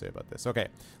what you had to say about this. Okay,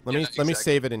 let me exactly.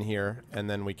 save it in here, and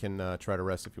then we can try to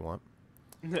rest if you want.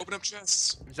 Open up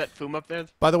chests. Is that Foom up there?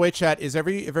 By the way, chat is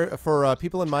for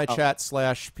people in my Oh. chat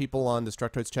 / people on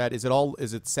Destructoid's chat. Is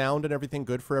it sound and everything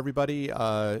good for everybody?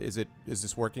 Is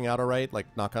this working out all right? Like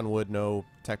knock on wood, no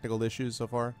technical issues so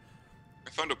far.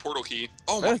 I found a portal key.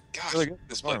 Oh my gosh, really good.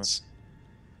 this place.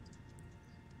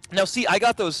 Now, see, I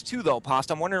got those too, though,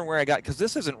 Post. I'm wondering where I got, because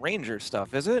this isn't Ranger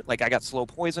stuff, is it? Like, I got Slow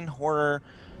Poison, Horror,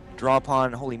 Draw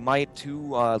Upon, Holy Might,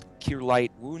 2 Cure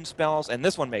Light wound spells, and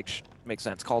this one makes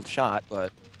sense, called Shot,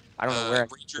 but I don't know where.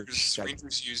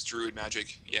 Rangers use Druid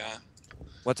magic. Yeah.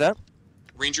 What's that?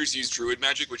 Rangers use Druid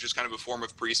magic, which is kind of a form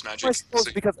of priest magic. I suppose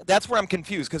So- because that's where I'm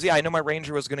confused. Because yeah, I know my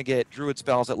Ranger was gonna get Druid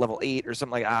spells at level 8 or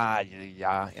something like.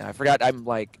 Yeah. I forgot I'm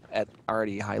like at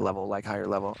already higher level.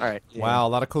 All right. Yeah. Wow, a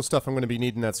lot of cool stuff. I'm going to be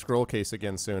needing that scroll case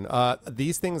again soon.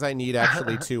 These things I need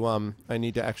actually to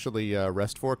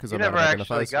rest for because You I'm out never of actually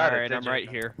identifies. got it, Alright, did I'm you? right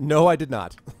here. No, I did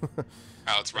not.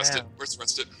 Oh, it's rested. Yeah. Where's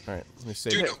rested? All right, let me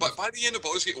save Dude, it. no, but by the end of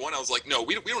Baldur's Gate 1, I was like, no,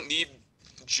 we don't need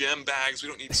gem bags. We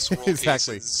don't need scroll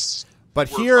Exactly. cases. But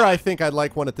We're here, fine. I think I'd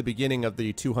like one at the beginning of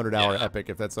the 200-hour Yeah. epic,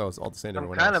 if that's all to say to I'm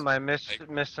everyone kind else. of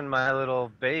missing my little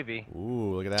baby.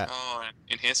 Ooh, look at that. Oh,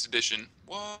 enhanced edition.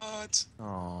 What?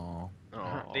 Oh.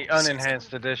 The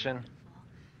unenhanced edition.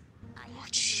 I Oh,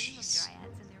 used to dream jeez. of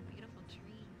dryads and their beautiful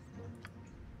trees.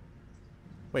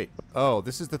 Wait. Oh,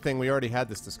 this is the thing. We already had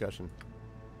this discussion.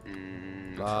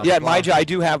 Blah, Yeah, blah. Maija, I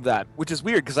do have that, which is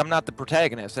weird because I'm not the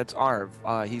protagonist. That's Arv.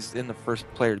 He's in the first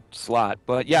player slot.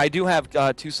 But yeah, I do have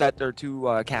two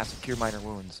casts of Cure Minor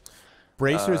Wounds.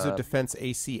 Bracers of Defense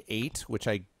AC 8, which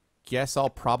I guess I'll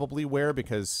probably wear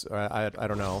because I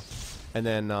don't know. And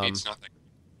then It's not that.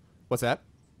 what's that?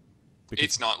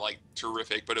 It's not like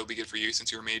terrific, but it'll be good for you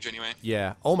since you're a mage anyway.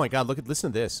 Yeah. Oh my God!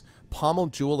 Listen to this. Pommel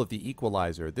Jewel of the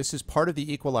Equalizer. This is part of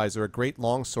the Equalizer, a great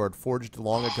longsword forged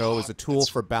long ago as a tool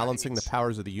for balancing the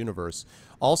powers of the universe.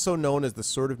 Also known as the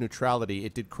Sword of Neutrality,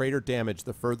 it did greater damage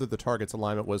the further the target's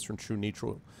alignment was from true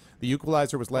neutral. The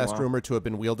Equalizer was last rumored to have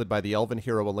been wielded by the elven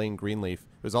hero Elaine Greenleaf.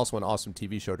 It was also an awesome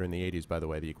TV show during the 80s, by the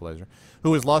way, the Equalizer,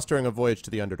 who was lost during a voyage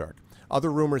to the Underdark.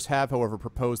 Other rumors have, however,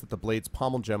 proposed that the blade's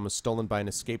pommel gem was stolen by an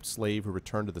escaped slave who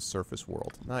returned to the surface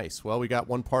world. Nice. Well, we got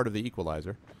one part of the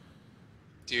Equalizer.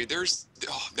 Dude, there's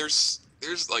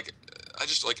like,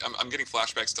 I'm getting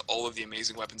flashbacks to all of the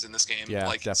amazing weapons in this game. Yeah,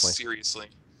 like, definitely. Seriously.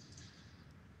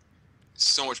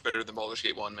 So much better than Baldur's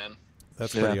Gate 1, man.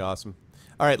 That's pretty awesome.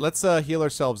 All right, let's heal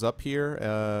ourselves up here,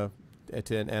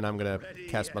 and I'm going to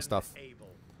cast my stuff,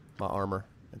 my armor,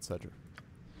 etc.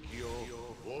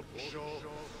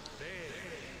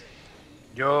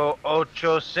 Yo,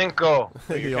 ocho cinco.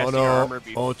 Yo no,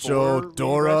 ocho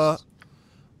Dora.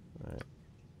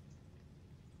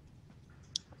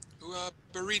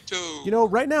 Burrito. You know,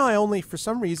 right now I only, for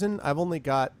some reason, I've only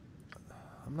got,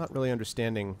 I'm not really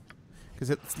understanding, because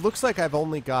it looks like I've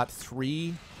only got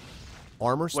 3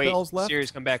 armor spells left.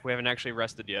 Sirius, come back. We haven't actually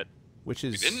rested yet. Which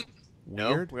is didn't?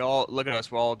 weird. No, we all, look at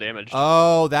us, we're all damaged.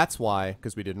 Oh, that's why,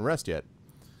 because we didn't rest yet.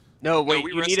 No, wait,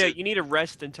 we you need a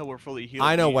rest until we're fully healed.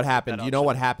 I know what happened. You know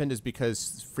what happened is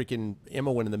because freaking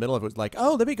Emma went in the middle of it, was like,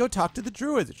 oh, let me go talk to the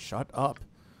druids. Shut up.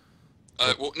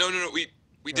 Well, no,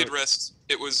 we did rest.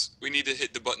 It was, we need to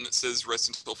hit the button that says rest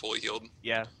until fully healed.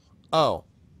 Yeah. Oh.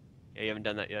 Yeah, you haven't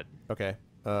done that yet. Okay.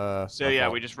 So yeah,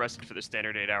 we just rested for the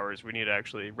standard 8 hours. We need to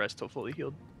actually rest till fully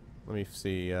healed. Let me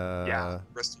see. Yeah,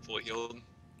 rest until fully healed.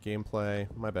 Gameplay.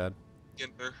 My bad.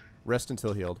 Get there. Rest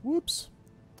until healed. Whoops.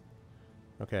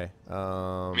 Okay.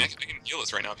 I mean, I can heal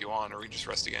us right now if you want, or we can just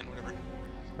rest again, whatever.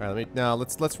 All right.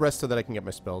 Let's rest so that I can get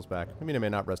my spells back. I mean, I may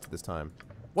not rest at this time.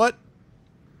 What?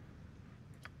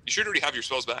 You should already have your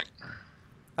spells back.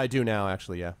 I do now,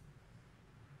 actually. Yeah.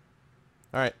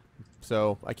 All right.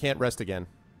 So I can't rest again.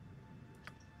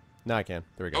 No, I can.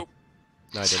 There we go. Oh.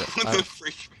 No, I did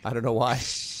it. I don't know why.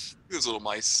 Those little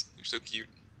mice. They're so cute.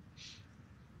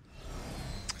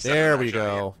 There we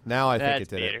go. Now I think it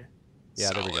did better. it.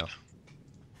 Yeah, there we go.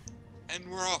 And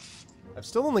we're off. I've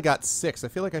still only got 6. I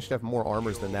feel like I should have more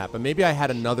armors than that, but maybe I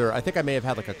had another. I think I may have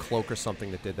had like a cloak or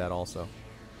something that did that also.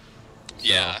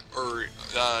 Yeah, or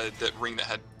that ring that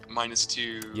had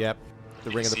 -2. Yep, the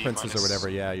Ring of the AC Princes or whatever.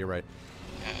 Yeah, you're right.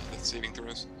 Yeah, that's saving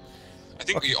throws. I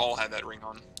think we all had that ring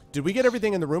on. Did we get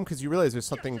everything in the room? Because you realize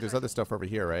there's other stuff over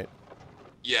here, right?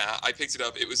 Yeah, I picked it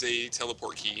up. It was a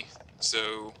teleport key,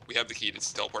 so we have the key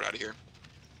to teleport out of here.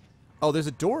 Oh, there's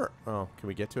a door. Oh, can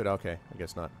we get to it? Okay, I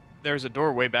guess not. There's a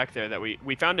door way back there that we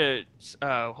found a.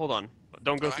 Hold on,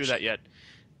 don't go through that yet.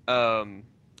 Foom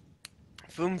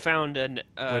found an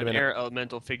air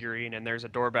elemental figurine, and there's a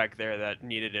door back there that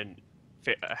needed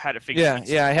had a figurine.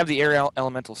 Yeah, I have the air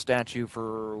elemental statue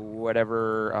for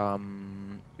whatever.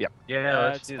 Yeah,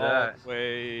 let's do that.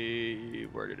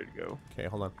 Where did it go? Okay,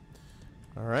 hold on.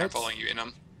 All right. I'm following you,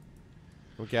 Inum.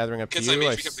 We're gathering up to Guess you. that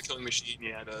means we kept the killing machine.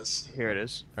 Yeah, it does. Here it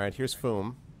is. All right, here's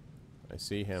Foom. I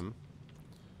see him.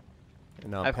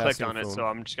 And now I've clicked passing on it, Foom. so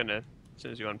I'm just gonna. As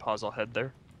soon as you unpause, I'll head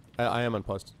there. I am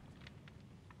unpaused.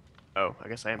 Oh, I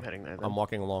guess I am heading there then. I'm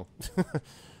walking along.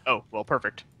 Oh, well,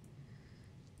 perfect.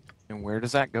 And where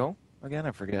does that go again?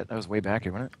 I forget. That was way back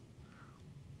here, wasn't it?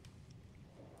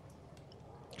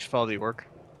 Just follow the orc.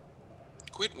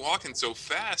 Quit walking so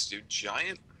fast, you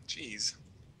giant. Jeez.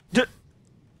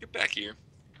 Get back here.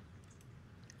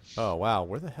 Oh, wow.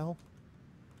 Where the hell?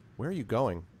 Where are you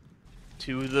going?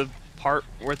 To the part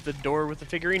with the door with the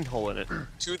figurine hole in it.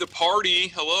 To the party.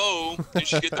 Hello. You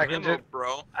should get the memo,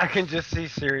 bro. I can just see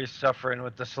Sirius suffering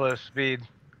with the slow speed.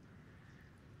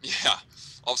 Yeah.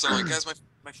 All of a sudden, like, guys,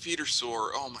 my feet are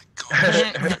sore. Oh my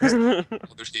gosh.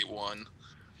 Baldur's Gate 1.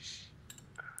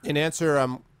 In answer,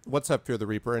 what's up, Fear the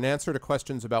Reaper? In answer to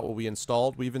questions about what we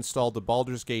installed, we've installed the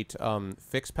Baldur's Gate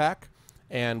fix pack,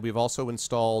 and we've also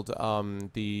installed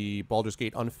the Baldur's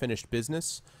Gate Unfinished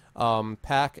Business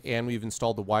pack, and we've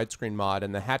installed the widescreen mod.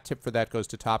 And the hat tip for that goes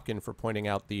to Topkin for pointing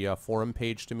out the forum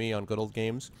page to me on Good Old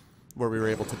Games, where we were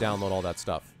able to download all that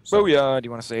stuff. So, Oh yeah. Do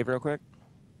you want to save real quick?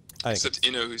 Except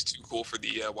Inno, who's too cool for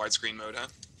the widescreen mode, huh?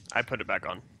 I put it back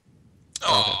on.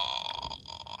 Oh,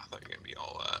 I thought you were gonna be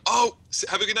all. Oh,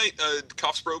 have a good night,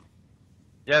 Coughs Bro.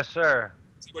 Yes, sir.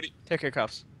 See, buddy. Take care,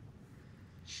 cuffs.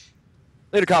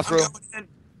 Later, Costro.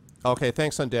 Okay,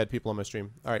 thanks, Undead people on my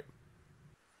stream. All right.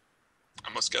 I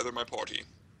must gather my party.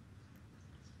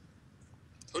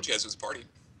 Told you guys it was a party.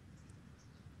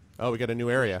 Oh, we got a new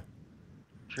area.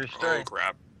 True story. Oh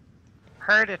crap.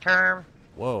 Heard a term.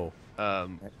 Whoa.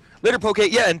 Later, Poke.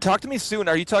 Yeah, and talk to me soon.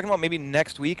 Are you talking about maybe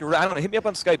next week? Or I don't know. Hit me up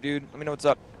on Skype, dude. Let me know what's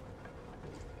up.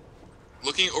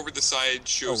 Looking over the side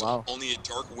shows wow. only a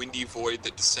dark, windy void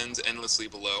that descends endlessly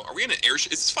below. Are we in an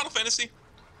airship? Is this Final Fantasy?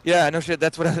 Yeah, no shit.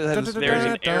 That's what I was. There's an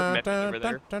air method over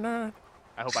there.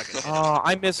 I hope I can. Oh,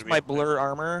 I miss my blur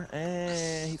armor.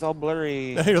 He's all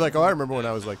blurry. You're like, oh, I remember when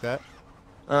I was like that.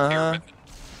 Uh-huh.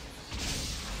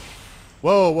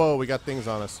 Whoa, whoa, we got things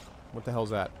on us. What the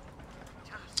hell's that?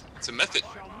 It's a method.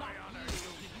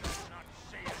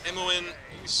 Emoin,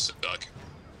 you suck.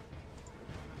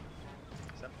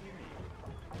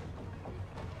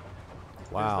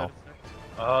 Wow.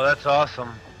 Oh, that's awesome.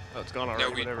 Oh, it's gone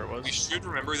already, whatever it was. We should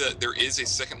remember that there is a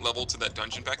second level to that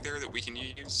dungeon back there that we can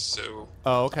use, so...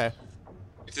 Oh, okay.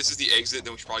 If this is the exit,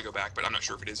 then we should probably go back, but I'm not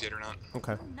sure if it is yet or not.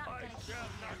 Okay.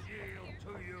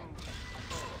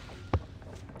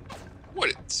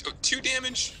 What? 2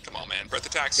 damage? Come on, man. Breath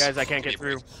attacks. Guys, I can't get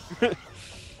through.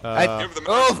 I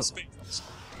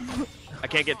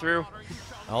can't get through.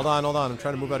 Hold on, hold on. I'm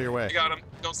trying to move out of your way. I got him.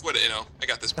 Don't sweat it, Inno. I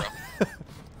got this, bro.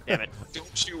 Damn it.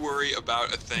 Don't you worry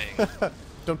about a thing.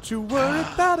 Don't you worry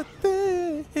about a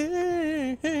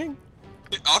thing.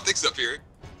 Optics up here.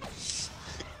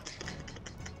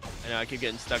 I know, I keep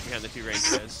getting stuck behind the 2 range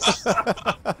guys.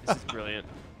 This is brilliant.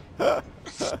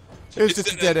 It's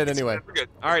just a dead end anyway.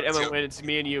 Alright, Emma, wait, it's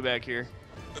me and you back here.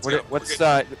 Did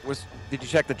you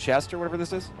check the chest or whatever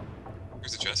this is?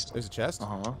 There's a chest. There's a chest?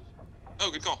 Uh-huh.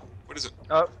 Oh, good call. What is it?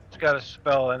 Oh, it's got a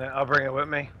spell in it. I'll bring it with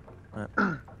me.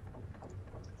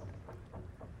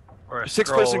 Or a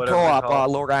 6-person co-op,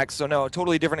 Lorax, so no,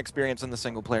 totally different experience than the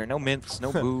single player. No mints,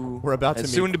 no boo. We're about to and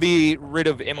meet... soon to be rid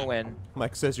of Imoen.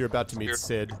 Mike says you're about to meet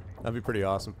Sid. That'd be pretty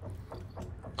awesome.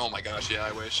 Oh my gosh, yeah,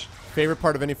 I wish. Favorite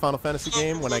part of any Final Fantasy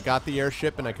game? When I got the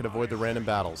airship and I could avoid the random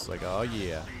battles. Like, oh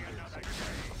yeah.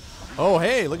 Oh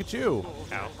hey, look at you.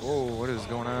 Ow. Whoa, what is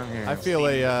going on here? I feel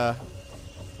a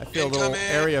little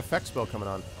area effect spell coming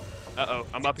on. Uh-oh,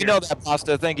 I'm up here. You know that,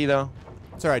 Pasta. Thank you, though.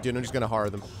 It's alright, dude. I'm just gonna horror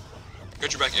them.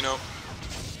 Got your back, Inno.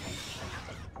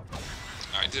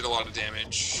 Alright, did a lot of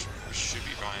damage. We should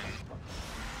be fine.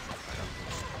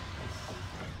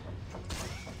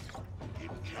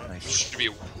 Nice. Should be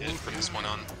a win from this one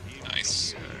on.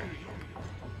 Nice.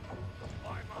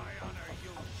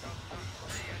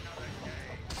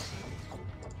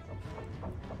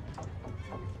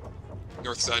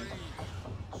 North side.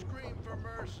 Scream for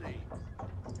mercy.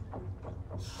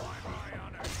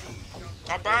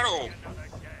 Top battle!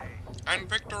 And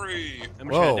victory! I'm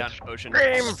just gonna down a potion.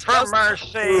 Scream for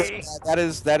mercy!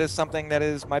 That is something that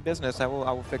is my business. I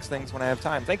will fix things when I have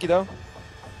time. Thank you, though.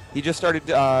 He just started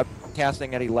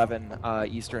casting at 11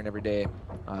 Eastern every day,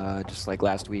 just like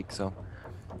last week. So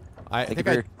I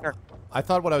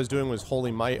thought what I was doing was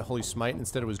Holy Might, Holy Smite.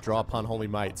 Instead, it was Draw Upon Holy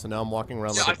Might. So now I'm walking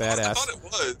around like a badass. I thought it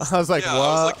was. I was like, yeah, what?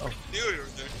 I was like, what are you doing over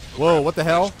there? Whoa, what the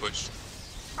hell? Push.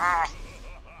 Ah!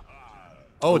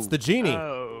 Oh, it's the genie.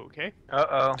 Oh, okay.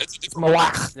 Uh-oh. It's a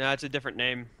different No, it's a different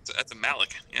name. That's a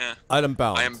Malik, yeah. Item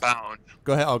bound. I am bound.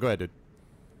 Go ahead. Oh, go ahead, dude.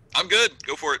 I'm good.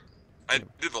 Go for it. I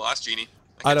did the last genie.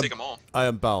 I can take them all. I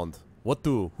am bound. What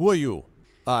do? Who are you?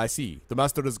 Ah, I see. The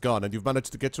master is gone, and you've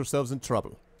managed to get yourselves in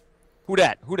trouble. Who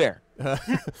that? Who there?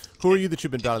 Who are you that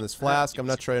you've been down in this flask? I'm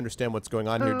not sure I understand what's going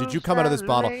on here. Did you come out of this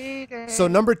bottle? So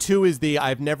number 2 is the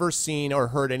I've never seen or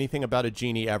heard anything about a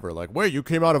genie ever. Like, wait, you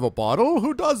came out of a bottle?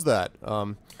 Who does that?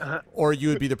 Or you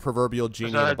would be the proverbial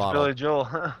genie in a bottle. Billy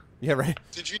Joel. Yeah, right.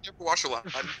 Did you never watch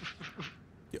Aladdin?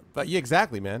 But yeah,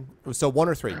 exactly, man. So 1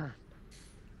 or 3.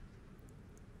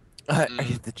 I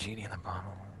hit the genie in the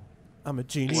bottle. I'm a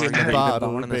genie Or in you the got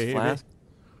bottle, one in this baby. flask?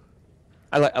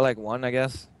 I like 1, I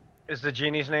guess. Is the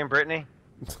genie's name Brittany?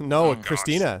 No,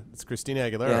 Christina. It's Christina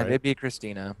Aguilera, Yeah, right? it'd be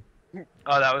Christina.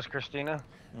 Oh, that was Christina?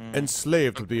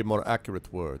 Enslaved would be a more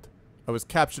accurate word. I was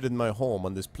captured in my home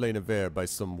on this plane of air by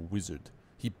some wizard.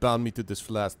 He bound me to this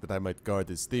flask that I might guard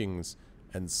his things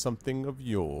and something of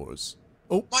yours.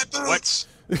 Oh, my boots!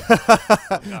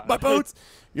 My boots!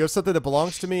 You have something that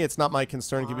belongs to me. It's not my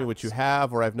concern. Give me what you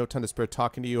have, or I have no time to spare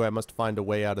talking to you. I must find a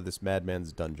way out of this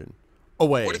madman's dungeon.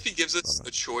 Away. What if he gives us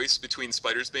a choice between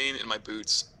Spider's Bane and my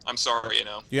boots? I'm sorry, you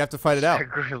know. You have to fight it out.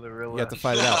 You have to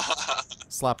fight it out.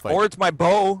 Slap fight. Or it's my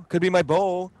bow. Could be my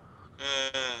bow.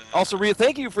 Also,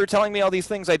 thank you for telling me all these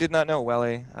things I did not know,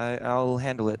 Wally. I'll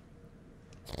handle it.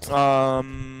 Not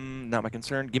my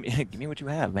concern. Give me what you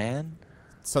have, man.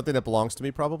 Something that belongs to me,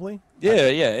 probably?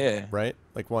 Yeah. Right?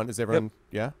 Like one, is everyone,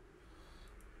 yeah?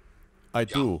 I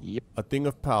do. Yep. A thing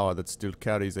of power that still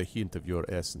carries a hint of your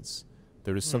essence.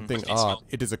 There is something odd.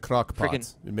 It is a crock pot.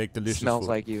 Freaking You make delicious smells food.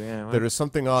 like you, yeah. There is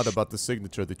something odd about the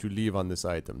signature that you leave on this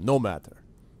item. No matter.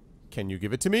 Can you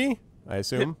give it to me? I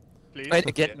assume. please.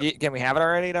 Wait, can we have it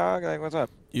already, dog? Like, what's up?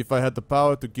 If I had the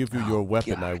power to give you your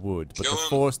weapon, I would. But Kill the him.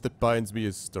 force that binds me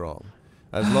is strong.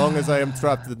 As long as I am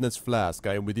trapped in this flask,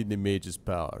 I am within the mage's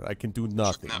power. I can do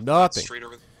nothing. Now, Nothing. Straight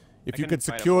over. If I you can can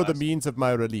fight a secure the flask. means of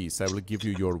my release, I will give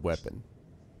you your weapon.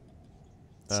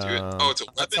 Let's do it. Oh, it's a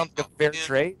That weapon. sounds like Oh, a fair man.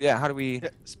 trade. Yeah, how do we...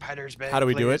 Spider's bag. How do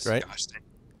we do it, please. right? Gosh, dang.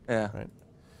 Yeah.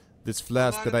 This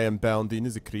flask that I am bound in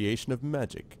is a creation of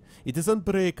magic. It is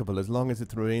unbreakable as long as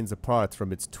it remains apart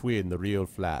from its twin, the real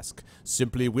flask.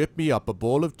 Simply whip me up a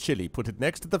bowl of chili, put it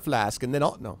next to the flask, and then...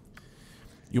 Oh, no.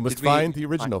 You must Did we find the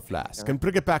original find- flask and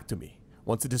bring it back to me.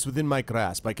 Once it is within my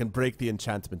grasp, I can break the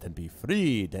enchantment and be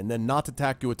freed, and then not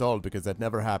attack you at all, because that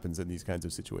never happens in these kinds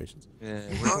of situations. Yeah,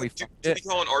 where can we find it? Jimmy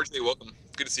Call and RJ, welcome.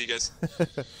 Good to see you guys.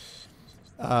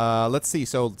 Let's see.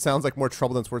 So, it sounds like more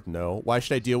trouble than it's worth. No. Why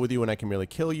should I deal with you when I can merely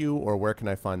kill you, or where can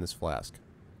I find this flask?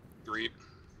 3.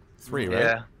 3, right?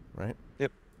 Yeah. Right?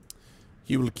 Yep.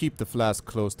 He will keep the flask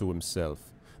close to himself.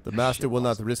 The master will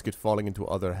not risk it falling into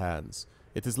other hands.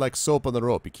 It is like soap on the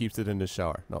rope. He keeps it in his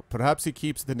shower. No, perhaps he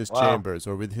keeps it in his chambers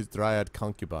or with his dryad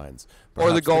concubines.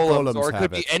 Or the Perhaps golems, or it have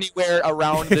could be anywhere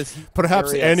around this.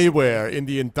 Perhaps area. anywhere in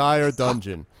the entire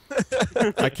dungeon.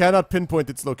 I cannot pinpoint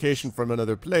its location from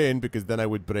another plane because then I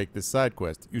would break this side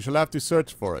quest. You shall have to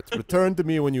search for it. Return to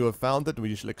me when you have found it, and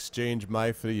we shall exchange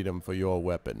my freedom for your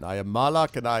weapon. I am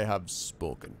Malak, and I have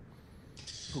spoken.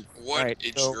 What Right,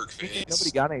 a so jerk face.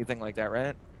 nobody got anything like that,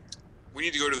 right? We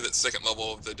need to go to the second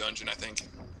level of the dungeon, I think.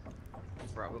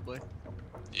 Probably.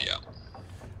 Yeah.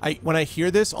 When I hear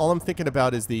this, all I'm thinking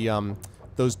about is the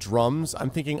those drums. I'm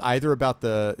thinking either about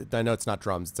the... I know it's not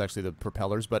drums. It's actually the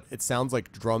propellers, but it sounds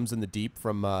like drums in the deep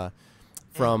from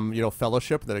you know,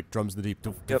 Fellowship. That like drums in the deep.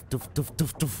 Doof, Yep. doof, doof,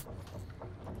 doof, doof,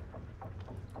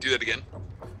 Do that again.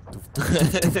 doof, doof,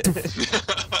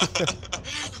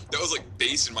 That was like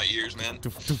bass in my ears, man.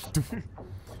 doof, doof, doof.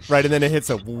 Right, and then it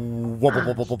hits a... Oh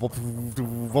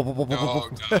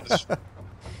gosh.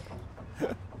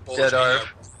 Dead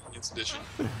Arv. Edition.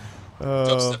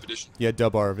 Dubstep edition. Yeah,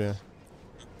 Dub Arv, yeah.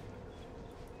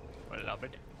 I love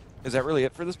it. Is that really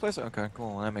it for this place? Okay,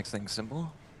 cool. That makes things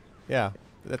simple. Yeah,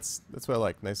 that's what I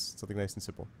like. Nice, something nice and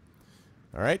simple.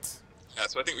 All right. Yeah,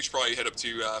 so I think we should probably head up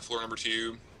to floor number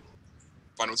 2,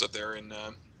 find what's up there, and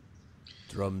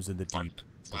Drums in the deep.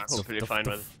 flats. Hopefully to find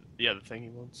what the other thing he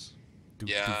wants. Doof,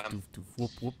 Yeah. doof, doof, doof,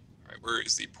 whoop, whoop. Alright, where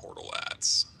is the portal at?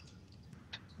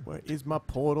 Where is my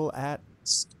portal at?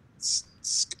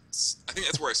 I think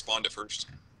that's where I spawned at first.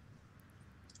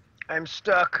 I'm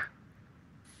stuck.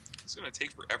 It's gonna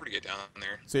take forever to get down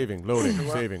there. Saving, loading,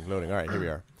 saving, loading. All right, here we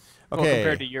are. Well, Okay,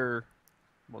 compared to your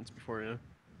ones before, yeah.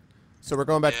 so we're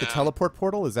going back to the Yeah. teleport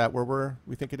portal. Is that where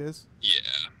we think it is? Yeah.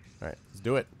 All right, let's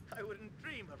do it. I wouldn't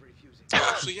dream of refusing. Oh,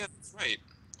 actually, yeah, that's right.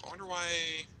 I wonder why.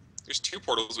 There's 2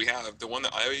 portals we have. The one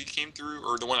that I came through,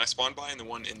 or the one I spawned by, and the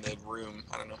one in the room.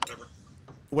 I don't know, whatever.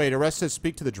 Wait, Arrest says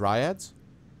speak to the dryads?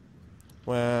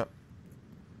 Well,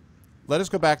 let us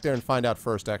go back there and find out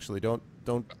first, actually. Don't... I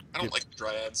don't like the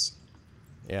dryads.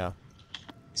 Yeah.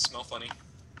 They smell funny.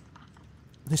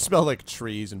 They smell like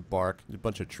trees and bark. A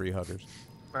bunch of tree huggers.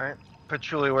 Right.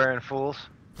 Patchouli wearing fools.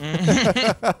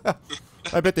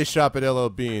 I bet they shop at LL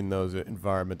Bean, those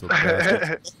environmental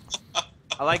bastards.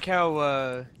 I like how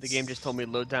the game just told me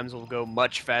load times will go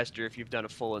much faster if you've done a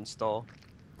full install.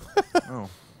 Oh.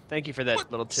 Thank you for that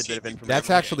little tidbit of information. That's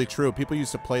actually true. People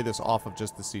used to play this off of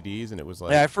just the CDs, and it was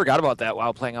like... Yeah, I forgot about that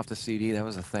while playing off the CD. That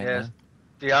was a thing. Yes. man.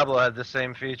 Diablo had the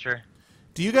same feature.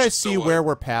 Do you guys see So, where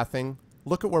we're pathing?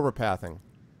 Look at where we're pathing.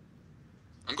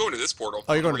 I'm going to this portal.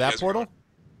 Oh, you're going Where to you that guys are portal? going.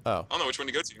 Oh. I don't know which one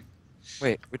to go to.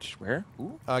 Wait, where?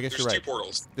 Ooh. I guess There's you're 2 right.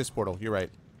 portals. This portal, you're right.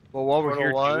 Well, while we're Portal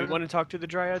here, do we 1, want to talk to the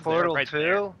dryads? They're Portal right 2.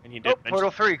 there, and you did Oh, mention-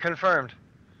 Portal 3 confirmed.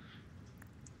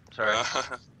 Sorry.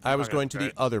 I was Okay, going to the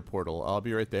right. other portal. I'll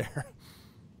be right there.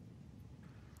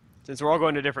 Since we're all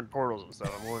going to different portals and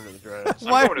stuff, I'm going to the dryads.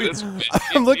 Why? going to this one.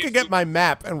 I'm looking at my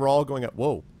map, and we're all going at...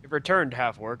 Whoa. You've returned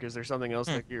half work. Is there something else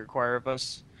that you require of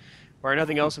us? Or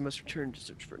nothing else, I must return to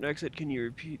search for an exit. Can you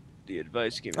repeat the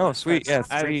advice given? Oh, sweet. Yeah,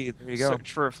 I 3. There you go.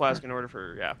 Search for a flask in order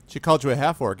for, yeah. She called you a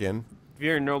half-orc in. If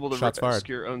you're noble to Shots fired. risk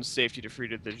your own safety to free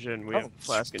the division, we Oh. have a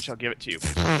flask and shall give it to you.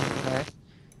 Okay.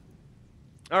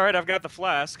 Alright, I've got the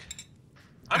flask.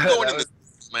 I'm going in this,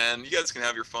 man. You guys can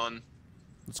have your fun.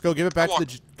 Let's go give it back to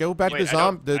the... Go back Wait, to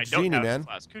I the don't genie, have man. The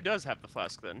flask. Who does have the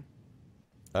flask then?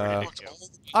 Uh, Fucked all the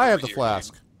people I have over the here,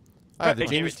 flask. dude. I have the They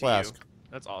gave genie's it to you. flask.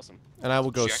 That's awesome. And I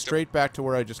will go She acted- straight back to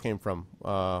where I just came from.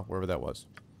 Wherever that was.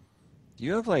 Do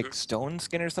you have like stone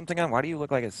skin or something on? Why do you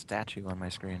look like a statue on my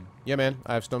screen? Yeah, man.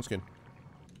 I have stone skin.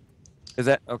 Is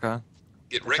that okay?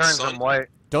 Get It wrecked, turns son. them white.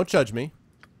 Don't judge me.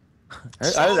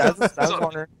 I was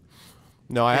wondering.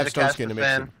 No, I He's have a stone Casta skin to make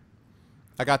fan. sure.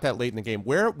 I got that late in the game.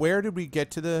 Where did we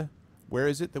get to the? Where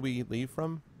is it that we leave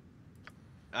from?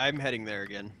 I'm heading there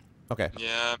again. Okay.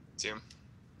 Yeah, me too.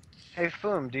 Hey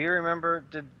Foom, do you remember?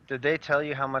 Did they tell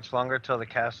you how much longer till the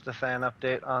Castathan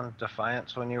update on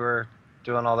Defiance when you were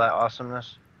doing all that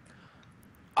awesomeness?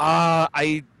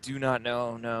 I do not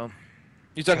know. No.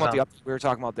 You talking about the up we were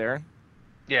talking about there?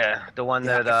 Yeah, the one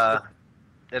Yeah, that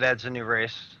it adds a new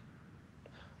race.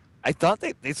 I thought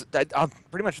they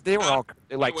pretty much they were all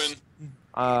like. win.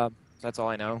 That's all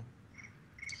I know.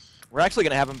 We're actually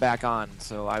gonna have him back on,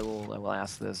 so I will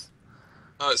ask this.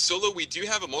 Solo, we do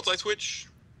have a multi-twitch.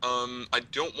 I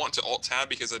don't want to alt-tab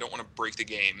because I don't want to break the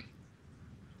game.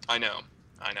 I know.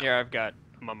 Here,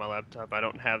 I'm on my laptop. I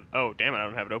don't have. Oh, damn it! I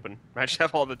don't have it open. I just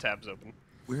have all the tabs open.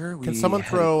 Where are we? Can someone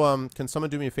throw? Can someone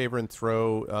do me a favor and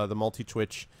throw the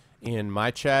multi-twitch in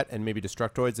my chat and maybe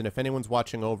Destructoids? And if anyone's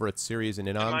watching over at Series and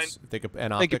Inoms, if they could,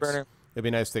 and Thank you, Optics, Burner. it'd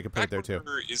be nice if they could put it there too.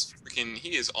 Is freaking.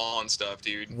 He is on stuff,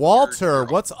 dude. Walter,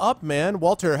 what's up, man?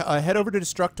 Walter, head over to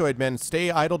Destructoid, man. Stay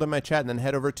idled in my chat and then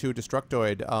head over to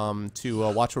Destructoid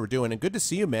to watch what we're doing. And good to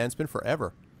see you, man. It's been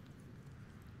forever.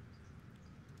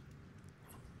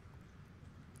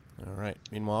 All right.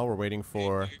 Meanwhile, we're waiting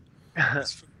for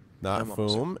not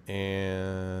Foom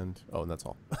and and that's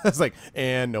all. It's like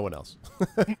and no one else.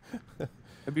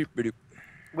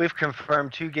 We've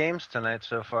confirmed 2 games tonight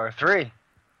so far. 3.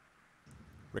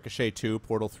 Ricochet 2,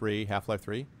 Portal 3, Half-Life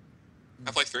 3.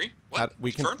 Half-Life 3? What?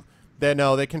 We Confirmed?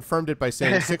 They confirmed it by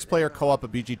saying 6-player co-op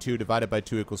of BG2 divided by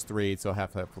 2 equals 3, so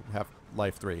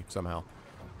Half-Life 3 somehow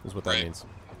is what that means.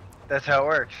 That's how it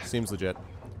works. Seems legit.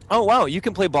 Oh wow, you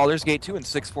can play Baldur's Gate 2 in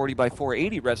 640 by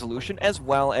 480 resolution as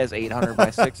well as 800 by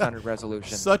 600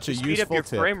 resolution. Such a Speed useful up your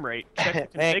tip. frame rate.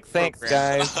 Check the config Thanks,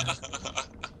 program. guys.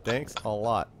 Thanks a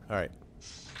lot. All right.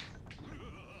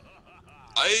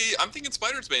 I'm thinking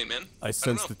Spider's Bane, man. I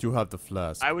sense that you have the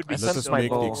flask. I would be Let us so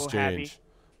make the happy. exchange.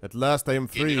 At last I am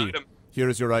free. item. Here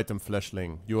is your item,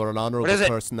 fleshling. You are an honorable What is it?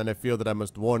 person, and I feel that I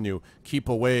must warn you. Keep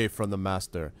away from the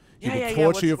master. He Yeah, will yeah, yeah, torture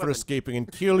what's you the for weapon? escaping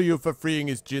and kill you for freeing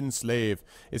his Jinn slave.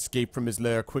 Escape from his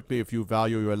lair quickly if you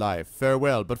value your life.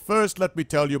 Farewell. But first, let me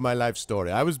tell you my life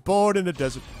story. I was born in a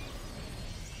desert.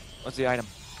 What's the item?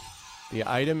 The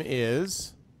item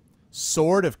is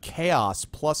Sword of Chaos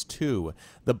 +2.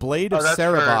 The blade of that's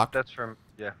Sarevok. that's from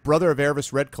Brother of Erebus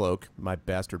Redcloak, my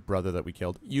bastard brother that we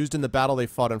killed, used in the battle they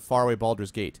fought on faraway Baldur's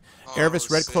Gate. Erebus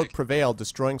Redcloak sick. prevailed,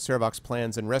 destroying Sarevok's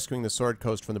plans and rescuing the Sword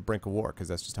Coast from the brink of war, because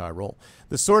that's just how I roll.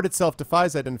 The sword itself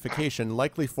defies identification,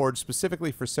 likely forged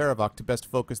specifically for Sarevok to best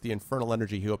focus the infernal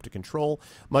energy he hoped to control.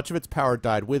 Much of its power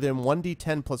died with him.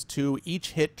 1d10 +2.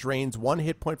 Each hit drains 1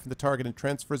 hit point from the target and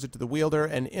transfers it to the wielder,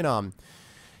 and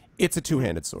it's a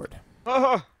two-handed sword.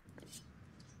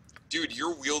 Dude,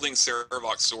 you're wielding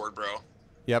Sarevok's sword, bro.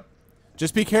 Yep.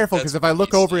 Just be careful, because That's if I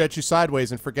look over beastly. at you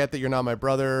sideways and forget that you're not my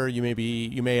brother, you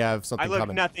may have something I look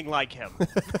coming. nothing like him.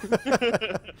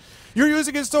 You're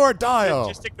using his sword, dial.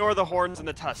 Just ignore the horns and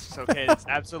the tusks, okay? It's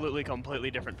absolutely completely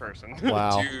different person.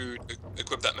 Wow. Dude,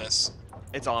 equip that mess.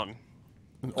 It's on.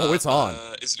 Oh, it's on.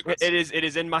 Is it equipped? It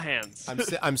is in my hands.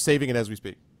 I'm saving it as we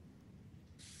speak.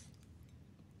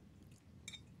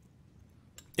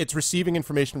 It's receiving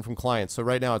information from clients. So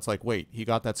right now it's like, wait, he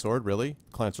got that sword? Really?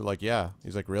 Clients are like, yeah.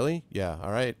 He's like, really? Yeah. All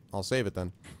right. I'll save it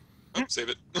then. Oh, save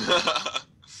it.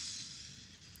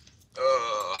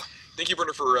 Thank you,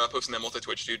 Burner, for posting that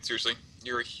multi-twitch, dude. Seriously.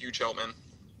 You're a huge help, man.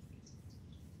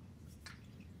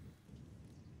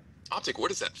 Optic,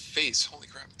 what is that face? Holy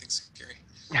crap, that thing's scary.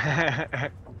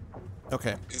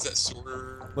 Okay. Is that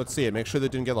sword? Let's see it. Make sure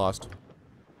that didn't get lost.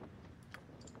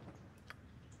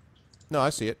 No,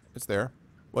 I see it. It's there.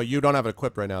 Well, you don't have it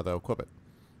equipped right now, though. Equip it.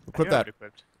 Equip I do have that. it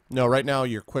equipped. No, right now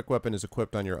your quick weapon is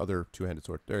equipped on your other two-handed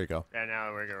sword. There you go. Yeah,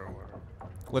 now we're going.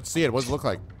 Let's see it. What does it look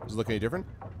like? Does it look any different?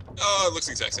 Oh, it looks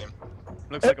the exact same.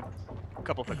 Looks like a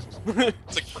couple pixels.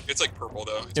 It's like purple,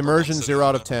 though. It's Immersion purple 0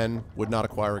 out of 10. Would not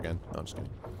acquire again. No, I'm just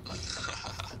kidding.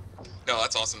 No,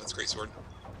 that's awesome. That's a great sword.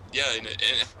 Yeah, and it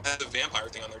has the vampire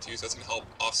thing on there, too, so that's going to help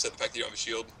offset the fact that you don't have a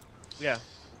shield Yeah.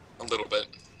 a little bit.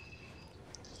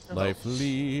 Life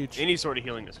leech. Any sort of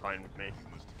healing is fine with me.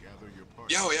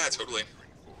 Yeah, oh, yeah, totally.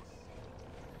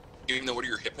 Even though, what are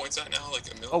your hit points at now? Like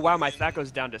a million? Oh wow, my THAC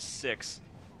goes down to 6.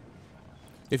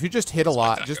 If you just hit a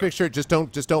lot, just make sure just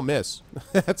don't miss.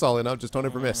 That's all I know. Just don't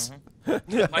ever miss. My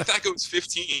THAC goes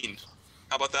 15.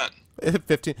 How about that?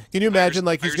 15. Can you imagine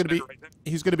like he's Irish gonna be better right there.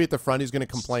 he's gonna be at the front. He's gonna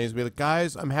complain. He's gonna be like,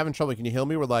 guys, I'm having trouble. Can you heal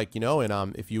me? We're like,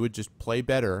 and if you would just play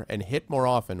better and hit more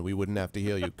often, we wouldn't have to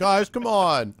heal you. Guys, come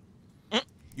on.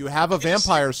 You have a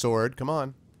vampire sword. Come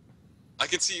on. I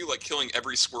can see you like killing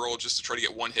every squirrel just to try to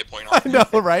get 1 hit point off. I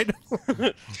know, right?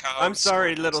 I'm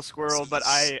sorry, squirrels. little squirrel, but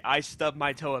I stubbed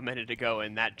my toe a minute ago,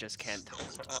 and that just can't.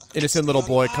 Innocent little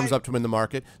boy comes up to him in the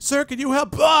market. Sir, can you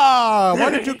help? Ah!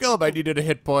 Why did you kill him? I needed a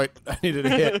hit point. I needed a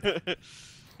hit.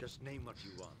 Just name what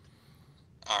you want.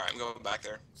 Alright, I'm going back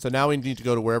there. So now we need to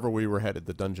go to wherever we were headed,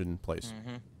 the dungeon place.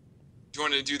 Mm-hmm. Do you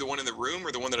want to do the one in the room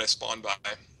or the one that I spawned by?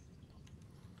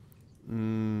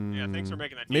 Yeah, thanks for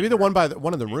making that. Maybe the one by the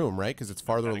one in the room, right? Because it's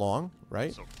farther along,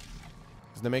 right? So-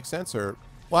 Doesn't that make sense? Or,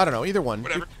 well, I don't know. Either one.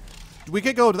 Whatever. We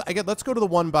could go to. Let's go to the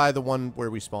one by the one where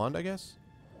we spawned, I guess.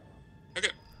 Okay.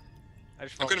 I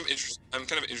just I'm felt-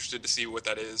 kind of interested to see what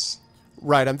that is.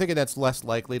 Right. I'm thinking that's less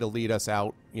likely to lead us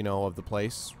out, of the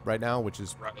place right now, which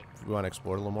is Right. we want to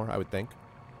explore it a little more. I would think.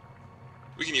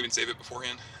 We can even save it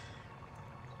beforehand.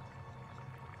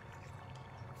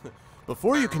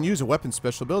 Before you can use a weapon's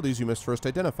special abilities, you must first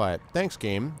identify it. Thanks,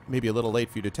 game. Maybe a little late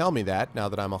for you to tell me that, now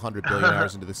that I'm 100 billion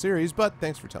hours into the series, but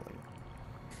thanks for telling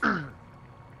me.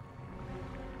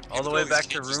 All the way back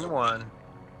to room 1.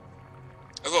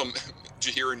 I love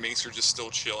Jahir and Mace are just still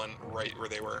chilling right where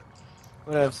they were.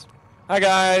 What else? Hi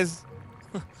guys.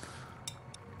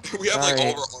 We have like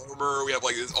Sorry. all of our armor, we have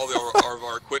like all of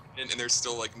our equipment, and they're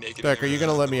still like naked. Beck, are and you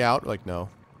gonna everything. let me out? Like, no.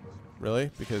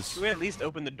 Really? Because Should we at least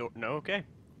open the door? No, okay.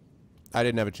 I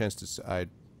didn't have a chance to.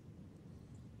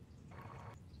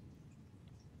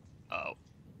 Oh.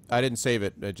 I didn't save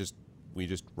it. We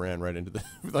just ran right into the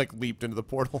like leaped into the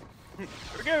portal. Here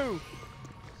we go.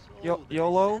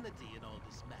 YOLO.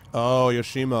 Oh,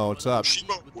 Yoshimo, what's up?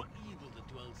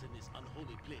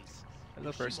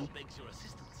 Hello, person.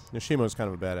 Yoshimo's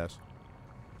kind of a badass.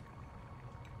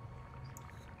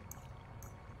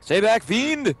 Stay back,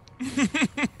 fiend.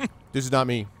 This is not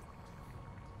me.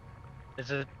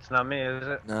 Is it? It's not me, is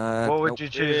it? Nah, What would nope. you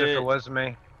choose if it was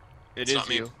me? It It's is not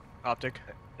me. you, Optic.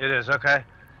 It is, okay.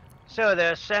 So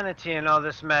there's sanity in all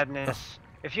this madness.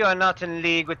 If you are not in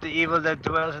league with the evil that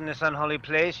dwells in this unholy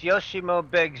place, Yoshimo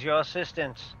begs your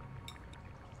assistance.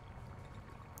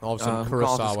 All of a sudden,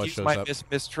 Golf, Kurosawa excuse shows my up.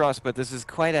 mistrust, but this is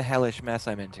quite a hellish mess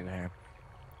I'm into here.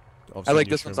 All of a I sudden like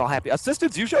this one's all happy.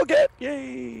 Assistance you shall get!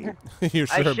 Yay! You're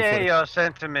I sure share before- your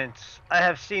sentiments. I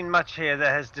have seen much here that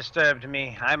has disturbed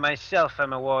me. I myself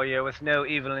am a warrior with no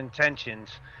evil intentions.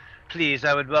 Please,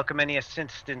 I would welcome any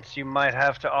assistance you might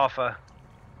have to offer.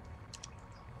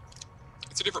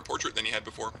 It's a different portrait than you had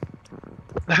before.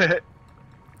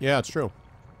 Yeah, it's true.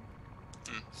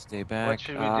 Stay back.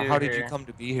 should we do how did you here? come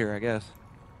to be here, I guess?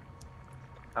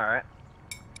 Alright.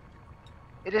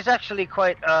 It is actually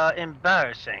quite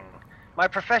embarrassing. My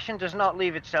profession does not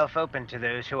leave itself open to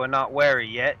those who are not wary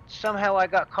yet. Somehow I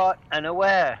got caught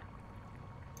unaware.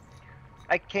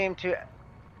 I came to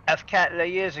Afkatla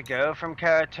years ago from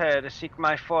Karatur to seek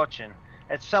my fortune.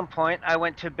 At some point, I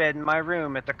went to bed in my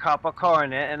room at the Copper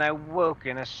Coronet, and I woke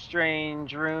in a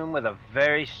strange room with a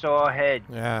very sore head.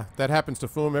 Yeah, that happens to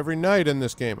Foom every night in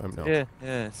this game. No.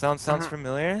 Yeah. Sounds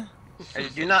familiar. I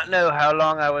do not know how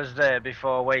long I was there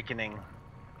before awakening.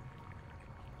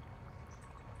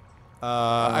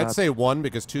 I'd say 1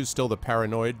 because 2's still the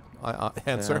paranoid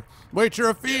answer. Wait, you're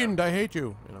a fiend. I hate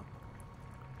you.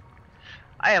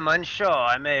 I am unsure.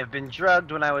 I may have been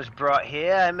drugged when I was brought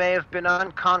here. I may have been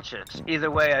unconscious. Either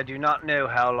way, I do not know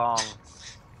how long.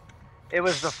 It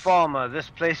was the former. This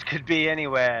place could be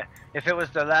anywhere. If it was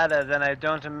the latter, then I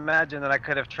don't imagine that I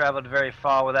could have traveled very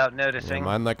far without Yeah, noticing.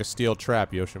 mine like a steel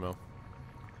trap, Yoshimo.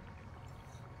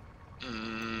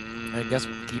 I guess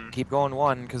we keep going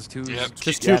 1 because 2 Yeah, Because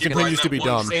keep 2 riding continues that to be one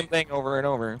dumb. train. same thing over and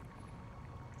over.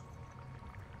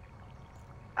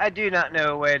 I do not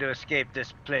know a way to escape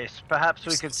this place. Perhaps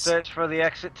we could search for the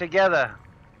exit together.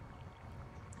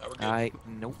 Oh, we're good.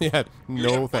 Nope. Yeah, We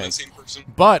no have one thanks. insane person.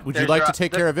 But would you There's like to your-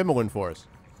 take care of Imoen for us?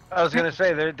 I was gonna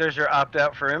say, there's your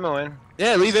opt-out for Imoen.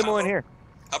 Yeah, leave him in here.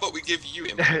 How about we give you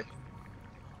him?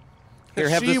 Here,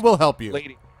 have She this will help you.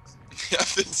 lady.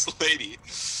 Have this lady.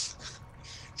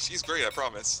 She's great, I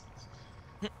promise.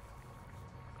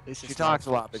 She talks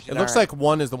a lot, but she's It looks alright. like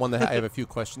 1 is the one that I have a few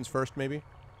questions first, maybe.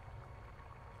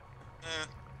 Eh,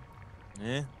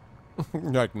 Yeah.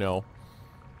 Like, no.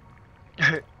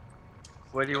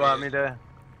 What do you want me to?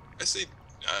 I say,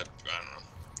 I don't know.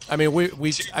 I mean,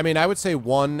 I mean, I would say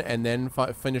 1 and then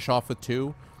finish off with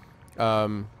 2,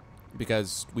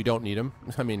 because we don't need him.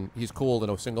 I mean, he's cool in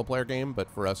a single-player game, but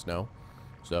for us, no.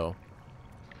 So,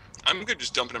 I'm good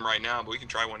just dumping him right now, but we can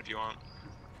try one if you want.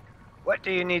 What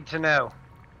do you need to know?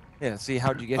 Yeah. See,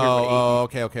 how'd you get here? What oh,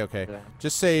 age? okay. Yeah.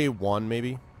 Just say 1,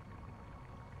 maybe.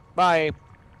 Bye.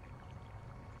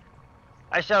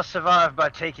 I shall survive by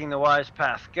taking the wise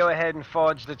path. Go ahead and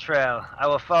forge the trail. I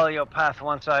will follow your path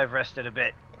once I have rested a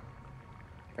bit.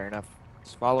 Fair enough.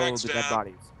 Just follow the dead Backstab.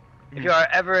 bodies. If you are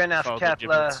ever in Follow the Askatla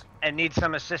giblets. and need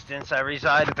some assistance, I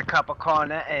reside at the Copper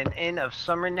Coronet and Inn of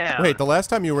Summer now. Wait, the last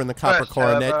time you were in the Copper First,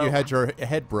 Coronet, however- you had your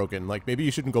head broken. Like, maybe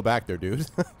you shouldn't go back there, dude.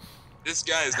 This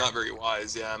guy is not very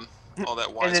wise, yeah. All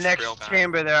that wise In the next trail path.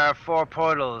 chamber, there are 4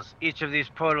 portals. Each of these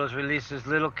portals releases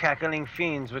little cackling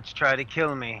fiends which try to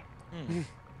kill me.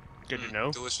 Good to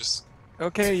know. Delicious.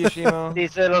 Okay, Yoshimo.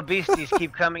 These little beasties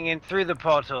keep coming in through the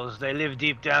portals. They live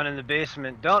deep down in the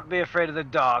basement. Don't be afraid of the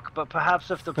dark, but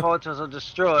perhaps if the portals are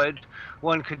destroyed,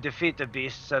 one could defeat the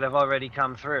beasts that have already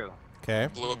come through. Okay.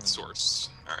 Blow up the source.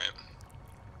 Alright.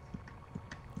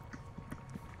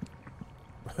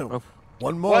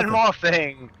 One more. One thing. more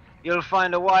thing. You'll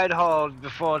find a wide hall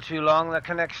before too long that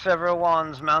connects several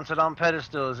wands mounted on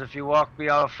pedestals. If you walk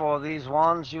beyond 4 of these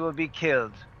wands, you will be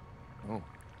killed. Oh.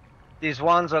 These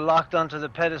wands are locked onto the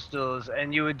pedestals,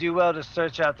 and you would do well to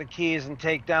search out the keys and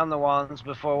take down the wands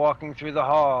before walking through the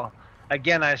hall.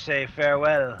 Again, I say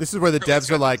farewell. This is where the devs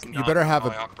are like, you better have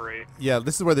a. Operate. Yeah,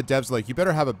 this is where the devs are like, you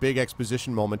better have a big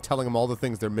exposition moment telling them all the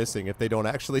things they're missing if they don't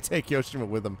actually take Yoshima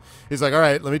with them. He's like, all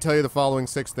right, let me tell you the following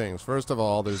 6 things. First of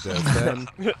all, there's this. Then,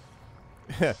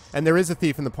 and there is a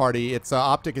thief in the party. It's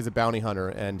Optic is a bounty hunter,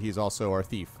 and he's also our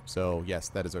thief. So yes,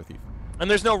 that is our thief. And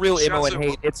there's no real Shots ammo and of-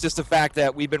 hate. It's just the fact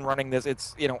that we've been running this.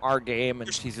 It's, you know, our game,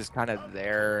 and she's just kind of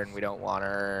there, and we don't want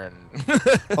her.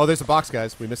 And Oh, there's a box,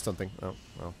 guys. We missed something. Oh,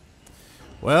 well.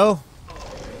 Well.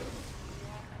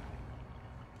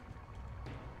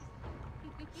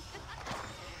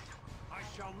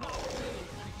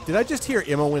 Did I just hear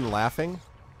Imowen laughing?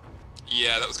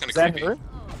 Yeah, that was kind is of that creepy. her?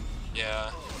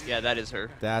 Yeah. Yeah, that is her.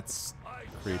 That's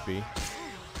creepy.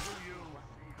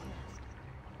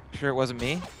 Sure, it wasn't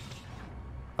me.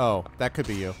 Oh, that could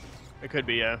be you. It could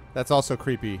be, yeah. That's also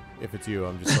creepy if it's you.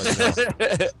 I'm just letting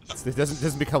you know. It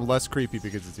doesn't become less creepy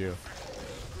because it's you.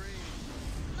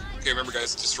 Okay, remember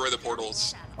guys, destroy the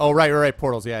portals. Oh, right.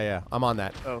 Portals. Yeah. I'm on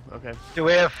that. Oh, okay. Do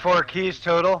we have 4 keys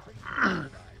total? I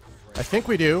think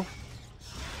we do.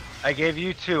 I gave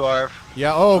you 2, Arv.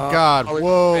 Yeah. Oh, God. oh,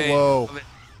 Whoa, wait. whoa.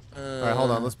 All right, hold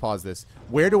on. Let's pause this.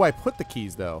 Where do I put the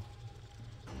keys, though?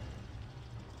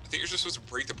 I think you're just supposed to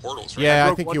break the portals, right? Yeah, I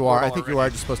broke think one you are. I portal think you are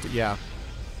just supposed to. Yeah.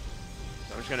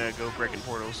 So I'm just gonna go breaking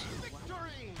portals.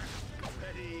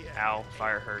 Ow,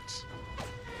 fire hurts.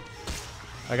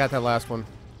 I got that last one.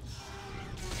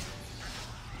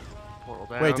 Portal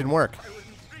down. Wait, it didn't work.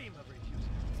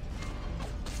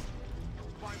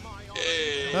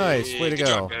 Yay. Nice. Way to Good go.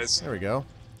 job, guys. There we go.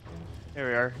 There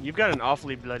we are. You've got an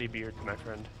awfully bloody beard, my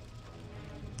friend.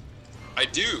 I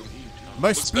do. My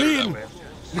Looks better that spleen. way.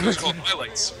 Those are called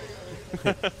highlights.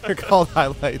 They're called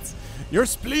highlights. Your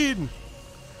spleen.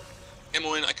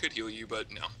 Emmeline, I could heal you,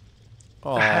 but no.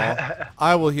 Aw.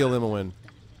 I will heal Imowen.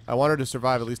 I want her to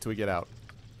survive at least till we get out.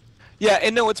 Yeah,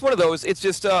 and no, it's one of those. It's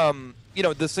just, you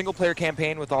know, the single-player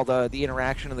campaign with all the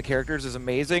interaction of the characters is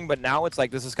amazing, but now it's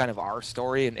like this is kind of our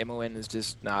story, and Imowen is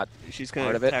just not She's part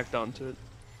kind of of it. tacked onto it.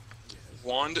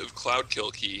 Wand of Cloud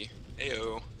Kill Key.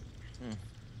 Ayo.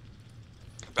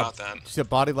 About that. She said,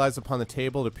 body lies upon the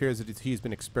table. It appears that he's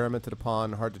been experimented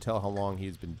upon. Hard to tell how long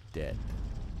he's been dead.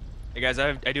 Hey guys,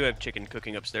 I do have chicken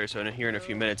cooking upstairs, so here in a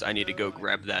few minutes I need to go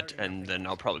grab that, and then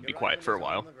I'll probably be quiet for a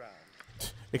while.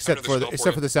 Except Another for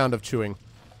spell for the sound of chewing.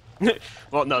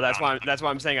 Well, no, that's why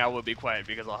I'm saying I will be quiet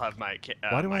because I'll have my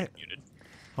Why do mic muted.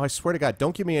 Oh, I swear to God,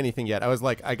 don't give me anything yet. I was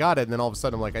like, I got it, and then all of a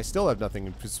sudden I'm like, I still have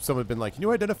nothing. Someone had been like, can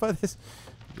you identify this?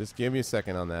 Just give me a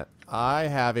second on that. I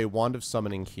have a Wand of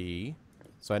Summoning key.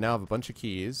 So I now have a bunch of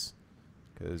keys.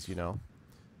 Because, you know.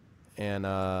 And,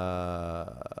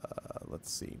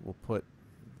 let's see. We'll put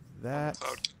that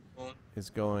Cloud Kill. is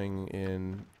going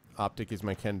in. Optic is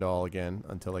my Ken doll again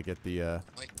until I get the,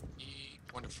 Like the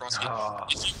Wand of Frost Key. Oh.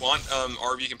 If you want,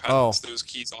 Arv, you can Oh. pass those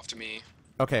keys off to me.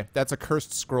 Okay, that's a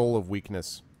Cursed Scroll of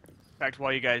Weakness. In fact,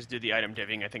 while you guys do the item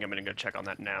divvying, I think I'm gonna go check on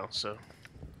that now. So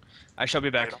I shall be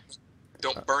back.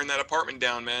 Don't burn that apartment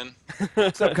down, man.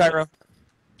 What's up, Kyra?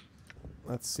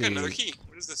 Let's see. Got another key.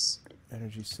 What is this?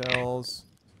 Energy cells.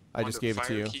 I Wand just of gave it to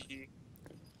Fire you. Key.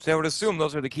 So I would assume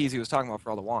those are the keys he was talking about for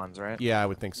all the wands, right? Yeah, I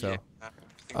would think so. Yeah, I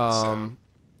think so.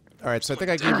 All right, so I think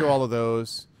I gave you all of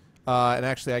those, and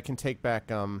actually I can take back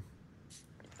these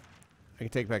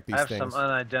I have things. some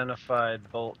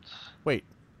unidentified bolts, Wait,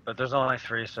 but there's only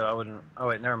 3, so I wouldn't. Oh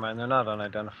wait, never mind. They're not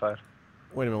unidentified.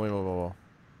 wait a minute, wait.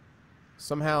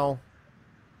 Somehow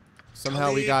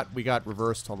we got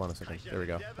reversed. Hold on a second. There we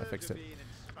go. I fixed it.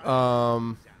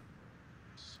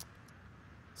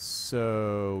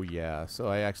 So yeah, so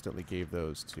I accidentally gave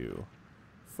those to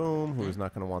Foom, who is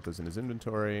not going to want those in his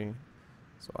inventory.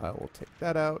 So I will take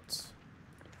that out.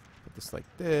 Put this like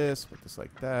this. Put this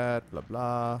like that. Blah,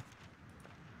 blah.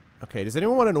 Okay, does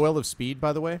anyone want an oil of speed,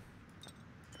 by the way?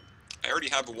 I already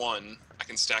have one. I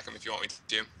can stack them if you want me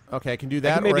to. Okay, I can do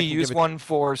that. I can or maybe I can use give it- one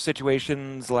for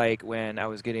situations like when I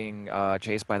was getting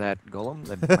chased by that golem.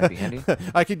 That might be handy.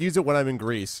 I could use it when I'm in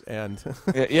Greece, and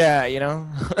Yeah, you know.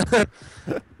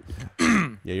 yeah,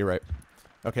 you're right.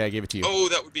 Okay, I gave it to you. Oh,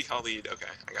 that would be Khalid. Okay,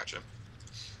 I gotcha.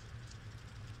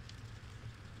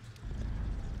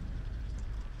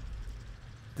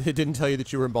 It didn't tell you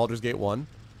that you were in Baldur's Gate 1?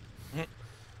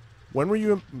 When were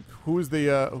you in, who was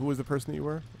the person that you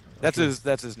were? That's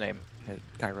his name.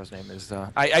 Cairo's name is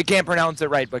I can't pronounce it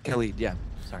right, but Khalid, yeah.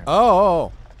 Sorry.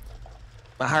 Oh.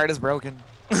 My heart is broken.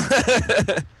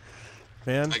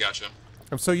 Man. I gotcha.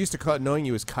 I'm so used to knowing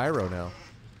you as Cairo now.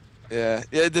 Yeah,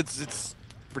 it's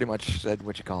pretty much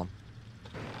what you call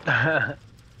him.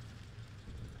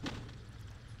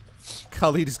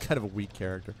 Khalid is kind of a weak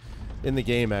character. In the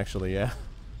game, actually, yeah.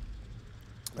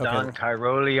 Okay. Don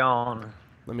Cairo.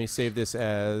 Let me save this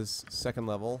as second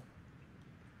level.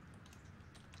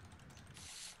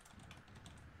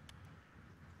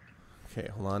 Okay,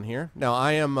 hold on here. Now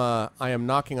I am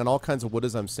knocking on all kinds of wood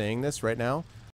as I'm saying this right now.